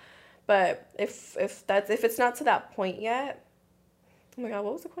off. But if it's not to that point yet. Oh my god,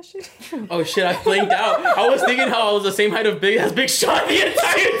 what was the question? Oh shit, I blanked out. I was thinking how I was the same height as Big Sean the entire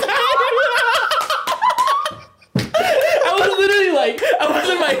time. I was literally like, I was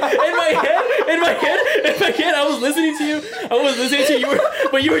in my head, I was listening to you,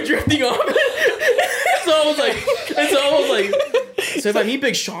 but you were drifting off. So I was like, so if I meet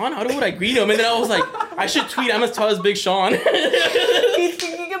Big Sean, how would I greet him? And then I was like, I should tweet, I'm as tall as Big Sean. He's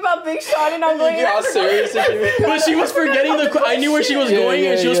thinking about Big Sean and I'm going, how serious is she? But she was forgetting I knew where she was going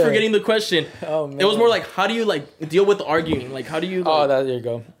and she was forgetting the question. Oh man. It was more like, how do you like deal with the arguing? Like, how do you there you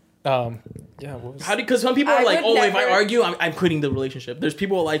go. Yeah, what was... Because some people are like, if I argue, I'm quitting the relationship. There's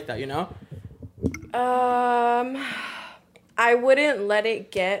people like that, I wouldn't let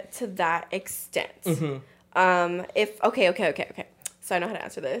it get to that extent. Okay. So I know how to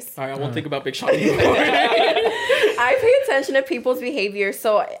answer this. All right, I won't think about Big Sean anymore. I pay attention to people's behavior,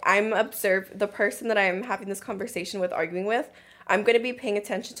 so I'm the person that I'm having this conversation with, arguing with. I'm going to be paying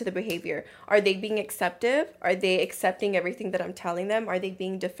attention to the behavior. Are they being acceptive? Are they accepting everything that I'm telling them? Are they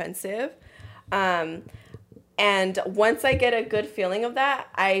being defensive? And once I get a good feeling of that,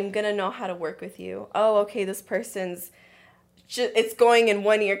 I'm going to know how to work with you. Oh, okay, this person's it's going in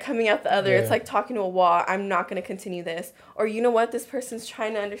one ear, coming out the other. Yeah. It's like talking to a wall. I'm not going to continue this. Or you know what? This person's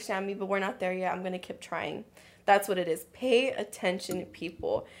trying to understand me, but we're not there yet. I'm going to keep trying. That's what it is. Pay attention,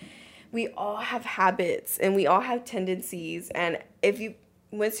 people. we all have habits and we all have tendencies, and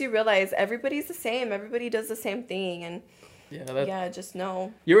once you realize everybody's the same, everybody does the same thing, and just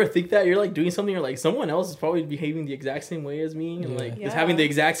know. You ever think that you're like doing something, or like someone else is probably behaving the exact same way as me, and like is having the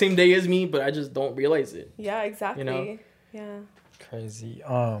exact same day as me, but I just don't realize it. Yeah, exactly. You know? Yeah. Crazy.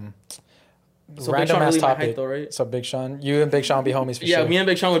 So Random ass really topic. height, though, right? So Big Sean, you and Big Sean be homies for sure. Yeah, me and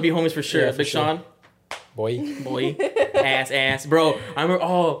Big Sean would be homies for sure. Yeah, for Big sure. Sean, boy. ass, bro. I remember.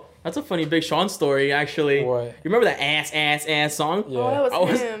 Oh, that's a funny Big Sean story, actually. What? You remember that ass song? Yeah. Oh, that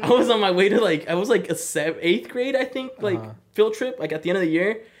was him. I was on my way to like, I was like a 8th grade, I think, like field trip, like at the end of the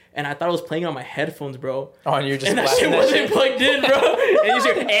year, and I thought it was playing on my headphones, bro. Oh, and you're just And that shit blasting that wasn't shit. plugged in, bro. And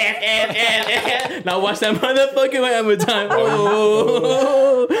you hear ass. Now watch that motherfucker hammer time.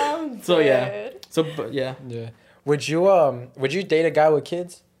 Oh. I'm So yeah. dead. So but yeah. Yeah. Would you date a guy with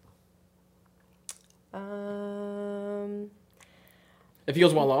kids? If he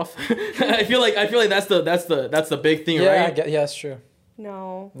goes well off, I feel like that's the big thing, Yeah, right? yeah, that's true.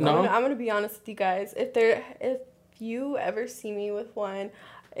 No. No? I'm gonna be honest with you guys. If you ever see me with one,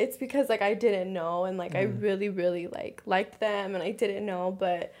 it's because like I didn't know, and like I really, really liked them, and I didn't know.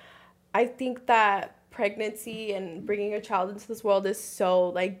 But I think that pregnancy and bringing a child into this world is so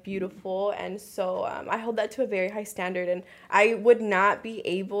like beautiful, and so I hold that to a very high standard, and I would not be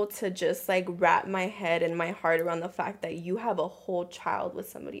able to just like wrap my head and my heart around the fact that you have a whole child with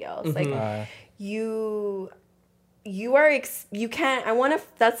somebody else. Like you are you can't. I want to.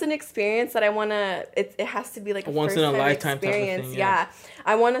 That's an experience that I want to. It has to be like a once in a lifetime experience. type of thing. Yeah.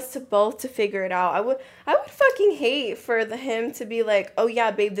 I want us to both to figure it out. I would fucking hate for him to be like, oh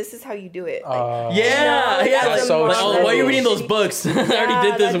yeah, babe, this is how you do it. Like, Yeah. That's so true. Oh, why are you reading those books? I already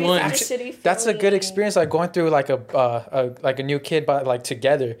did this that'd be once. such a shitty That's a good feeling. experience, like going through like a new kid, but like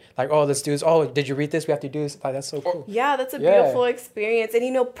together. Like, oh, let's do this. Oh, did you read this? We have to do this. Like, that's so cool. Yeah, that's a Yeah. beautiful experience. And you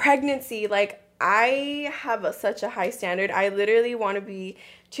know, pregnancy, like I have such a high standard. I literally want to be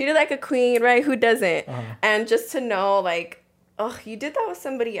treated like a queen, right? Who doesn't? And just to know, like, oh, you did that with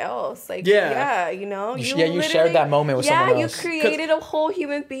somebody else. Like, you know, You literally- shared that moment with someone else. Yeah, you created a whole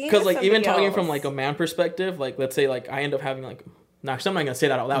human being. Because with like even somebody talking else. from like a man perspective, like let's say like I end up having like, I'm not gonna say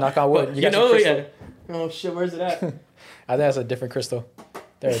that out loud. Knock on wood. But, You got your crystal. Oh shit, where's it at? I think that's a different crystal.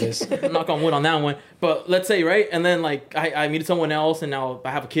 There it is. Knock on wood on that one. But let's say, right, and then like I meet someone else, and now I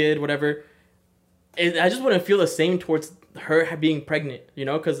have a kid, whatever. I just wouldn't feel the same towards her being pregnant, you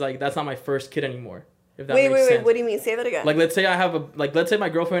know, because like that's not my first kid anymore. If that makes sense. Wait. What do you mean? Say that again. Like let's say let's say my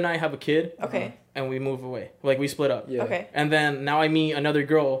girlfriend and I have a kid. Okay. And we move away, like we split up. Yeah. Okay. And then now I meet another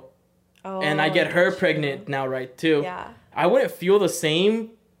girl, Oh, and I get her pregnant now, right? Too. Yeah. I wouldn't feel the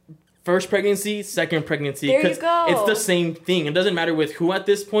same first pregnancy, second pregnancy, There you because go. it's the same thing. It doesn't matter with who at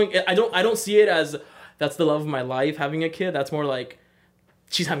this point. I don't see it as that's the love of my life having a kid. That's more like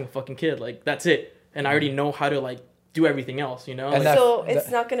she's having a fucking kid. Like that's it. And I already know how to like do everything else, you know. And Like, So it's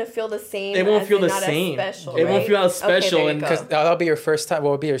not gonna feel the same. It won't as feel in the not as same. special, It won't right? feel as special, Okay, there you and go. Because that'll be your first time.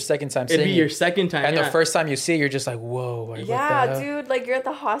 Well, it'll be your second time it'd seeing be it. your second time. And yeah. the first time you see it, you're just like, whoa. Like, what the Yeah, hell? dude, like you're at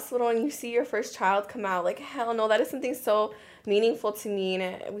the hospital and you see your first child come out. Like, hell no, that is something so meaningful to me,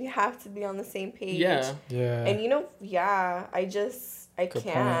 and we have to be on the same page. Yeah. Yeah. And you know, I Good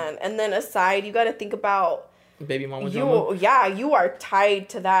can't. And then aside, you got to think about Baby mama drama. you are tied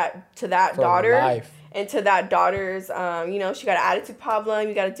to that For daughter life. and to that daughter's you know, she got an attitude problem.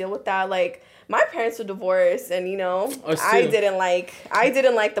 You got to deal with that. Like my parents were divorced, and you know, Us I too. didn't like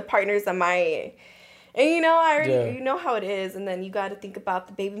the partners of my. And you know, I already, Yeah. you know how it is. And then you got to think about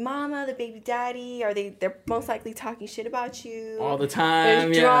the baby mama, the baby daddy. They're most likely talking shit about you. All the time.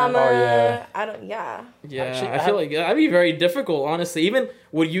 There's Yeah. drama. Oh, yeah. Yeah. Actually, I feel like that'd be very difficult, honestly. Even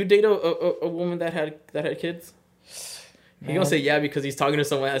would you date a woman that had kids? You're gonna say yeah because he's talking to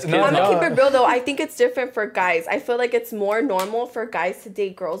someone that has kids. No, I'm no. gonna keep it real though. I think it's different for guys. I feel like it's more normal for guys to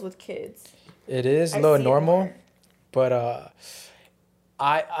date girls with kids. It is a I little see it normal, more. but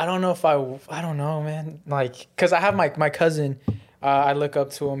I don't know if I don't know, man. Like, cause I have my cousin. I look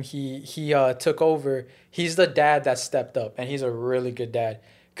up to him. He took over. He's the dad that stepped up, and he's a really good dad.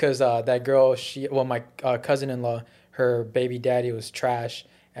 Cause that girl, my cousin-in-law, her baby daddy was trash,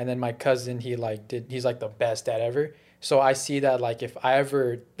 and then my cousin, he's like the best dad ever. So I see that like if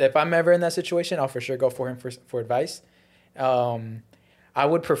I'm ever in that situation, I'll for sure go for him for advice. I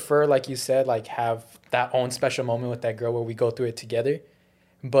would prefer, like you said, like have that own special moment with that girl where we go through it together.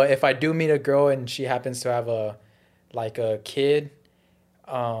 But if I do meet a girl and she happens to have a kid,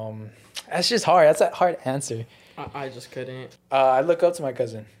 that's just hard. That's a hard answer. I just couldn't. I look up to my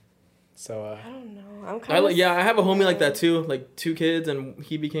cousin, so I don't know. I'm kind of I have a homie like that too, like 2 kids, and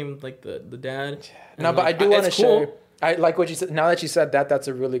he became like the dad. And, no, but like, I do want to it's cool. share. I like what you said. Now that you said that, that's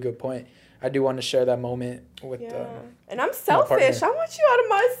a really good point. I do want to share that moment with. And I'm selfish. I want you out of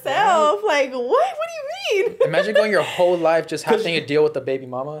myself. Like what? What do you mean? Imagine going your whole life just having to deal with the baby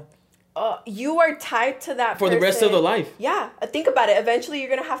mama. You are tied to that for the rest of the life. Yeah, think about it. Eventually, you're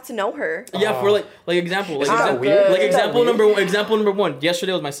gonna have to know her. Yeah, for like example, like example number one.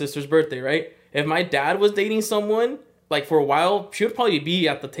 Yesterday was my sister's birthday, right? If my dad was dating someone, like for a while, she would probably be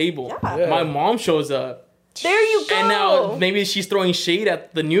at the table. Yeah. My mom shows up. There you go. And now maybe she's throwing shade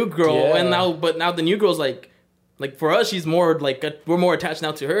at the new girl, and now the new girl's like for us, she's more like we're more attached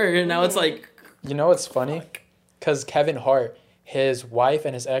now to her, and now it's like. You know what's funny? Because Kevin Hart, his wife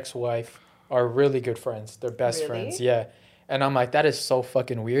and his ex-wife are really good friends. They're best friends. Yeah. And I'm like, that is so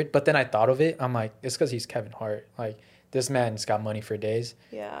fucking weird. But then I thought of it. I'm like, it's because he's Kevin Hart. Like, this man's got money for days.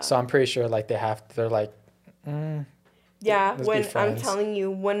 Yeah. So I'm pretty sure, like, they're like, yeah, when I'm telling you,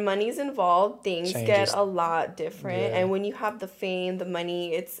 when money's involved, things get a lot different. Yeah. And when you have the fame, the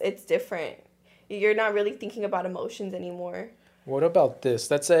money, it's different. You're not really thinking about emotions anymore. What about this?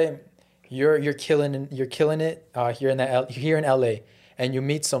 Let's say you're killing it here in LA, and you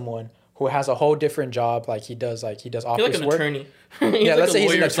meet someone who has a whole different job, like he does office like an work. Attorney. Yeah, let's say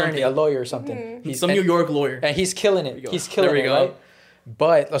he's an attorney, a lawyer or something. Mm-hmm. He's New York lawyer, and he's killing it. He's killing it, right?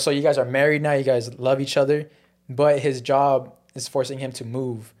 But so you guys are married now. You guys love each other, but his job is forcing him to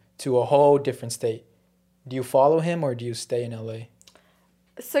move to a whole different state. Do you follow him or do you stay in LA?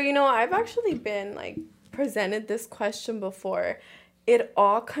 So I've actually been like presented this question before. It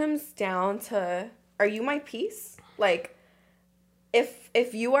all comes down to, are you my peace? Like,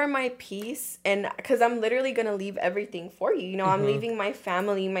 if you are my peace, and because I'm literally going to leave everything for you. I'm leaving my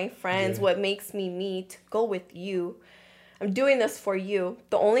family, my friends, what makes me me to go with you. I'm doing this for you.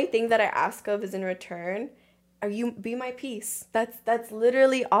 The only thing that I ask of is in return, be my peace. That's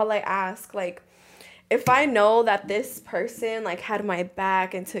literally all I ask. Like, if I know that this person like had my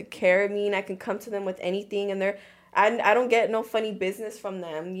back and took care of me, and I can come to them with anything, and I don't get no funny business from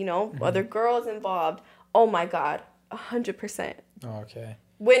them, other girls involved. Oh my God, 100%. Okay.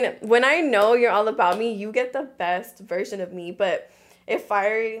 When I know you're all about me, you get the best version of me. But that's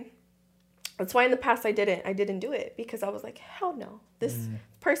why in the past I didn't do it, because I was like, hell no, this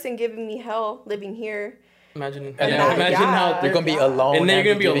person giving me hell living here. Imagine how you're gonna be alone, and then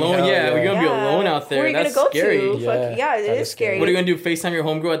you're gonna be alone. You're gonna be alone out there. Where are you That's gonna go scary. to? Yeah, it is scary. What are you gonna do? FaceTime your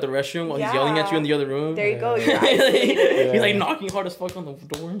homegirl at the restroom while he's yelling at you in the other room? There you go. He's like knocking hard as fuck on the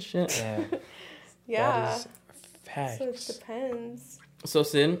door and shit. Yeah. That is facts. So it depends. So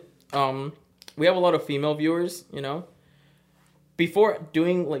Sin, we have a lot of female viewers. Before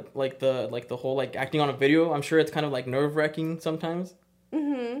doing like the whole like acting on a video, I'm sure it's kind of like nerve-wracking sometimes.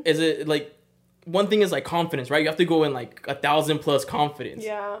 Mm-hmm. Is it like? One thing is like confidence, right? You have to go in like 1,000+ confidence.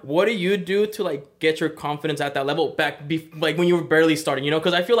 Yeah. What do you do to like get your confidence at that level back, like when you were barely starting?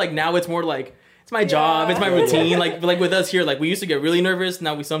 Because I feel like now it's more like it's my job, it's my routine. like with us here, like we used to get really nervous.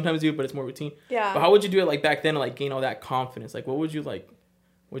 Now we sometimes do, but it's more routine. Yeah. But how would you do it like back then to like gain all that confidence? Like what would you like?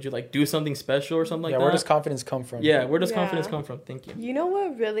 Would you like do something special or something like that? Where does confidence come from? Yeah, where does confidence come from? Thank you. You know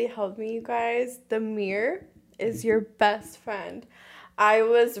what really helped me, you guys? The mirror is your best friend. I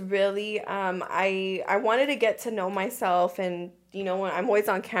was really, I wanted to get to know myself, and, when I'm always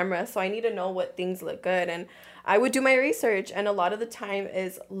on camera, so I need to know what things look good, and I would do my research, and a lot of the time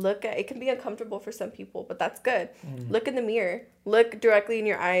is it can be uncomfortable for some people, but that's good. Look in the mirror, look directly in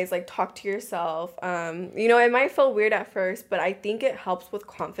your eyes, like talk to yourself. It might feel weird at first, but I think it helps with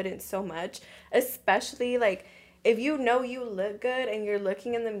confidence so much, especially like if you know you look good and you're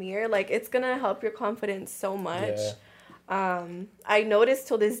looking in the mirror, like it's gonna help your confidence so much. Yeah. I noticed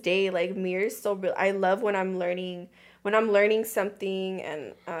till this day, like mirrors so real. I love when I'm learning something,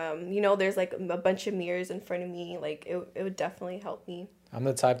 and there's like a bunch of mirrors in front of me. Like it would definitely help me. I'm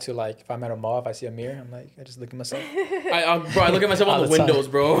the type to like, if I'm at a mall, if I see a mirror, I'm like, I just look at myself. I look at myself on the windows,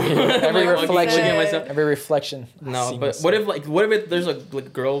 bro. Every reflection. Myself. Every reflection. No, but what if there's a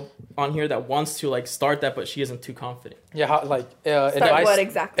girl on here that wants to like start that, but she isn't too confident? Yeah, advice. What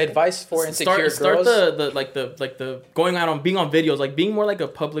exactly? Advice for insecure start girls. the going out on being on videos, like being more like a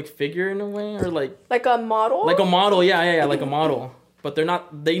public figure in a way, or like a model. Like a model, yeah, like a model. But they're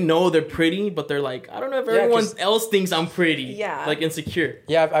not. They know they're pretty, but they're like, I don't know if everyone else thinks I'm pretty. Yeah. Like insecure.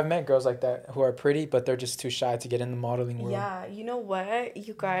 Yeah, I've met girls like that who are pretty, but they're just too shy to get in the modeling world. Yeah, you know what,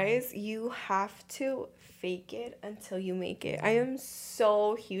 you guys, you have to fake it until you make it. I am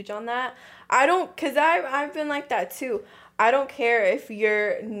so huge on that. Cause I've been like that too. I don't care if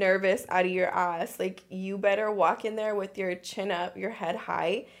you're nervous out of your ass. Like you better walk in there with your chin up, your head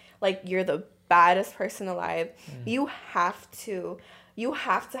high, like you're the baddest person alive. You have to you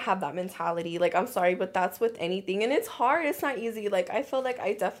have to have that mentality. Like, I'm sorry, but that's with anything. And it's hard. It's not easy. Like, I feel like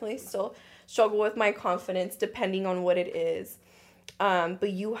I definitely still struggle with my confidence depending on what it is.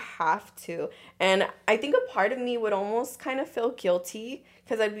 But you have to. And I think a part of me would almost kind of feel guilty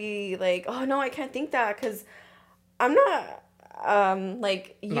because I'd be like, oh, no, I can't think that because I'm not,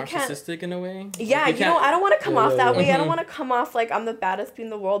 like, you narcissistic can't. in a way. Yeah, like, you know, I don't want to come off that way. I don't Mhm. want to come off like I'm the baddest bee in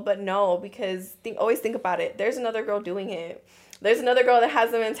the world, but no, because always think about it. There's another girl doing it. There's another girl that has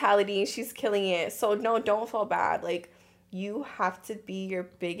the mentality and she's killing it. So no, don't feel bad. Like, you have to be your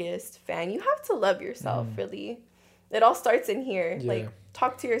biggest fan. You have to love yourself, really. It all starts in here. Yeah. Like,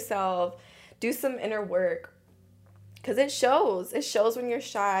 talk to yourself, do some inner work. Because it shows. It shows when you're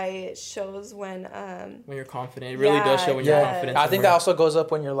shy. It shows when you're confident. It really does show when you're Yeah, confident. I think that also goes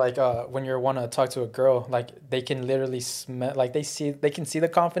up when you're like when you want to talk to a girl. Like they can literally smell, like they can see the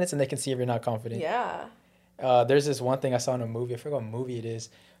confidence and they can see if you're not confident. Yeah. There's this one thing I saw in a movie. I forgot what movie it is,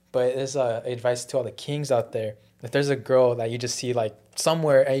 but it's advice to all the kings out there. If there's a girl that you just see like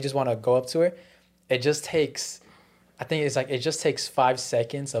somewhere and you just want to go up to her, it just takes, I think it's like it just takes 5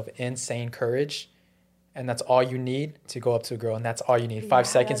 seconds of insane courage. And that's all you need to go up to a girl. And that's all you need. 5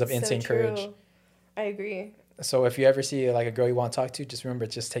 seconds of that's insane so true. courage. I agree. So if you ever see like a girl you want to talk to, just remember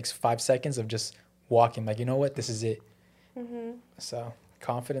it just takes 5 seconds of just walking. Like, you know what? This is it. Mm-hmm. So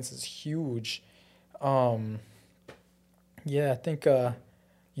confidence is huge. Yeah, I think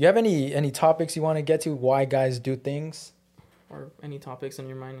you have any topics you want to get to why guys do things? Or any topics on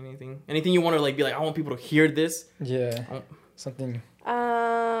your mind, anything you want to like be like, I want people to hear this. Yeah. Something.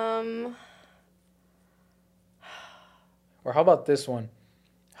 Or how about this one?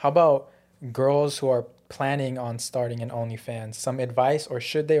 How about girls who are planning on starting an OnlyFans? Some advice, or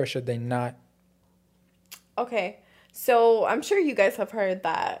should they not? Okay. So I'm sure you guys have heard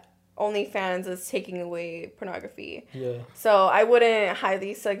that OnlyFans is taking away pornography. Yeah. So I wouldn't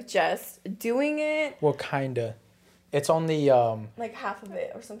highly suggest doing it. Well, kinda. It's only Like half of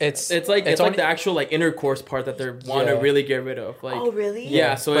it or something. It's It's like only, the actual like intercourse part that they want to Yeah. really get rid of. Like, oh, really?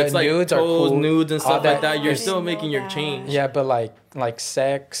 yeah, so But it's like nudes are toes, cool. nudes and All stuff like that- that. You're I still didn't making know your that. change. Yeah, but like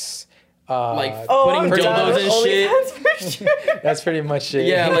sex. Like Oh, putting I'm done dildos with and shit. OnlyFans for sure. That's pretty much it.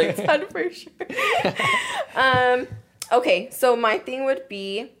 Yeah, like Done for sure. Okay, so my thing would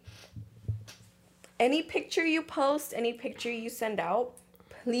be any picture you post, any picture you send out,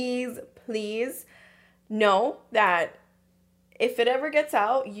 please know that if it ever gets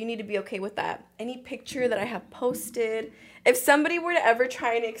out, you need to be okay with that. Any picture that I have posted, if somebody were to ever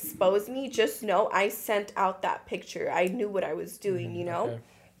try and expose me, just know I sent out that picture. I knew what I was doing, you know? Okay.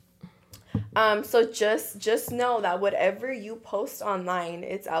 So just know that whatever you post online,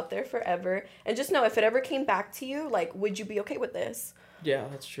 it's out there forever. And just know if it ever came back to you, like, would you be okay with this? yeah,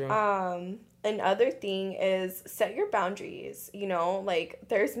 that's true. Another thing is set your boundaries, you know, like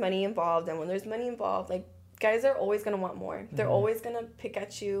there's money involved, and when there's money involved, like guys are always going to want more. They're always going to pick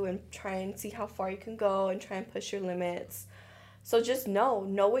at you and try and see how far you can go and try and push your limits. So just know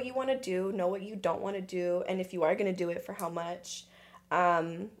what you want to do, know what you don't want to do, and if you are going to do it, for how much.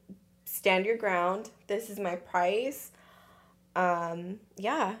 Stand your ground. This is my price.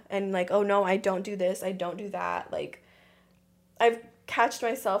 Yeah, and like, oh no, I don't do this, I don't do that. Like, I've catched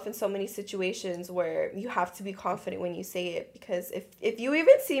myself in so many situations where you have to be confident when you say it, because if you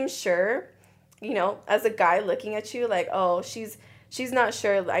even seem sure, you know, as a guy looking at you like, oh, she's not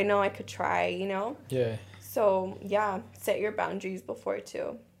sure, I know I could try, you know? Yeah. So yeah, set your boundaries before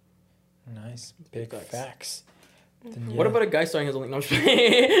too. Nice. Big facts. Then, What yeah. about a guy starting his own? No, I'm just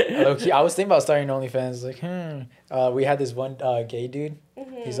kidding. Low-key, I was thinking about starting OnlyFans. Like, we had this one gay dude.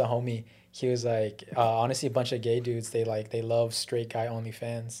 Mm-hmm. He's a homie. He was like, honestly, a bunch of gay dudes. They love straight guy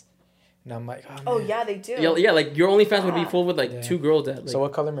OnlyFans, and I'm like, Oh man. yeah, they do. Yeah, like your OnlyFans would be Yeah. full with like Yeah. 2 girls that. Like, So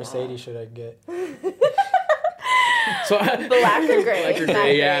what color Mercedes should I get? so Black or gray. Black or Not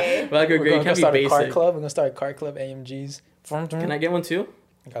gray, yeah. gray. Black or We're gray. gonna Can't be start a car basic. club. We're gonna start a car club. AMGs. Can I get one too?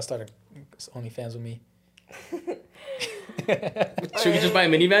 I gotta start a OnlyFans with me. Should we just buy a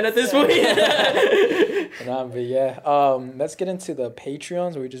minivan at this point? Nah, but yeah. Let's get into the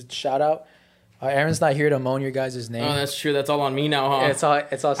Patreons where we just shout out. Aaron's not here to moan your guys' name. Oh, that's true. That's all on me now, huh? It's all.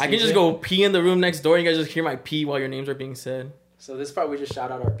 I can just go pee in the room next door. You guys just hear my pee while your names are being said. So this part we just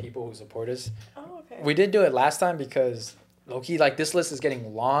shout out our people who support us. Oh, okay. We did do it last time because low-key, like, this list is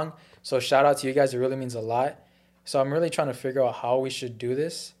getting long. So shout out to you guys. It really means a lot. So I'm really trying to figure out how we should do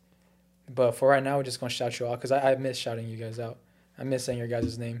this. But for right now, we're just going to shout you out because I miss shouting you guys out. I miss saying your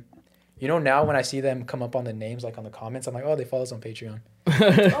guys' name. You know, now when I see them come up on the names, like on the comments, I'm like, oh, they follow us on Patreon.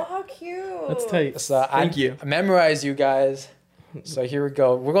 Oh, how cute. That's tight. So Thank you. I memorized you guys. So here we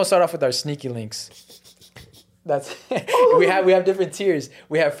go. We're going to start off with our sneaky links. That's we have different tiers.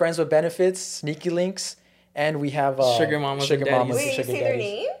 We have friends with benefits, sneaky links, and we have Sugar mamas and daddies. mamas, Wait, you sugar say their daddies.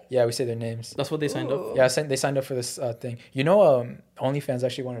 name? Yeah, we say their names. That's what they signed up for. Ooh. Yeah, they signed up for this thing. You know, OnlyFans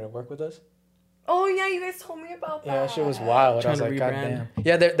actually wanted to work with us. Oh yeah, you guys told me about that. Yeah, that shit was wild. I Trying was to like, God rebrand.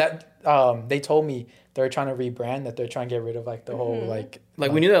 damn. Yeah, they told me they're trying to rebrand, that they're trying to get rid of like the whole Like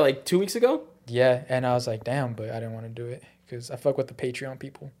we knew that like 2 weeks ago. Yeah, and I was like, damn, but I didn't want to do it because I fuck with the Patreon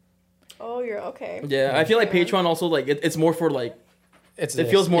people. Oh, you're okay. Yeah, I feel like Patreon also like it's more for like It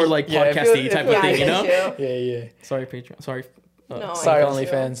feels more like podcasty type of Yeah, I thing, you know? get you. Yeah. Sorry, Patreon. Sorry. No, Sorry, I get you.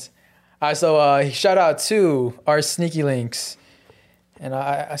 OnlyFans. All right, so shout out to our sneaky links. And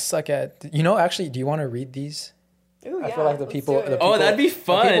I suck at, actually, do you want to read these? Ooh, I yeah, feel like the let's people, do it. the Oh, people- that'd be the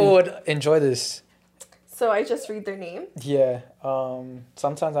fun. people would enjoy this. So I just read their name. Yeah.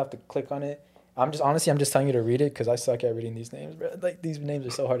 Sometimes I have to click on it. I'm just telling you to read it because I suck at reading these names, bro. Like, these names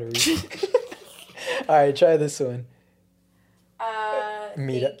are so hard to read. All right, try this one.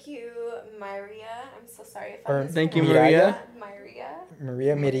 Mira. Thank you, Maria. I'm so sorry if I Thank you, Maria.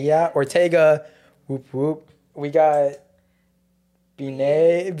 Maria. Maria Ortega. Whoop whoop. We got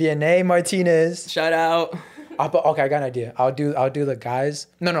Biene Martinez. Shout out. Okay, I got an idea. I'll do the guys.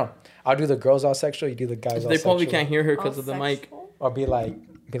 No. I'll do the girls all sexual. You do the guys all They sexual. probably can't hear her because of the mic. Or be like,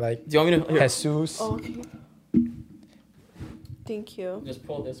 Do you want me to? Here. Jesus. Oh, okay. Thank you. Just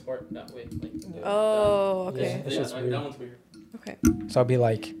pull this part that way. Like, Oh, okay. It's just weird. that one's weird. Okay. So I'll be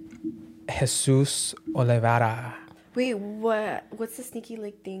like, Jesus Oliveira. Wait, what's the sneaky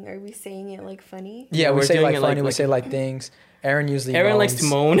like thing? Are we saying it like funny? Yeah, we we're say doing like it funny. like- we like- say like things. Aaron usually. Aaron likes to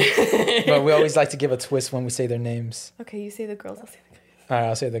moan. but we always like to give a twist when we say their names. Okay, you say the girls, I'll say the guys. All right,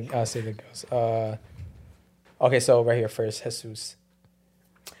 I'll say the girls. Okay, so right here first, Jesus.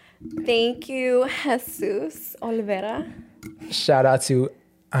 Thank you, Jesus Oliveira. Shout out to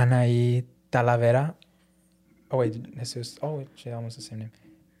Anaí Talavera. Oh wait, Jesus. Oh, she almost the same name.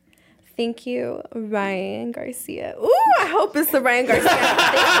 Thank you, Ryan Garcia. Ooh, I hope it's the Ryan Garcia.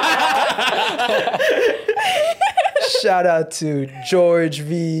 Shout out to George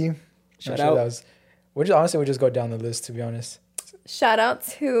V. Shout out. We'll just go down the list, to be honest. Shout out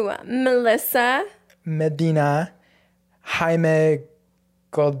to Melissa. Medina, Jaime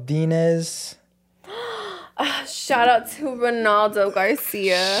Godinez. Shout out to Ronaldo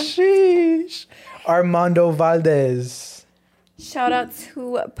Garcia. Sheesh. Armando Valdez. Shout out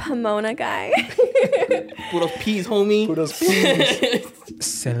to Pomona guy. Put those peas, homie. Kudos, please.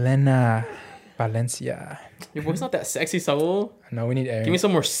 Selena Valencia. Your voice not that sexy, Saul. No, we need Aaron. Give me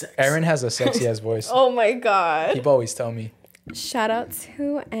some more sex. Aaron has a sexy ass voice. Oh my god. People always tell me. Shout out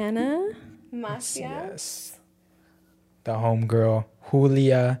to Anna Macia. Yes. The homegirl,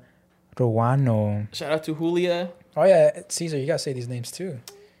 Julia Ruano. Shout out to Julia. Oh yeah, Caesar, you gotta say these names too.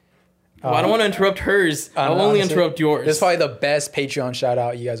 Well, I don't want to interrupt hers. I'll only honestly, interrupt yours. This is probably the best Patreon shout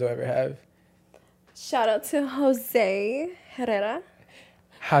out you guys will ever have. Shout out to Jose Herrera.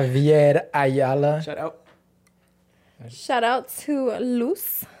 Javier Ayala Shout out. Shout out to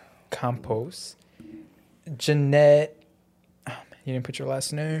Luz. Campos. Jeanette. Oh man, you didn't put your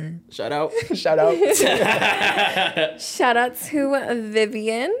last name. Shout out. Shout out. Shout out to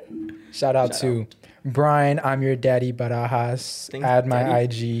Vivian. Shout out to Brian. I'm your daddy Barajas. Thanks, Add my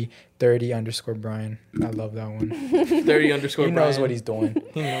daddy. IG 30_Brian. I love that one. 30_. He knows Brian. what he's doing.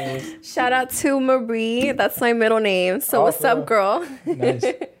 He knows. Shout out to Marie. That's my middle name. So Oh, what's up, girl? Nice.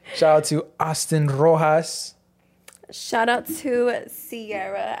 Shout out to Austin Rojas. Shout out to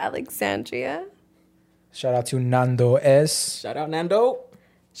Sierra Alexandria. Shout out to Nando S. Shout out Nando.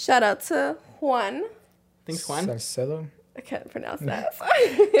 Shout out to Juan. Thanks, Juan. Sarcelo. I can't pronounce that.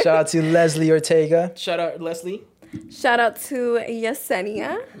 Shout out to Leslie Ortega. Shout out Leslie. Shout out to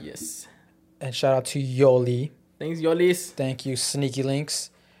Yesenia. Yes. And shout out to Yoli. Thanks, Yolis. Thank you, Sneaky Links.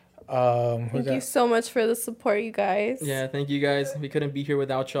 Thank you so much for the support, you guys. Yeah, thank you guys. We couldn't be here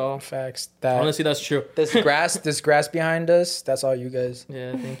without y'all. Facts. That Honestly, that's true. this grass behind us, that's all you guys.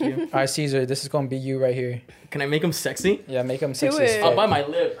 Yeah, thank you. All right, Caesar, this is gonna be you right here. Can I make him sexy? Yeah, make him Do sexy as it. I'll fuck. buy my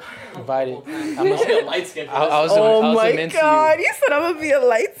lip. Invite it. I'm gonna be a light skin. I was Oh zooming my in to god, you said I'm gonna be a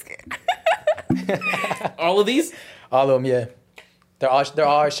light skin. All of these? All of them, yeah. They're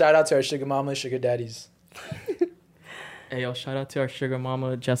all shout out to our sugar mamas, sugar daddies. Hey, yo, shout out to our sugar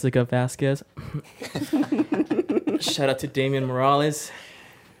mama, Jessica Vasquez. Shout out to Damian Morales.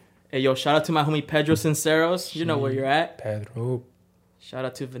 Hey, yo, shout out to my homie Pedro Sinceros. You know where you're at. Pedro. Shout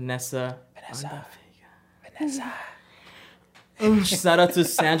out to Vanessa. Vanessa. Shout out to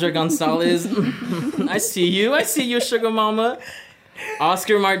Sandra Gonzalez. I see you, sugar mama.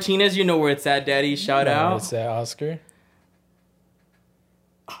 Oscar Martinez, you know where it's at, daddy. Shout out. It's Oscar.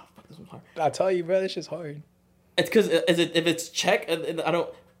 I tell you, bro, this shit's hard. It's because if it's Czech, I don't.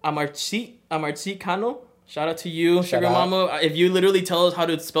 Amarcicano. Shout out to you, Sugar Mama. If you literally tell us how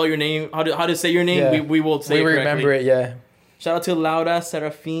to spell your name, how to say your name, we will say it correctly. We remember it, yeah. Shout out to Laura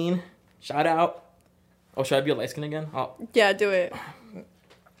Serafine. Shout out. Oh, should I be a light skin again? Oh. Yeah, do it.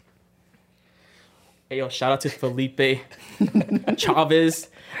 Hey, yo, shout out to Felipe Chavez.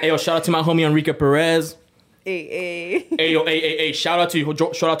 Hey, yo, shout out to my homie Enrique Perez. Hey, yo, shout out to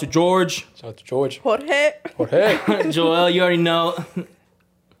George. Shout out to George. Jorge. Joel, you already know.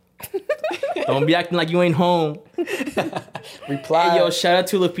 Don't be acting like you ain't home. Reply. Hey, yo, shout out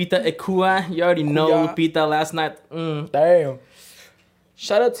to Lupita Ekua. You already know Lupita last night. Damn.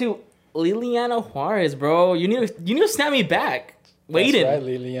 Shout out to Liliana Juarez, bro. You need to snap me back. Waiting. That's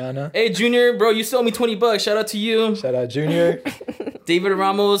right, Liliana. Hey, Junior, bro, you sold me $20. Shout out to you. Shout out, Junior. David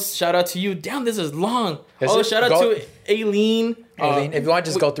Ramos, shout out to you. Damn, this is long. Shout out to Aileen. If you want,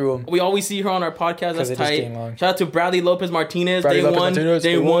 just go through them. We always see her on our podcast. That's tight. Shout out to Bradley Lopez Martinez. Day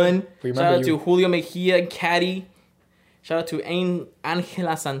one. Shout out to Julio Mejia and Caddy. Shout out to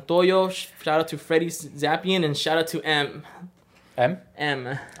Angela Santoyo. Shout out to Freddie Zappian. And shout out to M.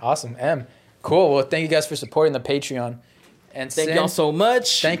 M. Awesome, M. Cool. Well, thank you guys for supporting the Patreon. And thank y'all so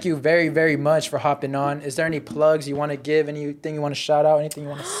much. Thank you very, very much for hopping on. Is there any plugs you want to give? Anything you want to shout out? Anything you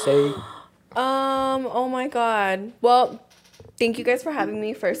want to say? Oh my God. Well, thank you guys for having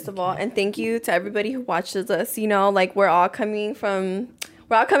me, first of all. And thank you to everybody who watches us. You know, like we're all coming from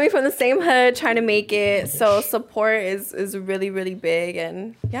the same hood trying to make it. So support is really, really big.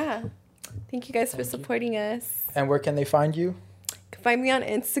 And yeah, thank you guys for supporting us. And where can they find you? Find me on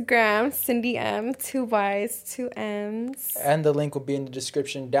Instagram, Cindy M, 2 Y's, 2 M's. And the link will be in the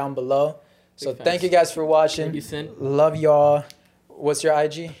description down below. So thank you guys for watching. Thank you, Sin. Love y'all. What's your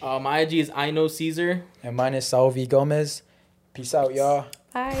IG? My IG is I Know Caesar. And mine is Saul V. Gomez. Peace out, y'all.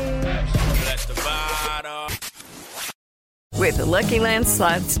 Bye. With the Lucky Land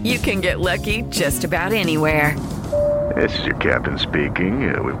Slots, you can get lucky just about anywhere. This is your captain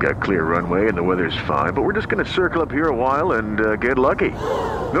speaking. We've got clear runway and the weather's fine, but we're just going to circle up here a while and get lucky.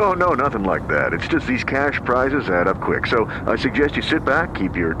 No, nothing like that. It's just these cash prizes add up quick. So I suggest you sit back,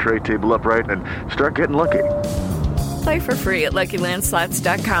 keep your tray table upright, and start getting lucky. Play for free at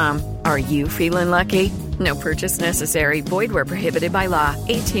LuckyLandSlots.com. Are you feeling lucky? No purchase necessary. Void where prohibited by law.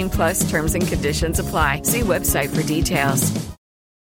 18+ terms and conditions apply. See website for details.